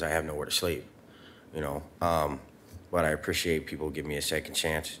because I have nowhere to sleep, But I appreciate people giving me a second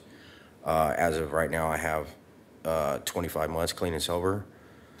chance. As of right now, I have 25 months clean and sober.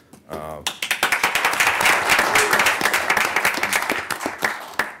 I'm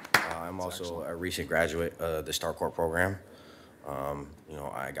also a recent graduate of the STAR Corps program. You know,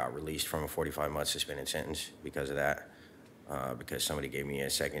 I got released from a 45-month suspended sentence because of that, because somebody gave me a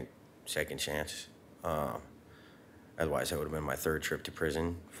second chance. Otherwise, that would have been my third trip to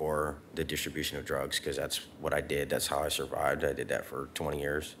prison for the distribution of drugs, because that's what I did. That's how I survived. I did that for 20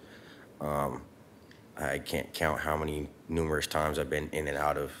 years. I can't count how many numerous times I've been in and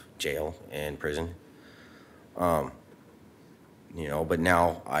out of jail and prison. You know, but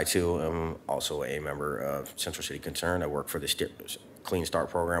now I too am also a member of Central City Concern. I work for the Clean Start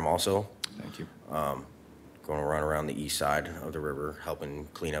program also. Thank you. Going to run around the east side of the river, helping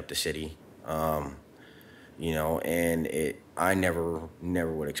clean up the city. You know, and I never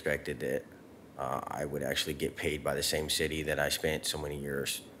would have expected that I would actually get paid by the same city that I spent so many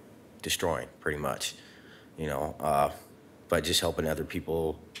years destroying, pretty much. You know, but just helping other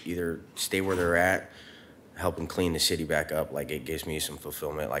people either stay where they're at, helping clean the city back up, like it gives me some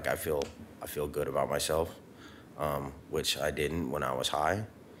fulfillment. Like I feel good about myself, which I didn't when I was high.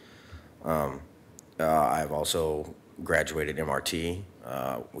 I've also graduated MRT.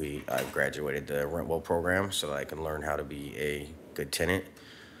 I've graduated the Rentwell program so that I can learn how to be a good tenant.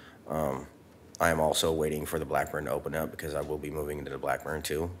 I am also waiting for the Blackburn to open up, because I will be moving into the Blackburn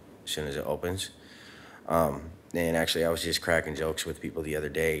too as soon as it opens. And actually, I was just cracking jokes with people the other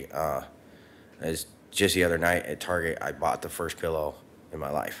day. Just the other night at Target, I bought the first pillow in my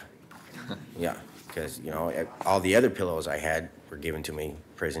life. Yeah, because, you know, all the other pillows I had were given to me,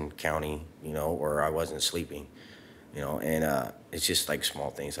 prison, county, you know, or I wasn't sleeping, you know, and it's just like small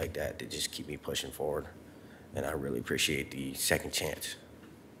things like that that just keep me pushing forward. And I really appreciate the second chance.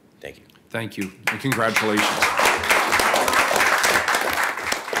 Thank you. Thank you, and congratulations.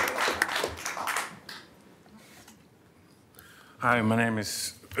 Hi, my name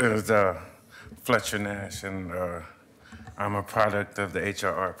is Fletcher Nash, and I'm a product of the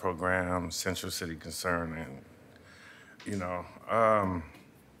HRR program, Central City Concern. And, you know, I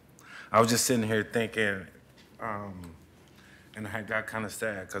was just sitting here thinking, and I got kind of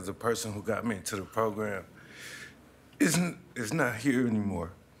sad because the person who got me into the program is not here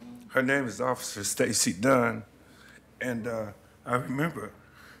anymore. Her name is Officer Stacy Dunn, and I remember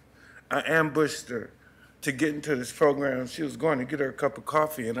I ambushed her to get into this program. She was going to get her a cup of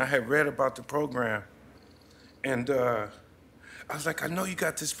coffee, and I had read about the program. And I was like, I know you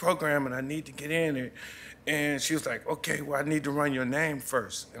got this program, and I need to get in it. And she was like, okay, well, I need to run your name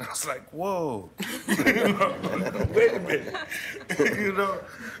first. And I was like, whoa, wait a minute, you know?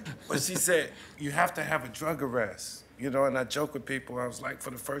 But she said, you have to have a drug arrest, you know? And I joke with people, I was like,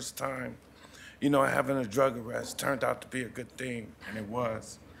 for the first time, you know, having a drug arrest turned out to be a good thing, and it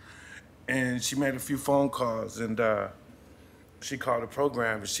was. And she made a few phone calls, and she called the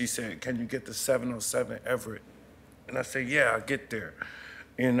program, and she said, can you get to 707 Everett? And I said, yeah, I'll get there.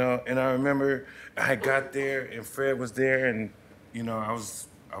 You know, and I remember I got there, and Fred was there, and, you know, I was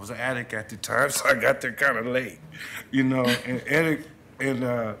an addict at the time, so I got there kind of late, you know, and Eric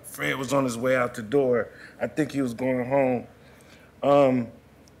and Fred was on his way out the door. I think he was going home.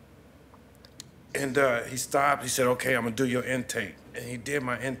 And he stopped, he said, okay, I'm gonna do your intake. And he did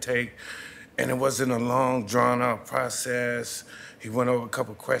my intake, and it wasn't a long, drawn-out process. He went over a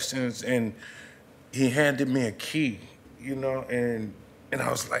couple questions, and he handed me a key, you know, and I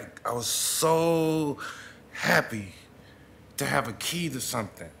was like, I was so happy to have a key to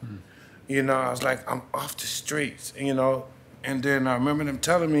something. Mm. You know, I was like, I'm off the streets, you know, and then I remember them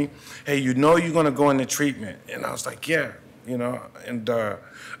telling me, hey, you know you're gonna go into treatment. And I was like, yeah, you know, and I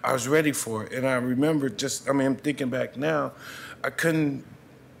was ready for it. And I remember just, I mean, I'm thinking back now, I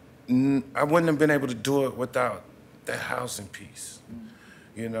wouldn't have been able to do it without that housing piece.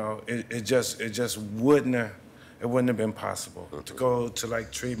 You know, it just wouldn't have been possible to go to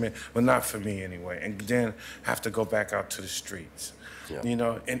like treatment, but not for me anyway, and then have to go back out to the streets. Yeah. You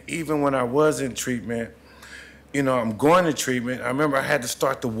know, and even when I was in treatment, you know, I'm going to treatment, I remember I had to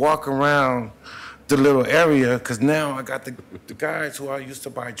start to walk around the little area, because now I got the guys who I used to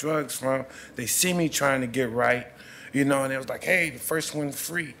buy drugs from, they see me trying to get right, you know, and it was like, hey, the first one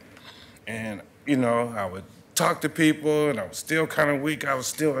free. And, you know, I would talk to people, and I was still kind of weak. I was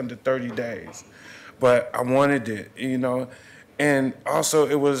still under 30 days. But I wanted it, you know. And also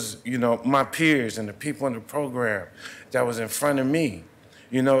it was, you know, my peers and the people in the program that was in front of me.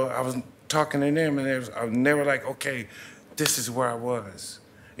 You know, I was talking to them, and they were like, okay, this is where I was.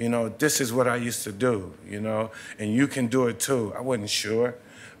 You know, this is what I used to do, you know, and you can do it too. I wasn't sure,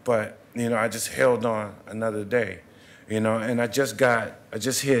 but, you know, I just held on another day. and I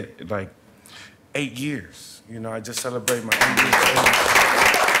just hit like 8 years. I just celebrated my 8 years.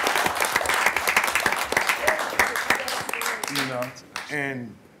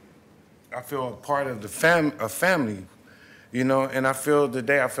 And I feel a part of the family, and I feel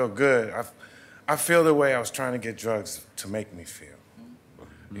today I feel good. I feel the way I was trying to get drugs to make me feel,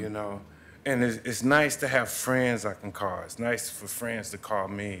 And it's nice to have friends I can call. It's nice for friends to call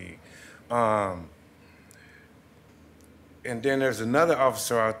me. And then there's another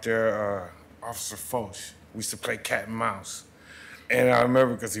officer out there, Officer Foch. We used to play cat and mouse. And I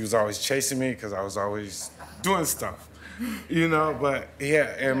remember because he was always chasing me because I was always doing stuff, But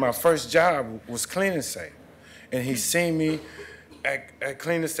yeah, and my first job was cleaning safe. And he seen me at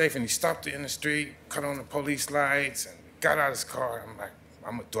cleaning safe, and he stopped it in the street, cut on the police lights, and got out of his car. I'm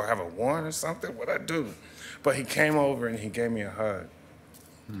like, do I have a warrant or something? What'd I do? But he came over and he gave me a hug,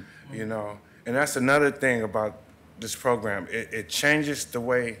 And that's another thing about this program. It changes the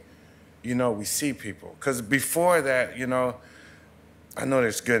way, we see people. Because before that, I know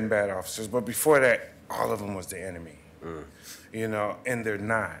there's good and bad officers, but before that, all of them was the enemy, and they're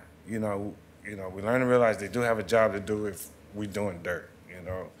not. We learn to realize they do have a job to do if we're doing dirt,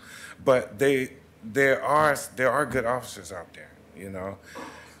 But there are good officers out there,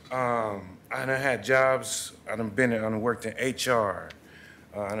 I done had jobs. I done worked in HR.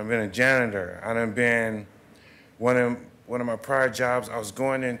 I done been a janitor. I done been one of my prior jobs. I was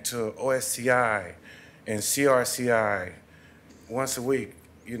going into OSCI and CRCI once a week.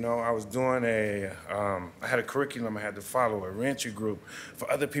 I was doing I had a curriculum I had to follow, a reentry group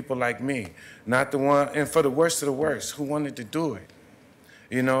for other people like me, not the one, and for the worst of the worst, who wanted to do it,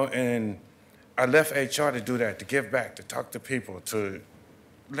 and I left HR to do that, to give back, to talk to people, to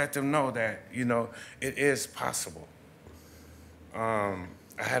let them know that, it is possible. I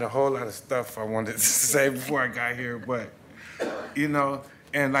had a whole lot of stuff I wanted to say before I got here, but,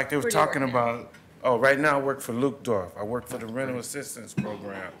 and like they were talking about, right now I work for Luke Dorf. I work for the Rental Assistance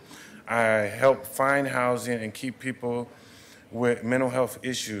Program. I help find housing and keep people with mental health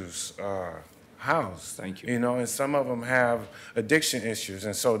issues housed. Thank you. And some of them have addiction issues,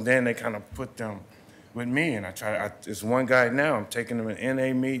 and so then they kind of put them with me, and there's one guy now, I'm taking him in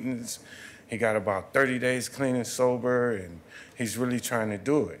NA meetings. He got about 30 days clean and sober, and he's really trying to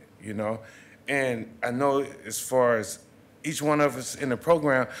do it, And I know as far as each one of us in the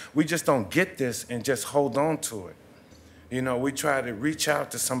program, we just don't get this and just hold on to it. We try to reach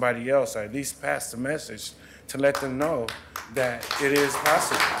out to somebody else, or at least pass the message to let them know that it is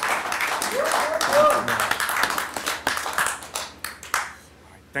possible.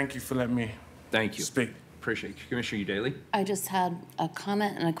 Thank you for letting me speak. Appreciate you. Commissioner Daly? I just had a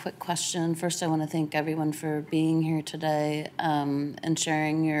comment and a quick question. First, I want to thank everyone for being here today and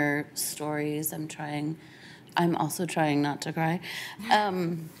sharing your stories. I'm also trying not to cry.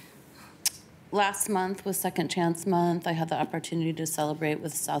 Last month was Second Chance Month. I had the opportunity to celebrate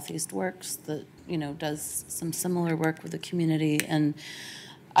with Southeast Works that, does some similar work with the community. And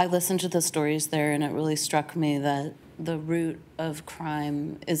I listened to the stories there, and it really struck me that the root of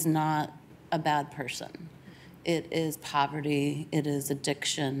crime is not a bad person. It is poverty, it is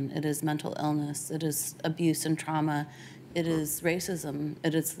addiction, it is mental illness, it is abuse and trauma, it is racism,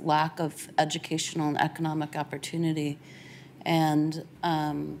 it is lack of educational and economic opportunity. And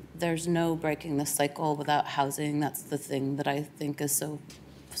there's no breaking the cycle without housing. That's the thing that I think is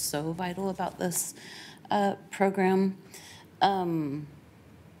so vital about this program.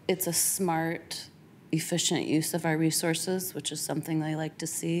 It's a smart, efficient use of our resources, which is something I like to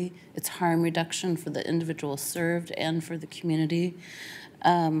see. It's harm reduction for the individual served and for the community.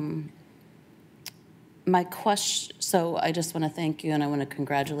 So I just want to thank you, and I want to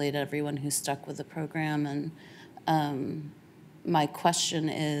congratulate everyone who stuck with the program. And my question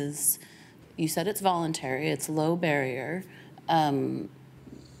is, you said it's voluntary, it's low barrier.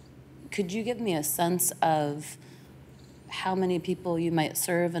 Could you give me a sense of how many people you might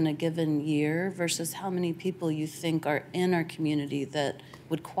serve in a given year versus how many people you think are in our community that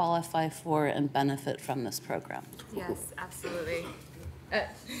would qualify for and benefit from this program? Yes, absolutely.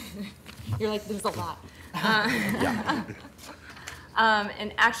 You're like, there's a lot.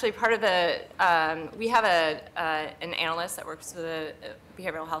 And actually, part of the, we have an analyst that works with the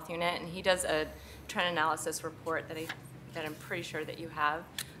behavioral health unit, and he does a trend analysis report that I'm pretty sure that you have.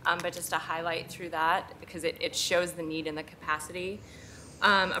 But just to highlight through that, because it shows the need and the capacity.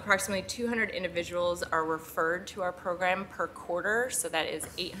 Approximately 200 individuals are referred to our program per quarter, so that is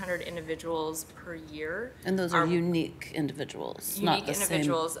 800 individuals per year. And those are unique individuals, not the same. Unique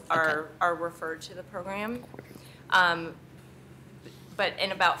individuals are referred to the program.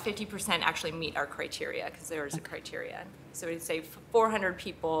 and about 50% actually meet our criteria, because there is a criteria. So we'd say 400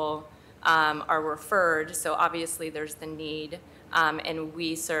 people are referred, so obviously there's the need, and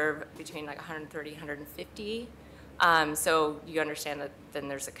we serve between like 130, 150. So you understand that then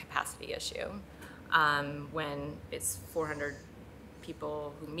there's a capacity issue when it's 400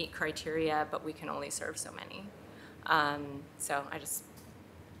 people who meet criteria, but we can only serve so many. So I just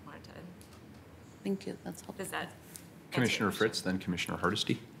wanted to. Thank you, that's helpful. Does that? Commissioner Fritz, then Commissioner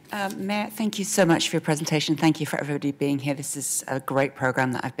Hardesty. Mayor, thank you so much for your presentation. Thank you for everybody being here. This is a great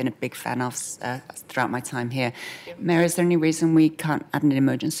program that I've been a big fan of throughout my time here. Mayor, is there any reason we can't add an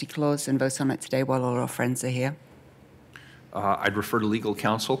emergency clause and vote on it today while all our friends are here? I'd refer to legal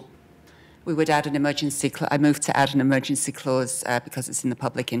counsel. We would add an emergency I move to add an emergency clause because it's in the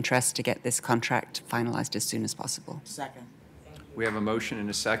public interest to get this contract finalized as soon as possible. Second. We have a motion and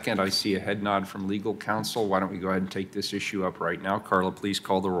a second. I see a head nod from legal counsel. Why don't we go ahead and take this issue up right now? Carla, please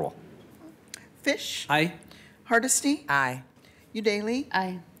call the roll. Fish. Aye. Hardesty. Aye. Udaley.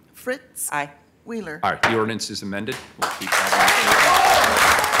 Aye. Fritz. Aye. Wheeler. All right, the ordinance is amended. We'll keep that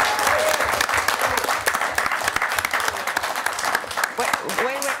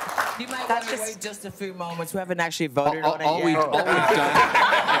Wait. You might want to wait just a few moments. We haven't actually voted on it all yet. we've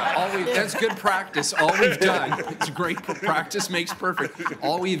done, that's good practice. All we've done, it's great practice makes perfect.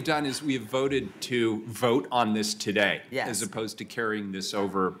 All we've done is we have voted to vote on this today, Yes. as opposed to carrying this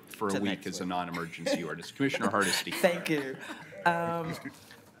over for a To week next as a week. non-emergency ordinance. Commissioner Hardesty. Thank you.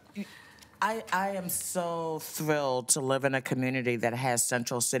 I am so thrilled to live in a community that has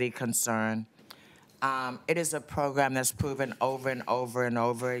Central City Concern. It is a program that's proven over and over and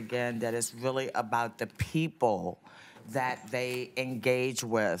over again that it's really about the people that they engage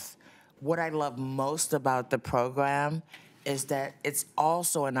with. What I love most about the program is that it's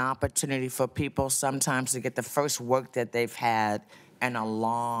also an opportunity for people sometimes to get the first work that they've had in a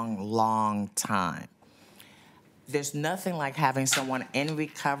long, long time. There's nothing like having someone in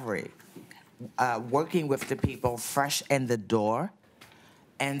recovery working with the people fresh in the door.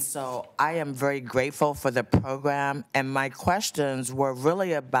 And so I am very grateful for the program. And my questions were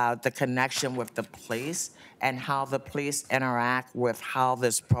really about the connection with the police and how the police interact with how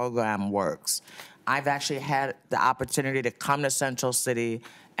this program works. I've actually had the opportunity to come to Central City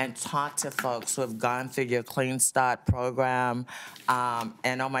and talk to folks who have gone through your Clean Start program.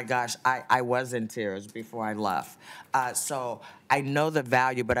 And oh my gosh, I was in tears before I left. So I know the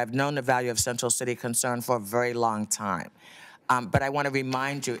value, but I've known the value of Central City Concern for a very long time. But I want to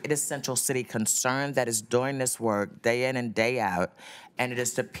remind you, it is Central City Concern that is doing this work day in and day out, and it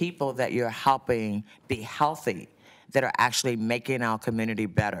is the people that you're helping be healthy that are actually making our community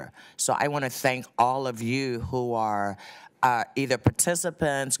better. So I want to thank all of you who are either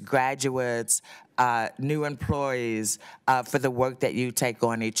participants, graduates, new employees, for the work that you take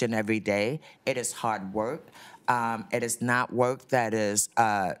on each and every day. It is hard work. It is not work that is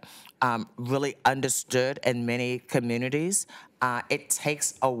really understood in many communities. It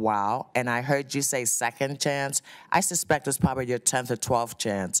takes a while, and I heard you say second chance. I suspect it's probably your 10th or 12th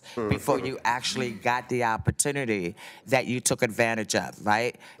chance before you actually got the opportunity that you took advantage of,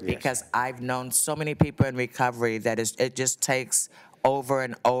 right? Yes. Because I've known so many people in recovery that it just takes over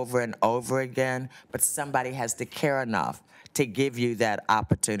and over and over again, but somebody has to care enough to give you that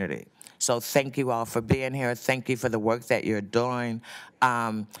opportunity. So thank you all for being here. Thank you for the work that you're doing.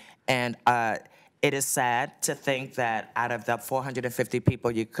 It is sad to think that out of the 450 people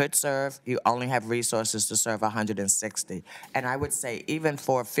you could serve, you only have resources to serve 160. And I would say even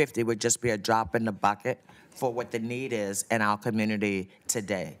 450 would just be a drop in the bucket for what the need is in our community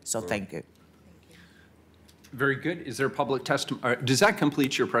today. So thank you. Very good. Is there public testimony? Does that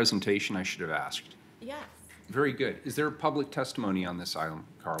complete your presentation? I should have asked. Yes. Very good. Is there public testimony on this item,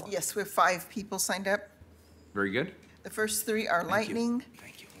 Carla? Yes, we have 5 people signed up. Very good. The first 3 are Thank you. Lightning,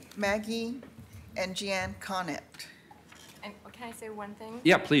 Maggie, and Jeanne Connett. And can I say one thing?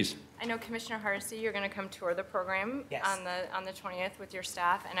 Yeah, please. I know Commissioner Hardesty, you're going to come tour the program Yes. on the 20th with your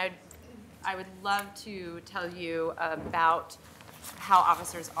staff, and I would love to tell you about how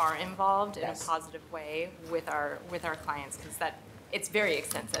officers are involved in a positive way with our clients, because it's very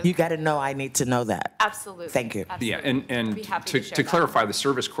extensive. You got to know I need to know that. Absolutely. Thank you. Absolutely. Yeah, I'd and be happy to share that. clarify, the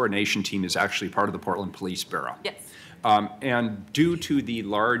service coordination team is actually part of the Portland Police Bureau. Yes. And due to the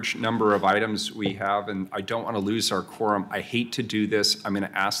large number of items we have, and I don't want to lose our quorum, I hate to do this. I'm going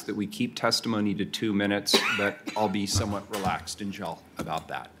to ask that we keep testimony to 2 minutes, but I'll be somewhat relaxed and gel about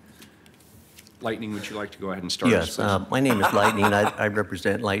that. Lightning, would you like to go ahead and start? Yes, my name is Lightning. I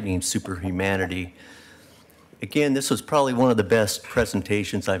represent Lightning Superhumanity. Again, this was probably one of the best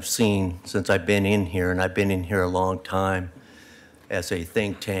presentations I've seen since I've been in here, and I've been in here a long time. as a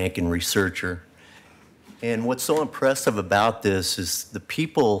think tank and researcher. And what's so impressive about this is the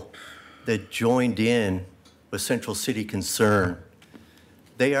people that joined in with Central City Concern.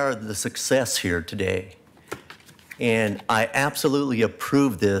 They are the success here today. And I absolutely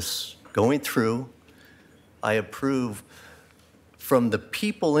approve this going through. I approve from the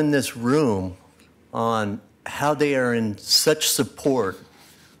people in this room on how they are in such support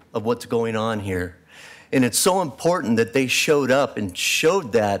of what's going on here. And it's so important that they showed up and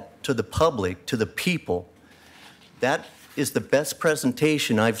showed that to the public, to the people. That is the best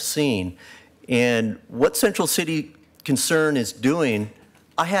presentation I've seen. And what Central City Concern is doing,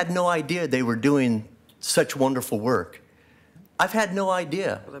 I had no idea they were doing such wonderful work. I've had no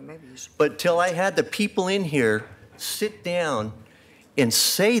idea. But till I had the people in here sit down and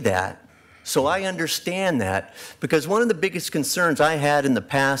say that, so I understand that, because one of the biggest concerns I had in the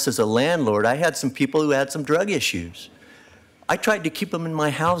past as a landlord, I had some people who had some drug issues. I tried to keep them in my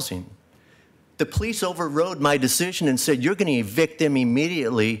housing. The police overrode my decision and said, you're going to evict them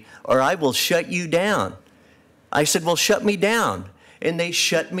immediately or I will shut you down. I said, well, shut me down. And they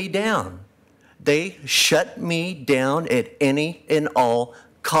shut me down. They shut me down at any and all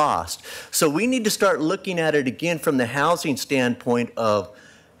cost. So we need to start looking at it again from the housing standpoint of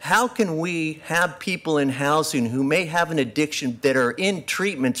how can we have people in housing who may have an addiction that are in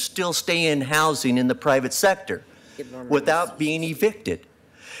treatment still stay in housing in the private sector without being evicted?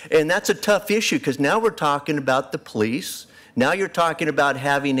 And that's a tough issue because now we're talking about the police. Now you're talking about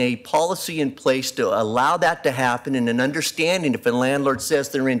having a policy in place to allow that to happen and an understanding if a landlord says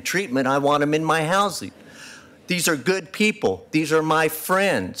they're in treatment, I want them in my housing. These are good people. These are my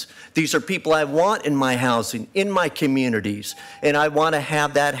friends. These are people I want in my housing, in my communities, and I want to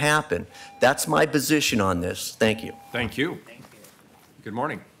have that happen. That's my position on this. Thank you. Thank you. Good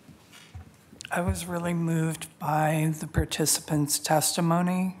morning. I was really moved by the participants'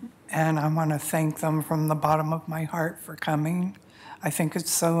 testimony, and I want to thank them from the bottom of my heart for coming. I think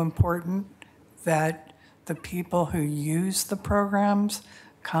it's so important that the people who use the programs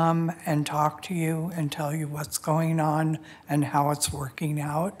come and talk to you and tell you what's going on and how it's working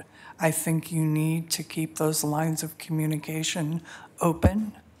out. I think you need to keep those lines of communication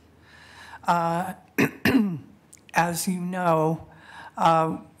open. As you know,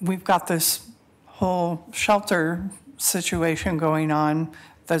 we've got this whole shelter situation going on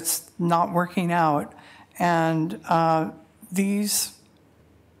that's not working out. And these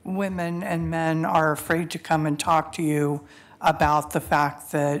women and men are afraid to come and talk to you about the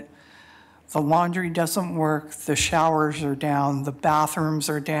fact that the laundry doesn't work, the showers are down, the bathrooms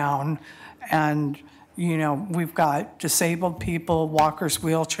are down, and you know, we've got disabled people, walkers,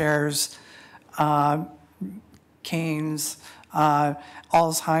 wheelchairs, canes,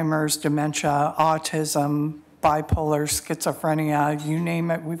 Alzheimer's, dementia, autism, bipolar, schizophrenia, you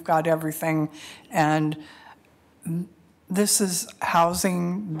name it, we've got everything. And this is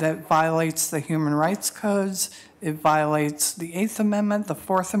housing that violates the human rights codes. It violates the 8th Amendment, the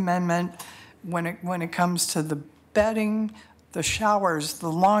 4th Amendment. When it comes to the bedding, the showers, the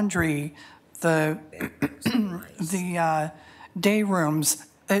laundry, the day rooms,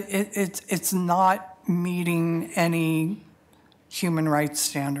 it's not meeting any human rights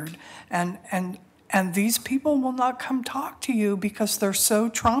standard. And these people will not come talk to you because they're so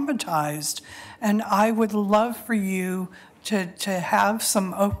traumatized. And I would love for you to have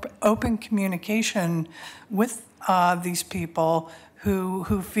some open communication with these people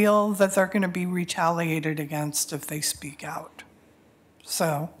who feel that they're going to be retaliated against if they speak out.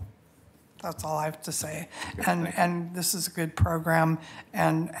 So that's all I have to say. And this is a good program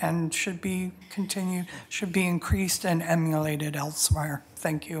and should be continued, should be increased and emulated elsewhere.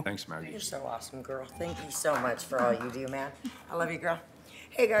 Thank you. Thanks, Maggie. You're so awesome, girl. Thank you so much for all you do, man. I love you, girl.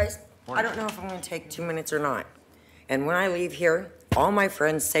 Hey, guys, I don't know if I'm going to take 2 minutes or not. And when I leave here, all my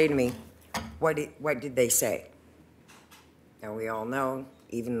friends say to me, what did they say? Now, we all know,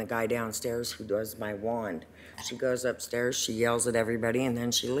 even the guy downstairs who does my wand, she goes upstairs, she yells at everybody, and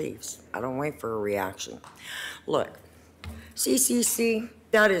then she leaves. I don't wait for a reaction. Look, CCC,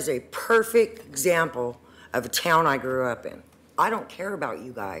 that is a perfect example of a town I grew up in. I don't care about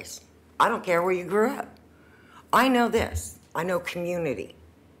you guys. I don't care where you grew up. I know this. I know community.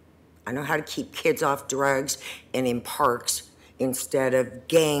 I know how to keep kids off drugs and in parks instead of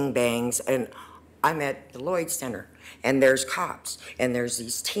gangbangs. And I'm at the Lloyd Center, and there's cops, and there's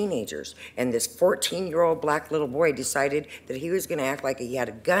these teenagers, and this 14-year-old black little boy decided that he was gonna act like he had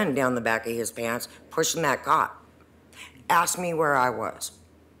a gun down the back of his pants, pushing that cop. Ask me where I was.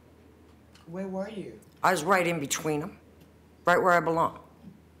 Where were you? I was right in between them, right where I belong.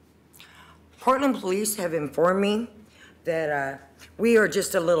 Portland police have informed me that we are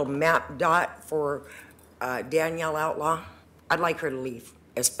just a little map dot for Danielle Outlaw. I'd like her to leave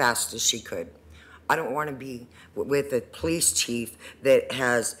as fast as she could. I don't want to be with a police chief that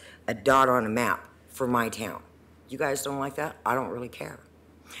has a dot on a map for my town. You guys don't like that? I don't really care.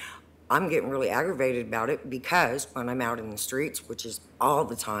 I'm getting really aggravated about it because when I'm out in the streets, which is all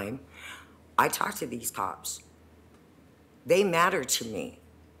the time, I talk to these cops. They matter to me.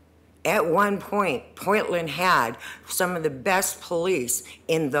 At one point, Portland had some of the best police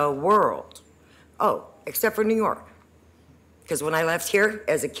in the world. Oh, except for New York. Because when I left here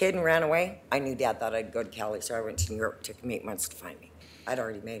as a kid and ran away, I knew Dad thought I'd go to Cali, so I went to New York. It took me 8 months to find me. I'd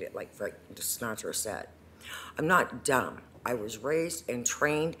already made it, like Sinatra said. I'm not dumb. I was raised and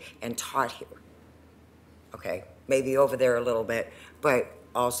trained and taught here. Okay, maybe over there a little bit, but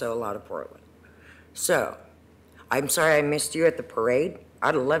also a lot of Portland. So, I'm sorry I missed you at the parade.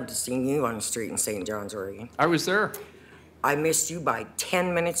 I'd have loved to seen you on the street in St. John's, Oregon. I was there. I missed you by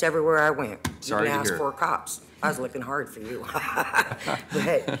 10 minutes everywhere I went. Sorry to Even asked hear. 4 cops. I was looking hard for you.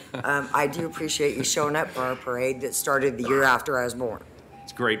 But I do appreciate you showing up for our parade that started the year after I was born.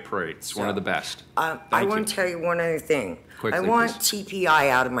 It's a great parade. It's one of the best. I Thank want to tell you one other thing. Quickly, I want TPI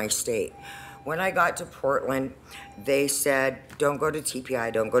out of my state. When I got to Portland, they said, don't go to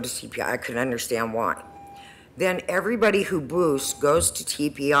TPI, don't go to TPI. I couldn't understand why. Then everybody who boosts goes to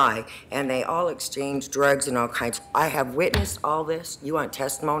TPI, and they all exchange drugs and all kinds. I have witnessed all this. You want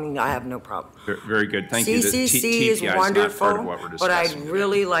testimony? I have no problem. Very good. Thank you. The CCC is TPI not part wonderful, of what we're but I'd discussing.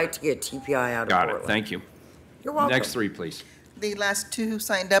 really like to get TPI out of Got Portland. it. Thank you. You're welcome. Next 3, please. The last 2 who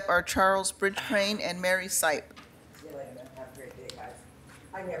signed up are Charles Bridgecrane and Mary Sipe. See you later. Have a great day, guys.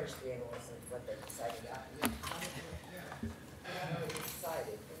 I never stay and listen to what they're deciding after. I'm excited.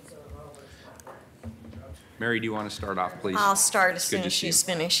 Things are over. Mary, do you want to start off, please? I'll start as Good soon to as see you. she's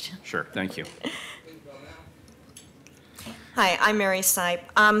finished. Sure. Thank you. Hi, I'm Mary Sipe.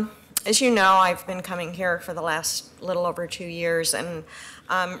 As you know, I've been coming here for the last little over 2 years, and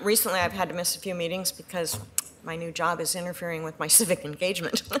recently I've had to miss a few meetings because my new job is interfering with my civic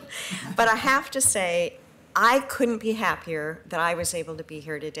engagement. But I have to say, I couldn't be happier that I was able to be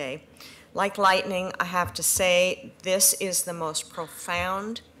here today. Like lightning, I have to say, this is the most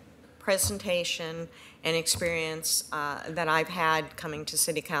profound presentation and experience that I've had coming to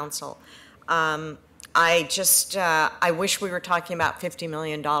City Council. I wish we were talking about $50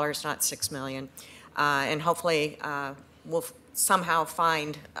 million, not $6 million. And hopefully we'll somehow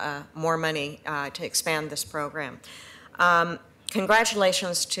find more money to expand this program.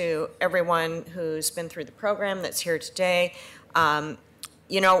 Congratulations to everyone who's been through the program that's here today.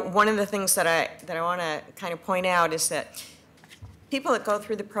 You know, one of the things that I want to kind of point out is that people that go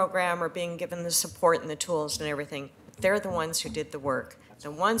through the program are being given the support and the tools and everything. They're the ones who did the work.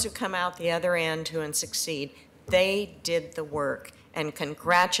 The ones who come out the other end who and succeed, they did the work, and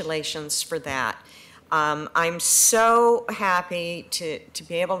congratulations for that. I'm so happy to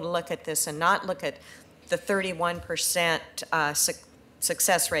be able to look at this and not look at the 31%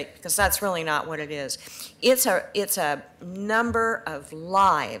 success rate, because that's really not what it is. It's a number of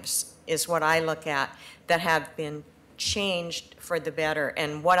lives is what I look at that have been changed for the better.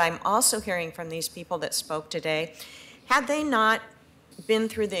 And what I'm also hearing from these people that spoke today, had they not been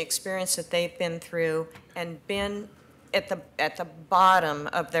through the experience that they've been through and been at the bottom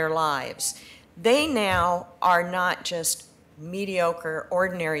of their lives, they now are not just mediocre,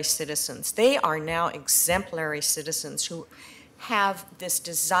 ordinary citizens. They are now exemplary citizens who have this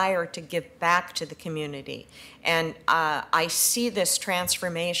desire to give back to the community. And I see this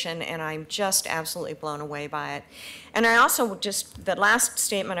transformation, and I'm just absolutely blown away by it. And I also the last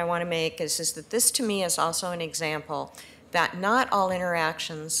statement I want to make is that this to me is also an example that not all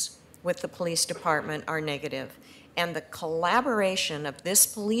interactions with the police department are negative. And the collaboration of this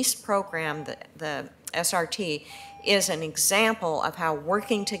police program, the SRT, is an example of how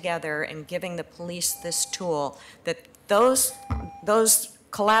working together and giving the police this tool, that those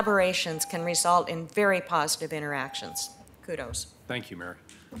collaborations can result in very positive interactions. Kudos. Thank you, Mary.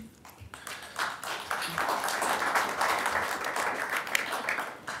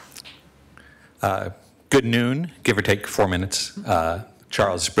 Good noon, give or take 4 minutes.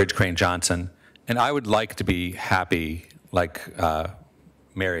 Charles Bridgecrane Johnson. And I would like to be happy like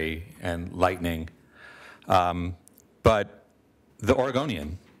Mary and Lightning, but the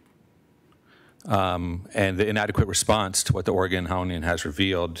Oregonian and the inadequate response to what the Oregonian has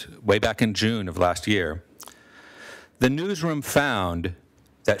revealed way back in June of last year, the newsroom found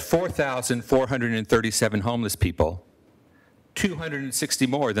that 4,437 homeless people, 260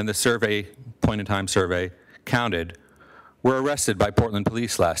 more than the survey, point-in-time survey, counted, were arrested by Portland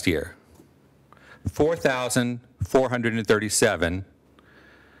police last year. 4,437.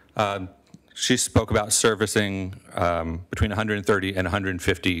 She spoke about servicing between 130 and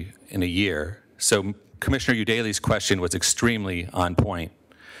 150 in a year. So Commissioner Udaley's question was extremely on point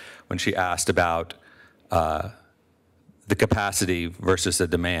when she asked about the capacity versus the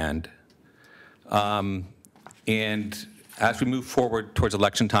demand. And as we move forward towards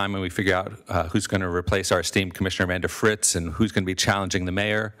election time and we figure out who's going to replace our esteemed Commissioner Amanda Fritz and who's going to be challenging the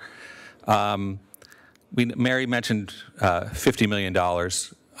mayor, Mary mentioned $50 million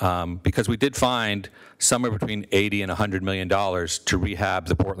because we did find somewhere between $80 and $100 million to rehab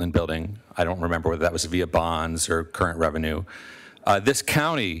the Portland building. I don't remember whether that was via bonds or current revenue. This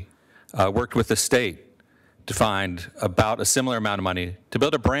county worked with the state to find about a similar amount of money to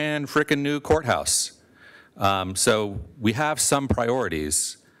build a brand frickin' new courthouse. So we have some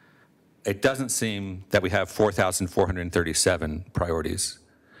priorities. It doesn't seem that we have 4,437 priorities.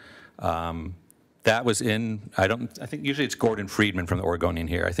 That was in, I think usually it's Gordon Friedman from the Oregonian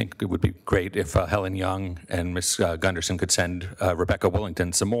here. I think it would be great if Helen Young and Ms. Gunderson could send Rebecca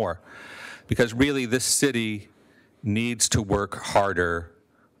Willington some more. Because really this city needs to work harder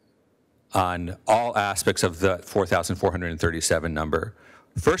on all aspects of the 4,437 number.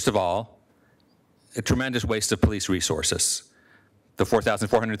 First of all, a tremendous waste of police resources. The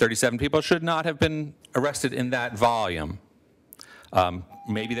 4,437 people should not have been arrested in that volume.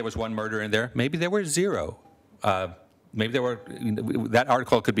 Maybe there was one murder in there. Maybe there were zero. Maybe there were, that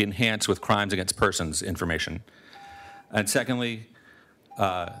article could be enhanced with crimes against persons information. And secondly,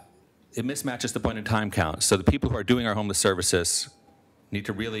 it mismatches the point in time count. So the people who are doing our homeless services need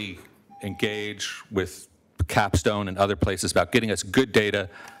to really engage with Capstone and other places about getting us good data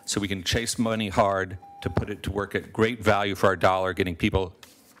so we can chase money hard to put it to work at great value for our dollar, getting people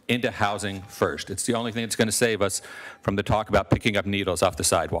into housing first. It's the only thing that's going to save us from the talk about picking up needles off the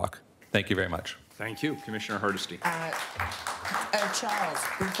sidewalk. Thank you very much. Thank you. Commissioner Hardesty. Charles,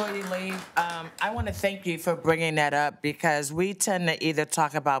 before you leave, I want to thank you for bringing that up because we tend to either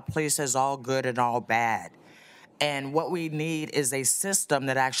talk about police as all good and all bad. And what we need is a system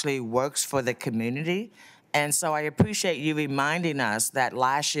that actually works for the community. And so I appreciate you reminding us that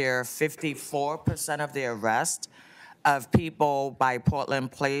last year, 54% of the arrests of people by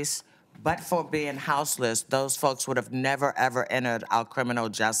Portland Police, but for being houseless, those folks would have never, ever entered our criminal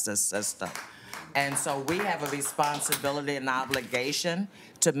justice system. And so we have a responsibility and obligation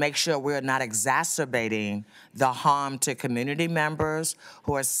to make sure we're not exacerbating the harm to community members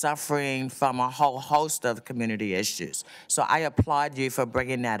who are suffering from a whole host of community issues. So I applaud you for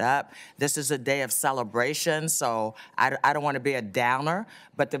bringing that up. This is a day of celebration, so I don't want to be a downer,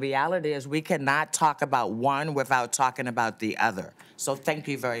 but the reality is we cannot talk about one without talking about the other. So thank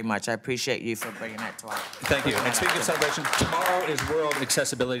you very much. I appreciate you for bringing that to us. Thank you. And speaking of celebration, tomorrow is World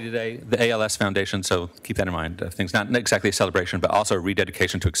Accessibility Day, the ALS Foundation, so keep that in mind. Things not exactly a celebration, but also a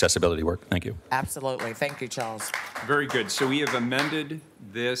rededication to accessibility work. Thank you. Absolutely. Thank you, Charles. Very good. So we have amended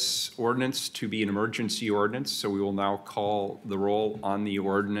this ordinance to be an emergency ordinance, so we will now call the roll on the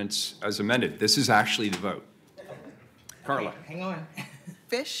ordinance as amended. This is actually the vote. Carla. Hang on.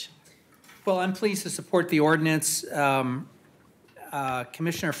 Fish? Well, I'm pleased to support the ordinance.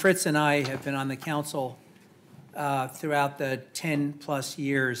 Commissioner Fritz and I have been on the council throughout the 10-plus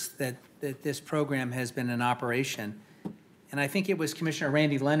years that this program has been in operation. And I think it was Commissioner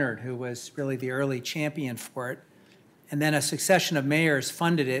Randy Leonard who was really the early champion for it. And then a succession of mayors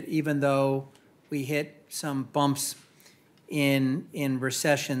funded it, even though we hit some bumps in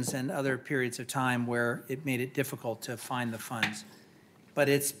recessions and other periods of time where it made it difficult to find the funds. But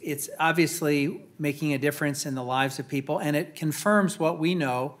it's obviously making a difference in the lives of people, and it confirms what we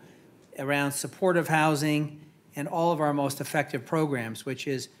know around supportive housing and all of our most effective programs, which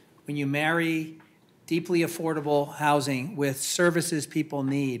is when you marry deeply affordable housing with services people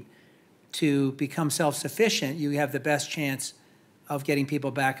need to become self-sufficient, you have the best chance of getting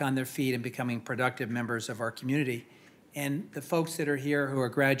people back on their feet and becoming productive members of our community. And the folks that are here who are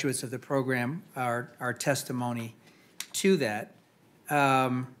graduates of the program are testimony to that.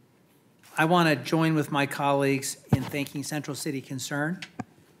 I want to join with my colleagues in thanking Central City Concern.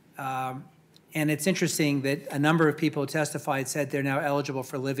 And it's interesting that a number of people who testified said they're now eligible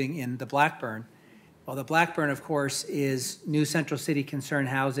for living in the Blackburn. Well, the Blackburn, of course, is new Central City Concern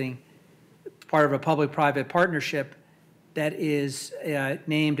housing, part of a public-private partnership that is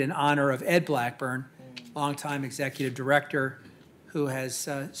named in honor of Ed Blackburn, longtime executive director, who has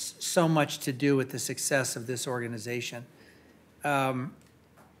so much to do with the success of this organization.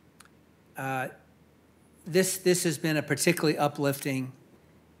 This has been a particularly uplifting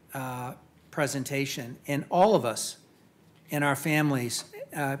presentation, and all of us and our families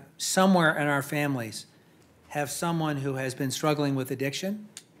somewhere in our families have someone who has been struggling with addiction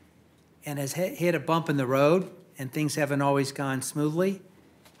and has hit a bump in the road and things haven't always gone smoothly.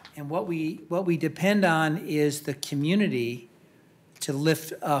 And what we depend on is the community to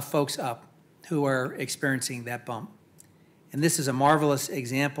lift folks up who are experiencing that bump. And this is a marvelous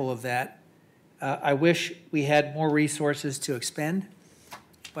example of that. I wish we had more resources to expend,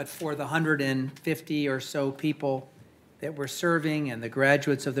 but for the 150 or so people that we're serving and the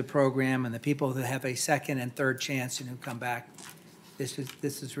graduates of the program and the people that have a second and third chance and who come back, this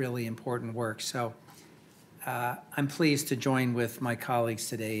is really important work. So I'm pleased to join with my colleagues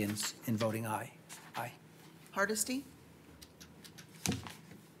today in voting aye. Aye. Hardesty?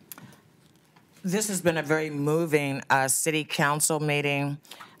 This has been a very moving city council meeting.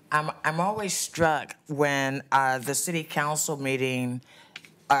 I'm always struck when the city council meeting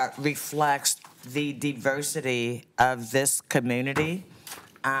reflects the diversity of this community.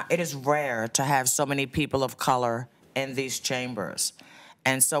 It is rare to have so many people of color in these chambers.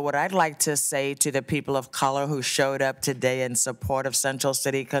 And so what I'd like to say to the people of color who showed up today in support of Central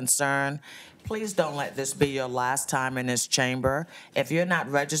City Concern, please don't let this be your last time in this chamber. If you're not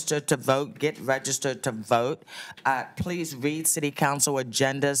registered to vote, get registered to vote. Please read city council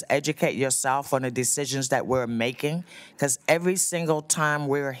agendas, educate yourself on the decisions that we're making, because every single time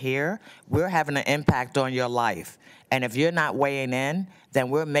we're here, we're having an impact on your life. And if you're not weighing in,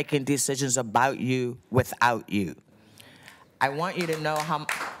 then we're making decisions about you without you. I want you to know how,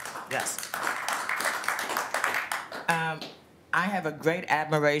 yes. I have a great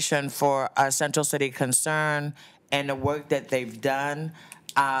admiration for Central City Concern and the work that they've done.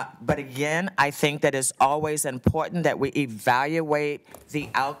 But again, I think that it's always important that we evaluate the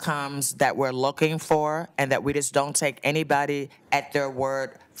outcomes that we're looking for and that we just don't take anybody at their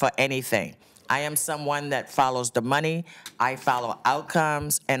word for anything. I am someone that follows the money, I follow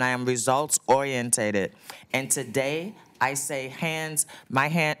outcomes, and I am results orientated. And today, I say my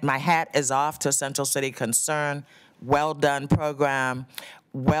hat is off to Central City Concern. Well done program.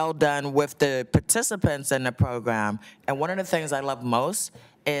 Well done with the participants in the program. And one of the things I love most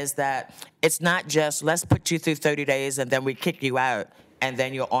is that it's not just let's put you through 30 days and then we kick you out and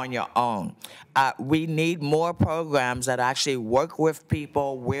then you're on your own. We need more programs that actually work with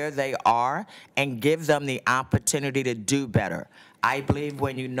people where they are and give them the opportunity to do better. I believe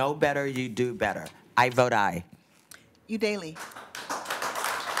when you know better, you do better. I vote aye. Udaley.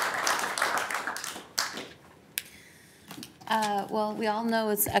 Well, we all know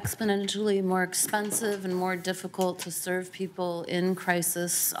it's exponentially more expensive and more difficult to serve people in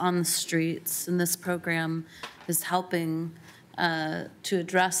crisis on the streets, and this program is helping to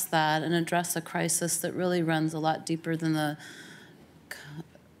address that and address a crisis that really runs a lot deeper than the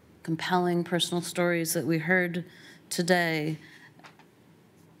compelling personal stories that we heard today.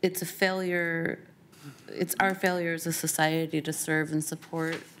 It's a failure. It's our failure as a society to serve and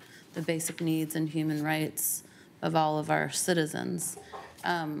support the basic needs and human rights of all of our citizens.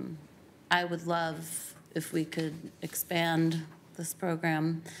 I would love if we could expand this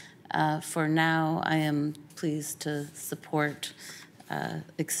program. For now, I am pleased to support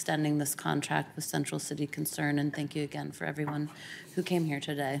extending this contract with Central City Concern, and thank you again for everyone who came here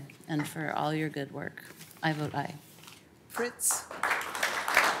today and for all your good work. I vote aye. Fritz?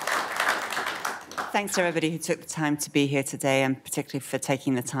 Thanks to everybody who took the time to be here today, and particularly for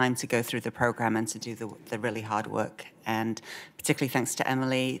taking the time to go through the program and to do the really hard work. And particularly thanks to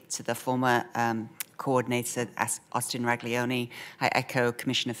Emily, to the former coordinator, Austin Raglione. I echo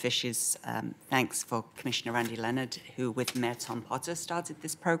Commissioner Fish's thanks for Commissioner Randy Leonard, who with Mayor Tom Potter started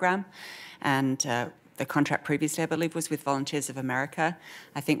this program. And the contract previously, I believe, was with Volunteers of America.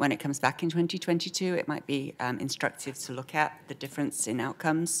 I think when it comes back in 2022, it might be instructive to look at the difference in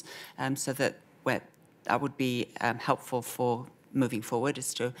outcomes so that that would be helpful for moving forward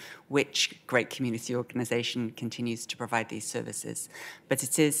as to which great community organization continues to provide these services. But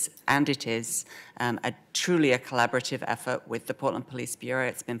it is truly a collaborative effort with the Portland Police Bureau.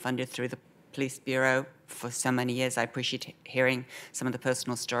 It's been funded through the Police Bureau for so many years. I appreciate hearing some of the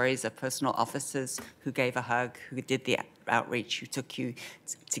personal stories of personal officers who gave a hug, who did the outreach, who took you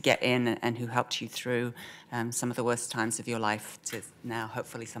to get in and who helped you through some of the worst times of your life to now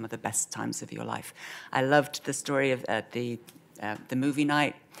hopefully some of the best times of your life. I loved the story of the movie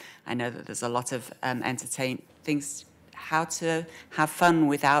night. I know that there's a lot of things, how to have fun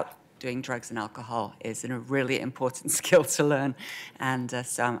without doing drugs and alcohol is a really important skill to learn. And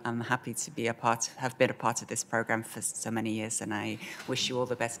so I'm happy to be have been a part of this program for so many years, and I wish you all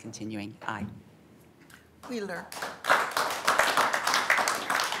the best continuing. Aye. Wheeler.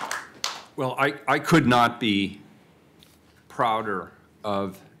 Well, I could not be prouder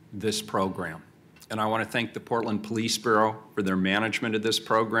of this program. And I want to thank the Portland Police Bureau for their management of this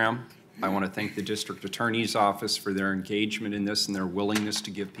program. I want to thank the District Attorney's Office for their engagement in this and their willingness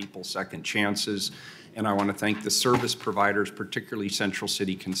to give people second chances. And I want to thank the service providers, particularly Central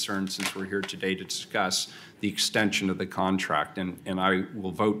City Concern, since we're here today to discuss the extension of the contract. And I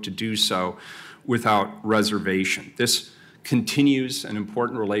will vote to do so without reservation. This continues an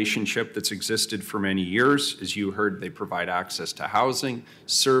important relationship that's existed for many years. As you heard, they provide access to housing,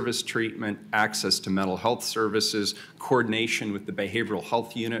 service treatment, access to mental health services, coordination with the Behavioral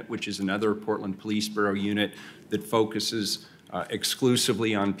Health Unit, which is another Portland Police Bureau unit that focuses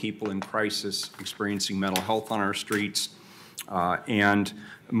exclusively on people in crisis experiencing mental health on our streets, and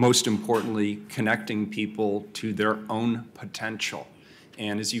most importantly, connecting people to their own potential.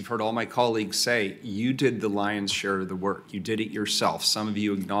 And as you've heard all my colleagues say, you did the lion's share of the work. You did it yourself. Some of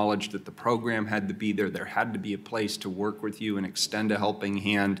you acknowledged that the program had to be there. There had to be a place to work with you and extend a helping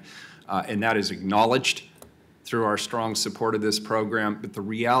hand, and that is acknowledged through our strong support of this program. But the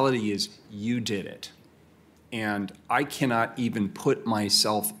reality is you did it. And I cannot even put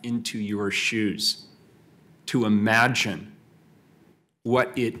myself into your shoes to imagine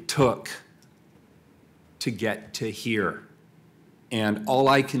what it took to get to here. And all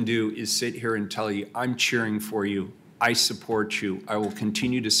I can do is sit here and tell you, I'm cheering for you. I support you. I will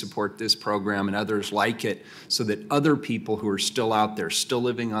continue to support this program and others like it so that other people who are still out there, still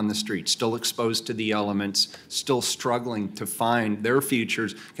living on the street, still exposed to the elements, still struggling to find their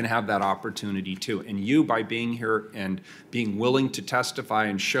futures can have that opportunity too. And you, by being here and being willing to testify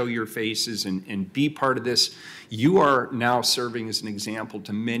and show your faces and be part of this, you are now serving as an example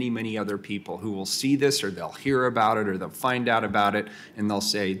to many, many other people who will see this or they'll hear about it or they'll find out about it and they'll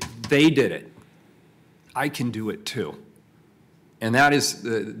say, they did it. I can do it too. And that is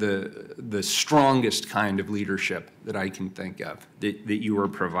the strongest kind of leadership that I can think of that you are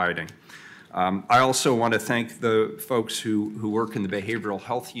providing. I also want to thank the folks who work in the Behavioral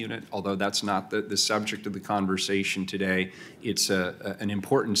Health Unit, although that's not the subject of the conversation today. It's an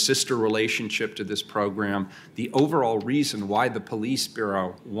important sister relationship to this program. The overall reason why the Police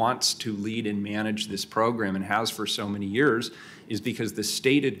Bureau wants to lead and manage this program and has for so many years is because the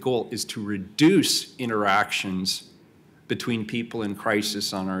stated goal is to reduce interactions between people in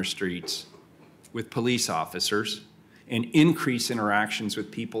crisis on our streets with police officers and increase interactions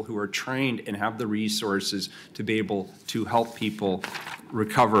with people who are trained and have the resources to be able to help people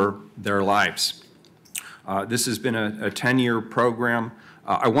recover their lives. This has been a 10-year program.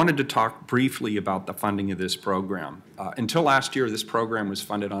 I wanted to talk briefly about the funding of this program. Until last year, this program was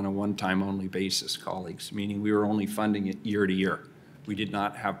funded on a one-time only basis, colleagues, meaning we were only funding it year to year. We did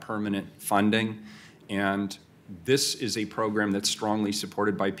not have permanent funding, and this is a program that's strongly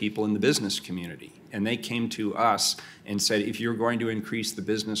supported by people in the business community. And they came to us and said, if you're going to increase the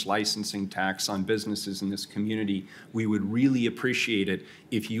business licensing tax on businesses in this community, we would really appreciate it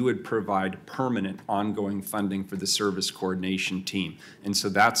if you would provide permanent ongoing funding for the service coordination team. And so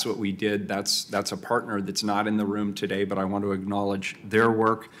that's what we did. That's a partner that's not in the room today, but I want to acknowledge their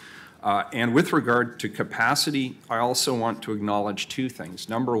work. And with regard to capacity, I also want to acknowledge two things.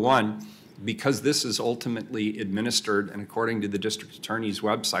 Number one, because this is ultimately administered, and according to the District Attorney's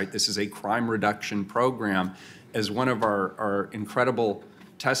website, this is a crime reduction program. As one of our incredible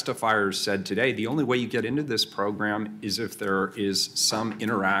testifiers said today, the only way you get into this program is if there is some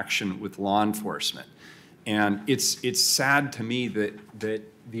interaction with law enforcement. And it's sad to me that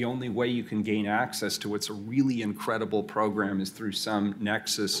the only way you can gain access to what's a really incredible program is through some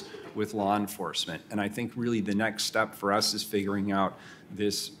nexus with law enforcement. And I think really the next step for us is figuring out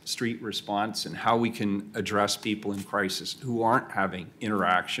this street response and how we can address people in crisis who aren't having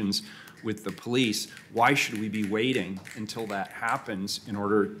interactions with the police. Why should we be waiting until that happens in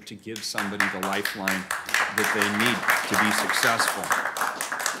order to give somebody the lifeline that they need to be successful?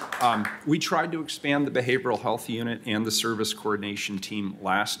 We tried to expand the Behavioral Health Unit and the Service Coordination Team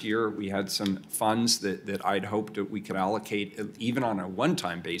last year. We had some funds that I'd hoped that we could allocate, even on a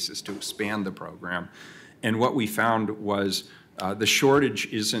one-time basis, to expand the program. And what we found was the shortage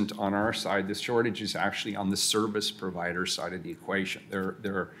isn't on our side. The shortage is actually on the service provider side of the equation.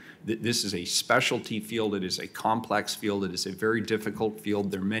 This is a specialty field. It is a complex field. It is a very difficult field.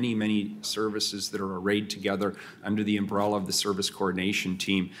 There are many, many services that are arrayed together under the umbrella of the service coordination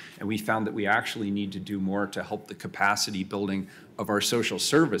team. And we found that we actually need to do more to help the capacity building of our social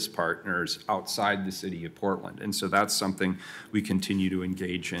service partners outside the city of Portland. And so that's something we continue to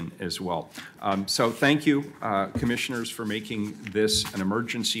engage in as well. So thank you, commissioners, for making this an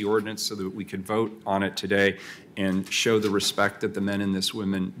emergency ordinance so that we could vote on it today and show the respect that the men and this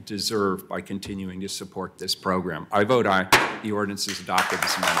women deserve by continuing to support this program. I vote aye. The ordinance is adopted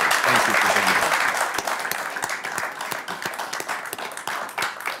as amended. Thank you for being here.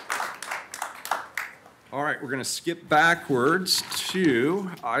 All right, we're going to skip backwards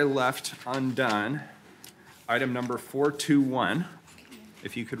to, I left undone, item number 421.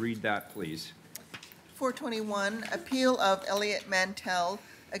 If you could read that, please. 421, appeal of Elliot Mantell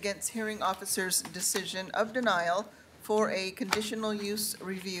against hearing officer's decision of denial for a conditional use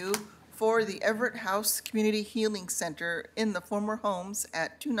review for the Everett House Community Healing Center in the former homes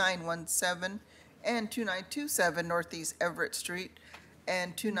at 2917 and 2927 Northeast Everett Street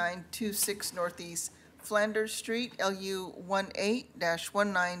and 2926 Northeast Flanders Street, LU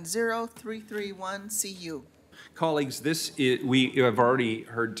 18-190331 CU. Colleagues, we have already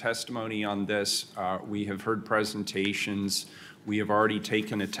heard testimony on this. We have heard presentations. We have already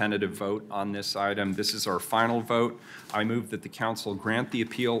taken a tentative vote on this item. This is our final vote. I move that the council grant the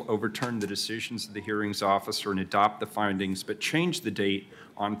appeal, overturn the decisions of the hearings officer, and adopt the findings, but change the date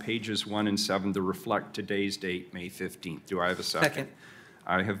on pages 1 and 7 to reflect today's date, May 15th. Do I have a second? Second.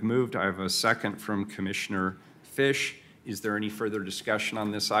 I have moved. I have a second from Commissioner Fish. Is there any further discussion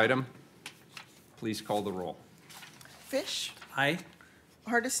on this item? Please call the roll. Fish? Aye.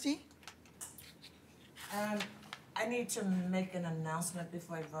 Hardesty? I need to make an announcement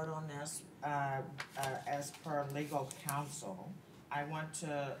before I vote on this. As per legal counsel, I want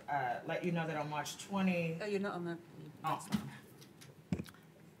to let you know that on March 20. Oh, you're not on the. Oh.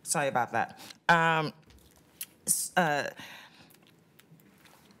 Sorry about that.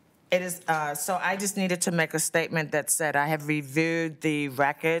 It is, so I just needed to make a statement that said I have reviewed the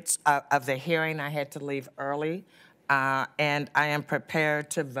records of the hearing. I had to leave early, and I am prepared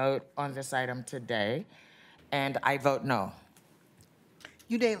to vote on this item today, and I vote no.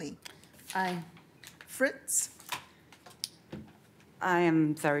 Udaly? Aye. Fritz? I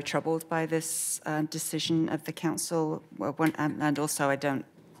am very troubled by this decision of the council, and also I don't,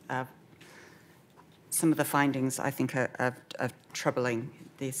 some of the findings I think are troubling.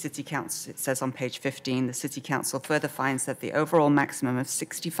 The City Council, it says on page 15, the City Council further finds that the overall maximum of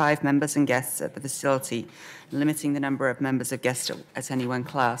 65 members and guests at the facility, limiting the number of members of guests at any one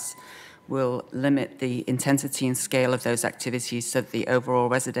class, will limit the intensity and scale of those activities so that the overall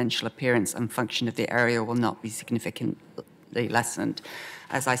residential appearance and function of the area will not be significantly lessened.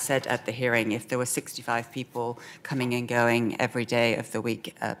 As I said at the hearing, if there were 65 people coming and going every day of the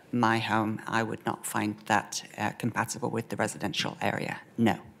week at my home, I would not find that compatible with the residential area.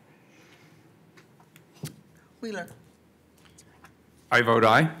 No. Wheeler? I vote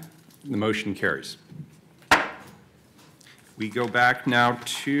aye. The motion carries. We go back now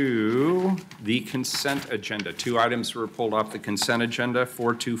to the consent agenda. 2 items were pulled off the consent agenda.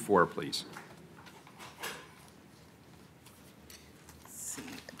 424, please.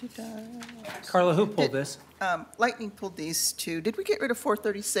 Carla, who pulled this? Lightning pulled these 2. Did we get rid of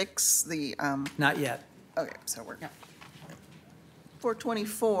 436? Not yet. Okay, so we're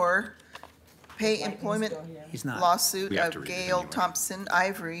 424, pay employment He's not. lawsuit We have to of read it Gail anyway. Thompson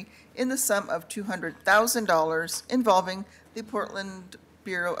Ivory in the sum of $200,000 involving the Portland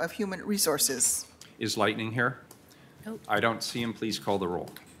Bureau of Human Resources. Is Lightning here? Nope. I don't see him. Please call the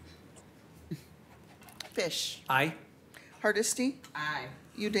roll. Fish? Aye. Hardesty? Aye.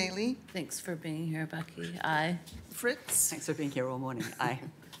 Udaly? Thanks for being here, Becky. Aye. Fritz? Thanks for being here all morning. Aye.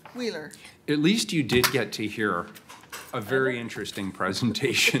 Wheeler? At least you did get to hear a very interesting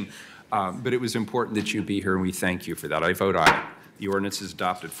presentation, but it was important that you be here, and we thank you for that. I vote aye. The ordinance is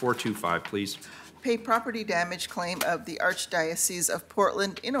adopted. 425, please. Pay property damage claim of the Archdiocese of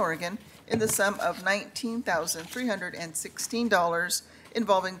Portland in Oregon in the sum of $19,316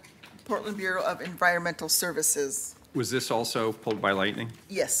 involving Portland Bureau of Environmental Services. Was this also pulled by Lightning?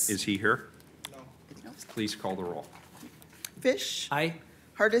 Yes. Is he here? No. Please call the roll. Fish? Aye.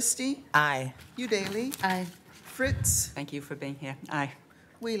 Hardesty? Aye. Udaly? Aye. Fritz? Thank you for being here. Aye.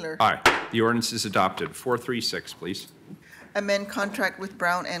 Wheeler? Aye. The ordinance is adopted. 436, please. Amend contract with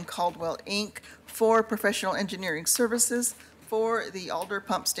Brown and Caldwell, Inc. for professional engineering services for the Alder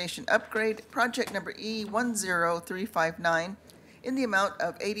Pump Station upgrade, project number E10359, in the amount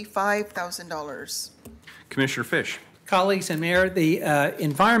of $85,000. Commissioner Fish. Colleagues and Mayor, the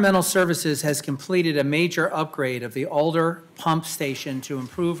Environmental Services has completed a major upgrade of the Alder Pump Station to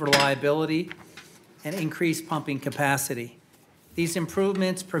improve reliability and increase pumping capacity. These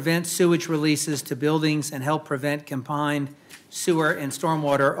improvements prevent sewage releases to buildings and help prevent combined sewer and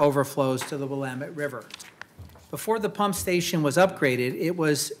stormwater overflows to the Willamette River. Before the pump station was upgraded, it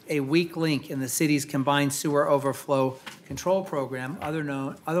was a weak link in the city's combined sewer overflow control program,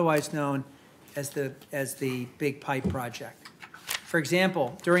 otherwise known as the Big Pipe Project. For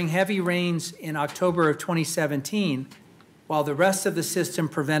example, during heavy rains in October of 2017, while the rest of the system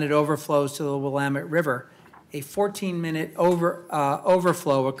prevented overflows to the Willamette River, a 14-minute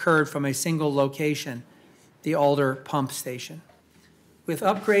overflow occurred from a single location, the Alder Pump Station. With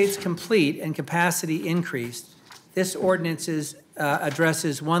upgrades complete and capacity increased, this ordinance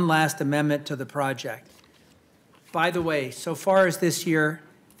addresses one last amendment to the project. By the way, so far as this year,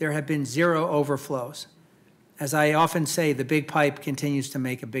 there have been 0 overflows. As I often say, the Big Pipe continues to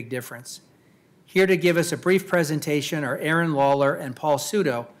make a big difference. Here to give us a brief presentation are Aaron Lawler and Paul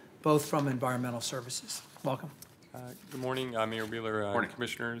Sudo, both from Environmental Services. Welcome. Good morning, Mayor Wheeler,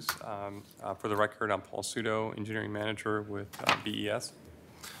 Commissioners. For the record, I'm Paul Sudo, Engineering Manager with BES.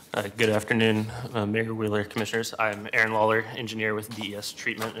 Good afternoon, Mayor Wheeler, Commissioners. I'm Aaron Lawler, Engineer with BES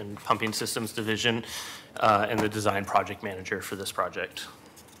Treatment and Pumping Systems Division, and the Design Project Manager for this project.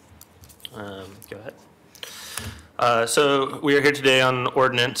 Go ahead. So we are here today on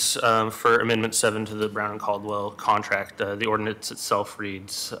ordinance for Amendment 7 to the Brown and Caldwell contract. The ordinance itself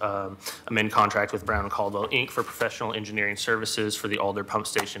reads, amend contract with Brown and Caldwell, Inc. for professional engineering services for the Alder Pump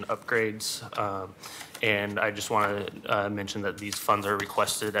Station upgrades. And I just want to mention that these funds are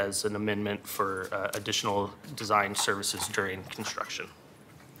requested as an amendment for additional design services during construction.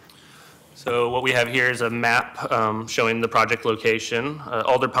 So what we have here is a map showing the project location.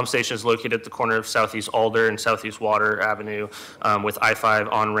 Alder Pump Station is located at the corner of Southeast Alder and Southeast Water Avenue with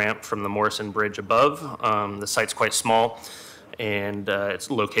I-5 on-ramp from the Morrison Bridge above. The site's quite small, and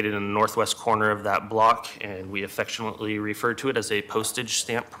it's located in the northwest corner of that block, and we affectionately refer to it as a postage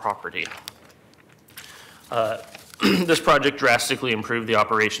stamp property. This project drastically improved the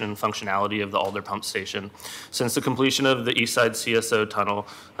operation and functionality of the Alder Pump Station. Since the completion of the East Side CSO Tunnel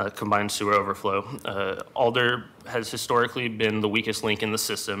combined sewer overflow, Alder has historically been the weakest link in the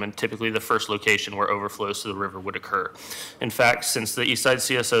system and typically the first location where overflows to the river would occur. In fact, since the East Side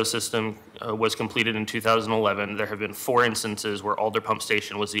CSO system was completed in 2011, there have been 4 instances where Alder Pump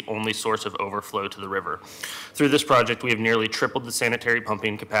Station was the only source of overflow to the river. Through this project, we have nearly tripled the sanitary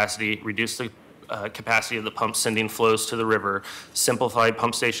pumping capacity, reduced the capacity of the pumps sending flows to the river, simplified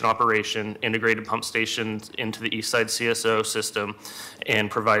pump station operation, integrated pump stations into the East Side CSO system,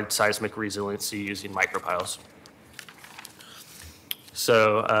 and provide seismic resiliency using micropiles.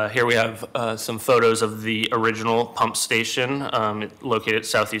 So here we have some photos of the original pump station located at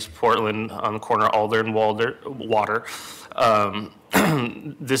Southeast Portland on the corner of Alder and Water.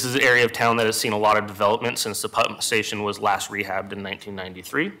 This is an area of town that has seen a lot of development since the pump station was last rehabbed in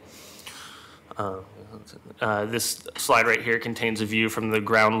 1993. This slide right here contains a view from the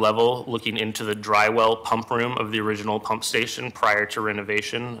ground level looking into the dry well pump room of the original pump station prior to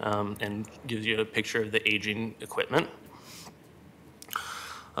renovation, and gives you a picture of the aging equipment.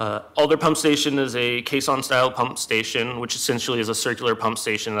 Alder Pump Station is a caisson style pump station, which essentially is a circular pump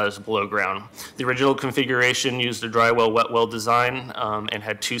station that is below ground. The original configuration used a dry well wet well design and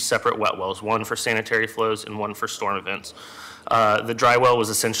had 2 separate wet wells, one for sanitary flows and one for storm events. The dry well was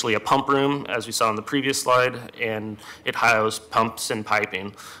essentially a pump room, as we saw on the previous slide, and it housed pumps and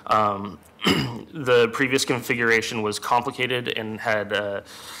piping. The previous configuration was complicated and had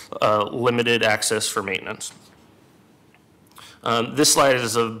limited access for maintenance. This slide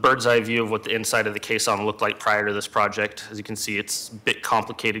is a bird's eye view of what the inside of the caisson looked like prior to this project. As you can see, it's a bit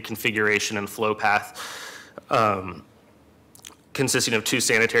complicated configuration and flow path. Consisting of 2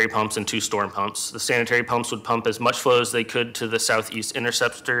 sanitary pumps and 2 storm pumps. The sanitary pumps would pump as much flow as they could to the southeast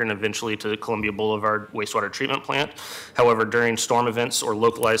interceptor and eventually to the Columbia Boulevard wastewater treatment plant. However, during storm events or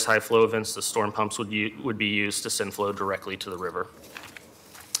localized high flow events, the storm pumps would be used to send flow directly to the river.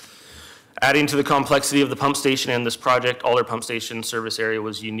 Adding to the complexity of the pump station and this project, Alder Pump Station service area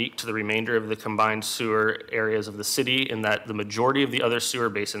was unique to the remainder of the combined sewer areas of the city in that the majority of the other sewer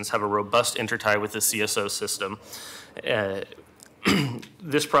basins have a robust intertie with the CSO system.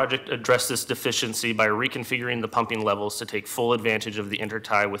 This project addressed this deficiency by reconfiguring the pumping levels to take full advantage of the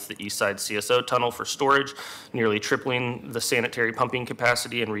intertie with the East Side CSO tunnel for storage, nearly tripling the sanitary pumping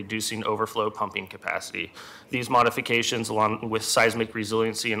capacity and reducing overflow pumping capacity. These modifications, along with seismic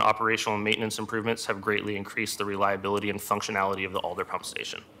resiliency and operational and maintenance improvements, have greatly increased the reliability and functionality of the Alder Pump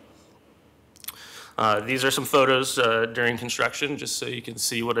Station. These are some photos during construction, just so you can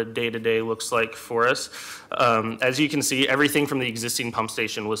see what a day-to-day looks like for us. As you can see, everything from the existing pump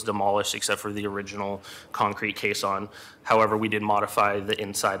station was demolished except for the original concrete caisson. However, we did modify the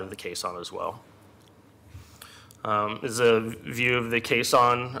inside of the caisson as well. This is a view of the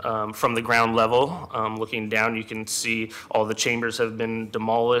caisson from the ground level. Looking down, you can see all the chambers have been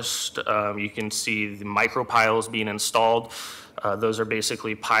demolished. You can see the micro piles being installed. Those are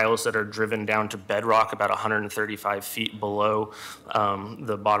basically piles that are driven down to bedrock about 135 feet below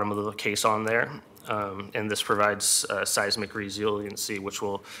the bottom of the caisson there. And this provides seismic resiliency, which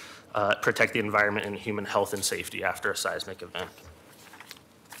will protect the environment and human health and safety after a seismic event.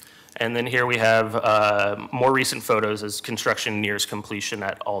 And then here we have more recent photos as construction nears completion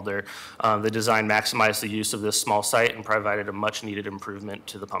at Alder. The design maximized the use of this small site and provided a much needed improvement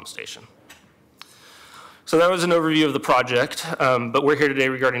to the pump station. So that was an overview of the project, but we're here today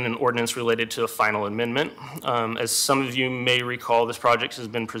regarding an ordinance related to a final amendment. As some of you may recall, this project has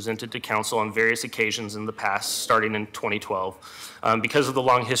been presented to council on various occasions in the past, starting in 2012. Because of the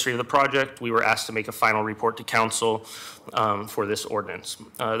long history of the project, we were asked to make a final report to council for this ordinance.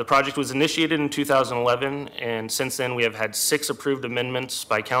 The project was initiated in 2011, and since then we have had 6 approved amendments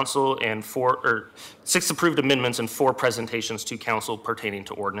by council and 6 approved amendments and 4 presentations to council pertaining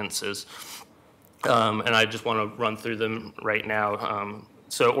to ordinances. And I just want to run through them right now.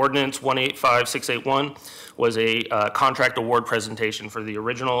 So Ordinance 185681 was a contract award presentation for the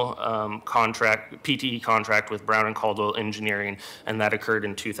original PTE contract with Brown and Caldwell Engineering, and that occurred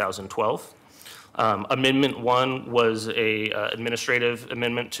in 2012. Amendment 1 was a administrative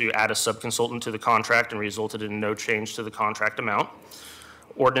amendment to add a subconsultant to the contract and resulted in no change to the contract amount.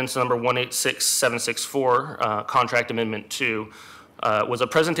 Ordinance number 186764, Contract Amendment 2, was a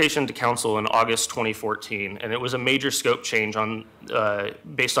presentation to council in August 2014, and it was a major scope change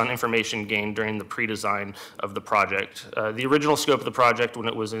based on information gained during the pre-design of the project. The original scope of the project when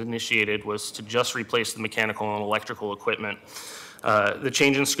it was initiated was to just replace the mechanical and electrical equipment. The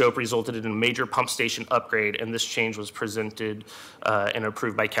change in scope resulted in a major pump station upgrade, and this change was presented and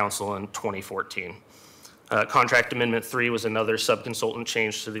approved by council in 2014. Contract Amendment 3 was another subconsultant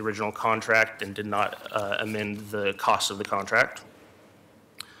change to the original contract and did not amend the cost of the contract.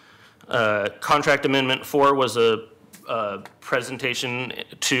 Contract Amendment 4 was a presentation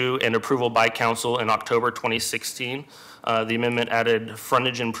to and approval by council in October 2016. The amendment added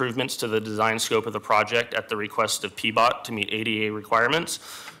frontage improvements to the design scope of the project at the request of PBOT to meet ADA requirements.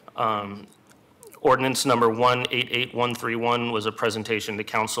 Ordinance number 188131 was a presentation to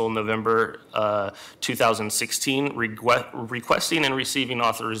council in November 2016, requesting and receiving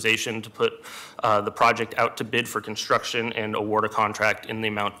authorization to put the project out to bid for construction and award a contract in the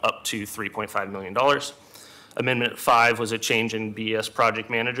amount up to $3.5 million. Amendment 5 was a change in BES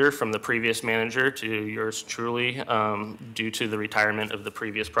project manager from the previous manager to yours truly due to the retirement of the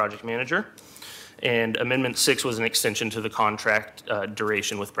previous project manager. And Amendment 6 was an extension to the contract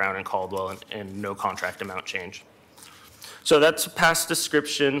duration with Brown and Caldwell and no contract amount change. So that's a past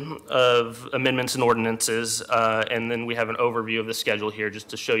description of amendments and ordinances, and then we have an overview of the schedule here just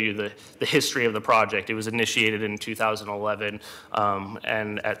to show you the history of the project. It was initiated in 2011,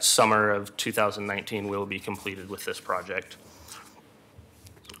 and at summer of 2019 will be completed with this project.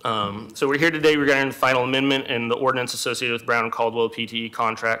 So we're here today regarding the final amendment and the ordinance associated with Brown and Caldwell PTE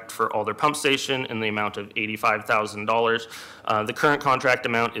contract for Alder Pump Station in the amount of $85,000. The current contract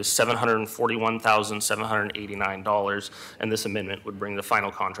amount is $741,789, and this amendment would bring the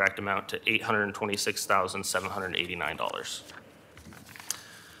final contract amount to $826,789.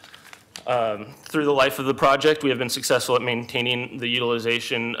 Through the life of the project, we have been successful at maintaining the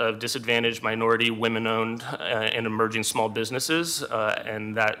utilization of disadvantaged, minority, women-owned, and emerging small businesses,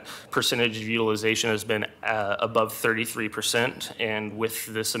 and that percentage of utilization has been above 33%, and with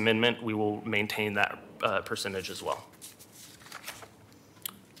this amendment, we will maintain that percentage as well.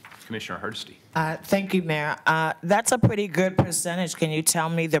 Commissioner Hardesty. Thank you, Mayor. That's a pretty good percentage. Can you tell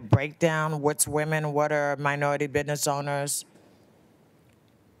me the breakdown? What's women? What are minority business owners?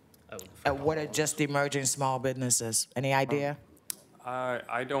 What are just emerging small businesses? Any idea?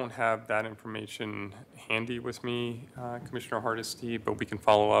 I don't have that information handy with me, Commissioner Hardesty, but we can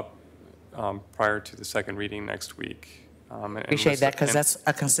follow up prior to the second reading next week. Appreciate that, because that's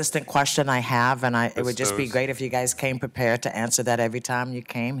a consistent question I have, and it would just be great if you guys came prepared to answer that every time you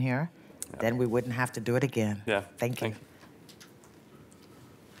came here. Yeah. Then we wouldn't have to do it again. Yeah. Thank you.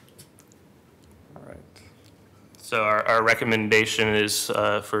 So our recommendation is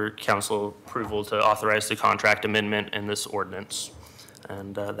for council approval to authorize the contract amendment in this ordinance.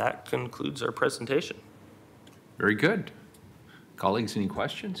 And that concludes our presentation. Very good. Colleagues, any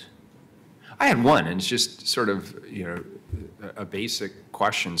questions? I had one, and it's just sort of, a basic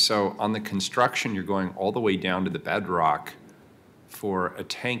question. So on the construction, you're going all the way down to the bedrock for a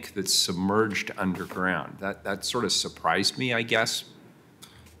tank that's submerged underground. That sort of surprised me, I guess.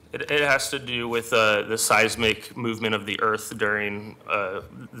 It has to do with the seismic movement of the earth during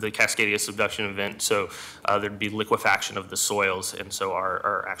the Cascadia subduction event. So there'd be liquefaction of the soils, and so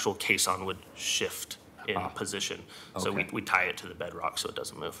our actual caisson would shift in position. So Okay. we tie it to the bedrock so it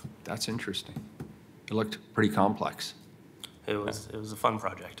doesn't move. That's interesting. It looked pretty complex. It was a fun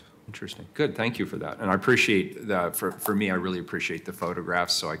project. Interesting. Good, thank you for that. And I appreciate that, for me, I really appreciate the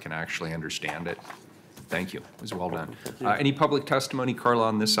photographs so I can actually understand it. Thank you, it was well done. Any public testimony, Carla,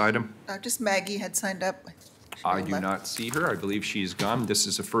 on this item? Just Maggie had signed up. I do not see her. I believe she is gone. This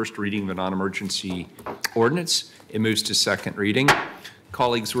is a first reading of a non-emergency ordinance. It moves to second reading.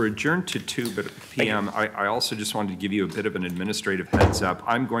 Colleagues, we're adjourned to 2 p.m. I also just wanted to give you a bit of an administrative heads up.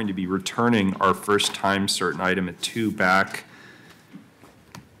 I'm going to be returning our first time certain item at 2 back.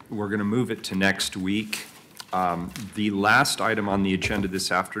 We're going to move it to next week. The last item on the agenda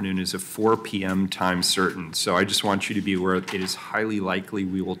this afternoon is a 4 p.m. time certain. So I just want you to be aware it is highly likely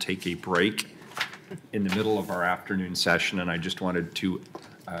we will take a break in the middle of our afternoon session, and I just wanted to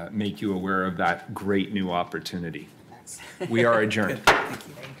make you aware of that great new opportunity. We are adjourned.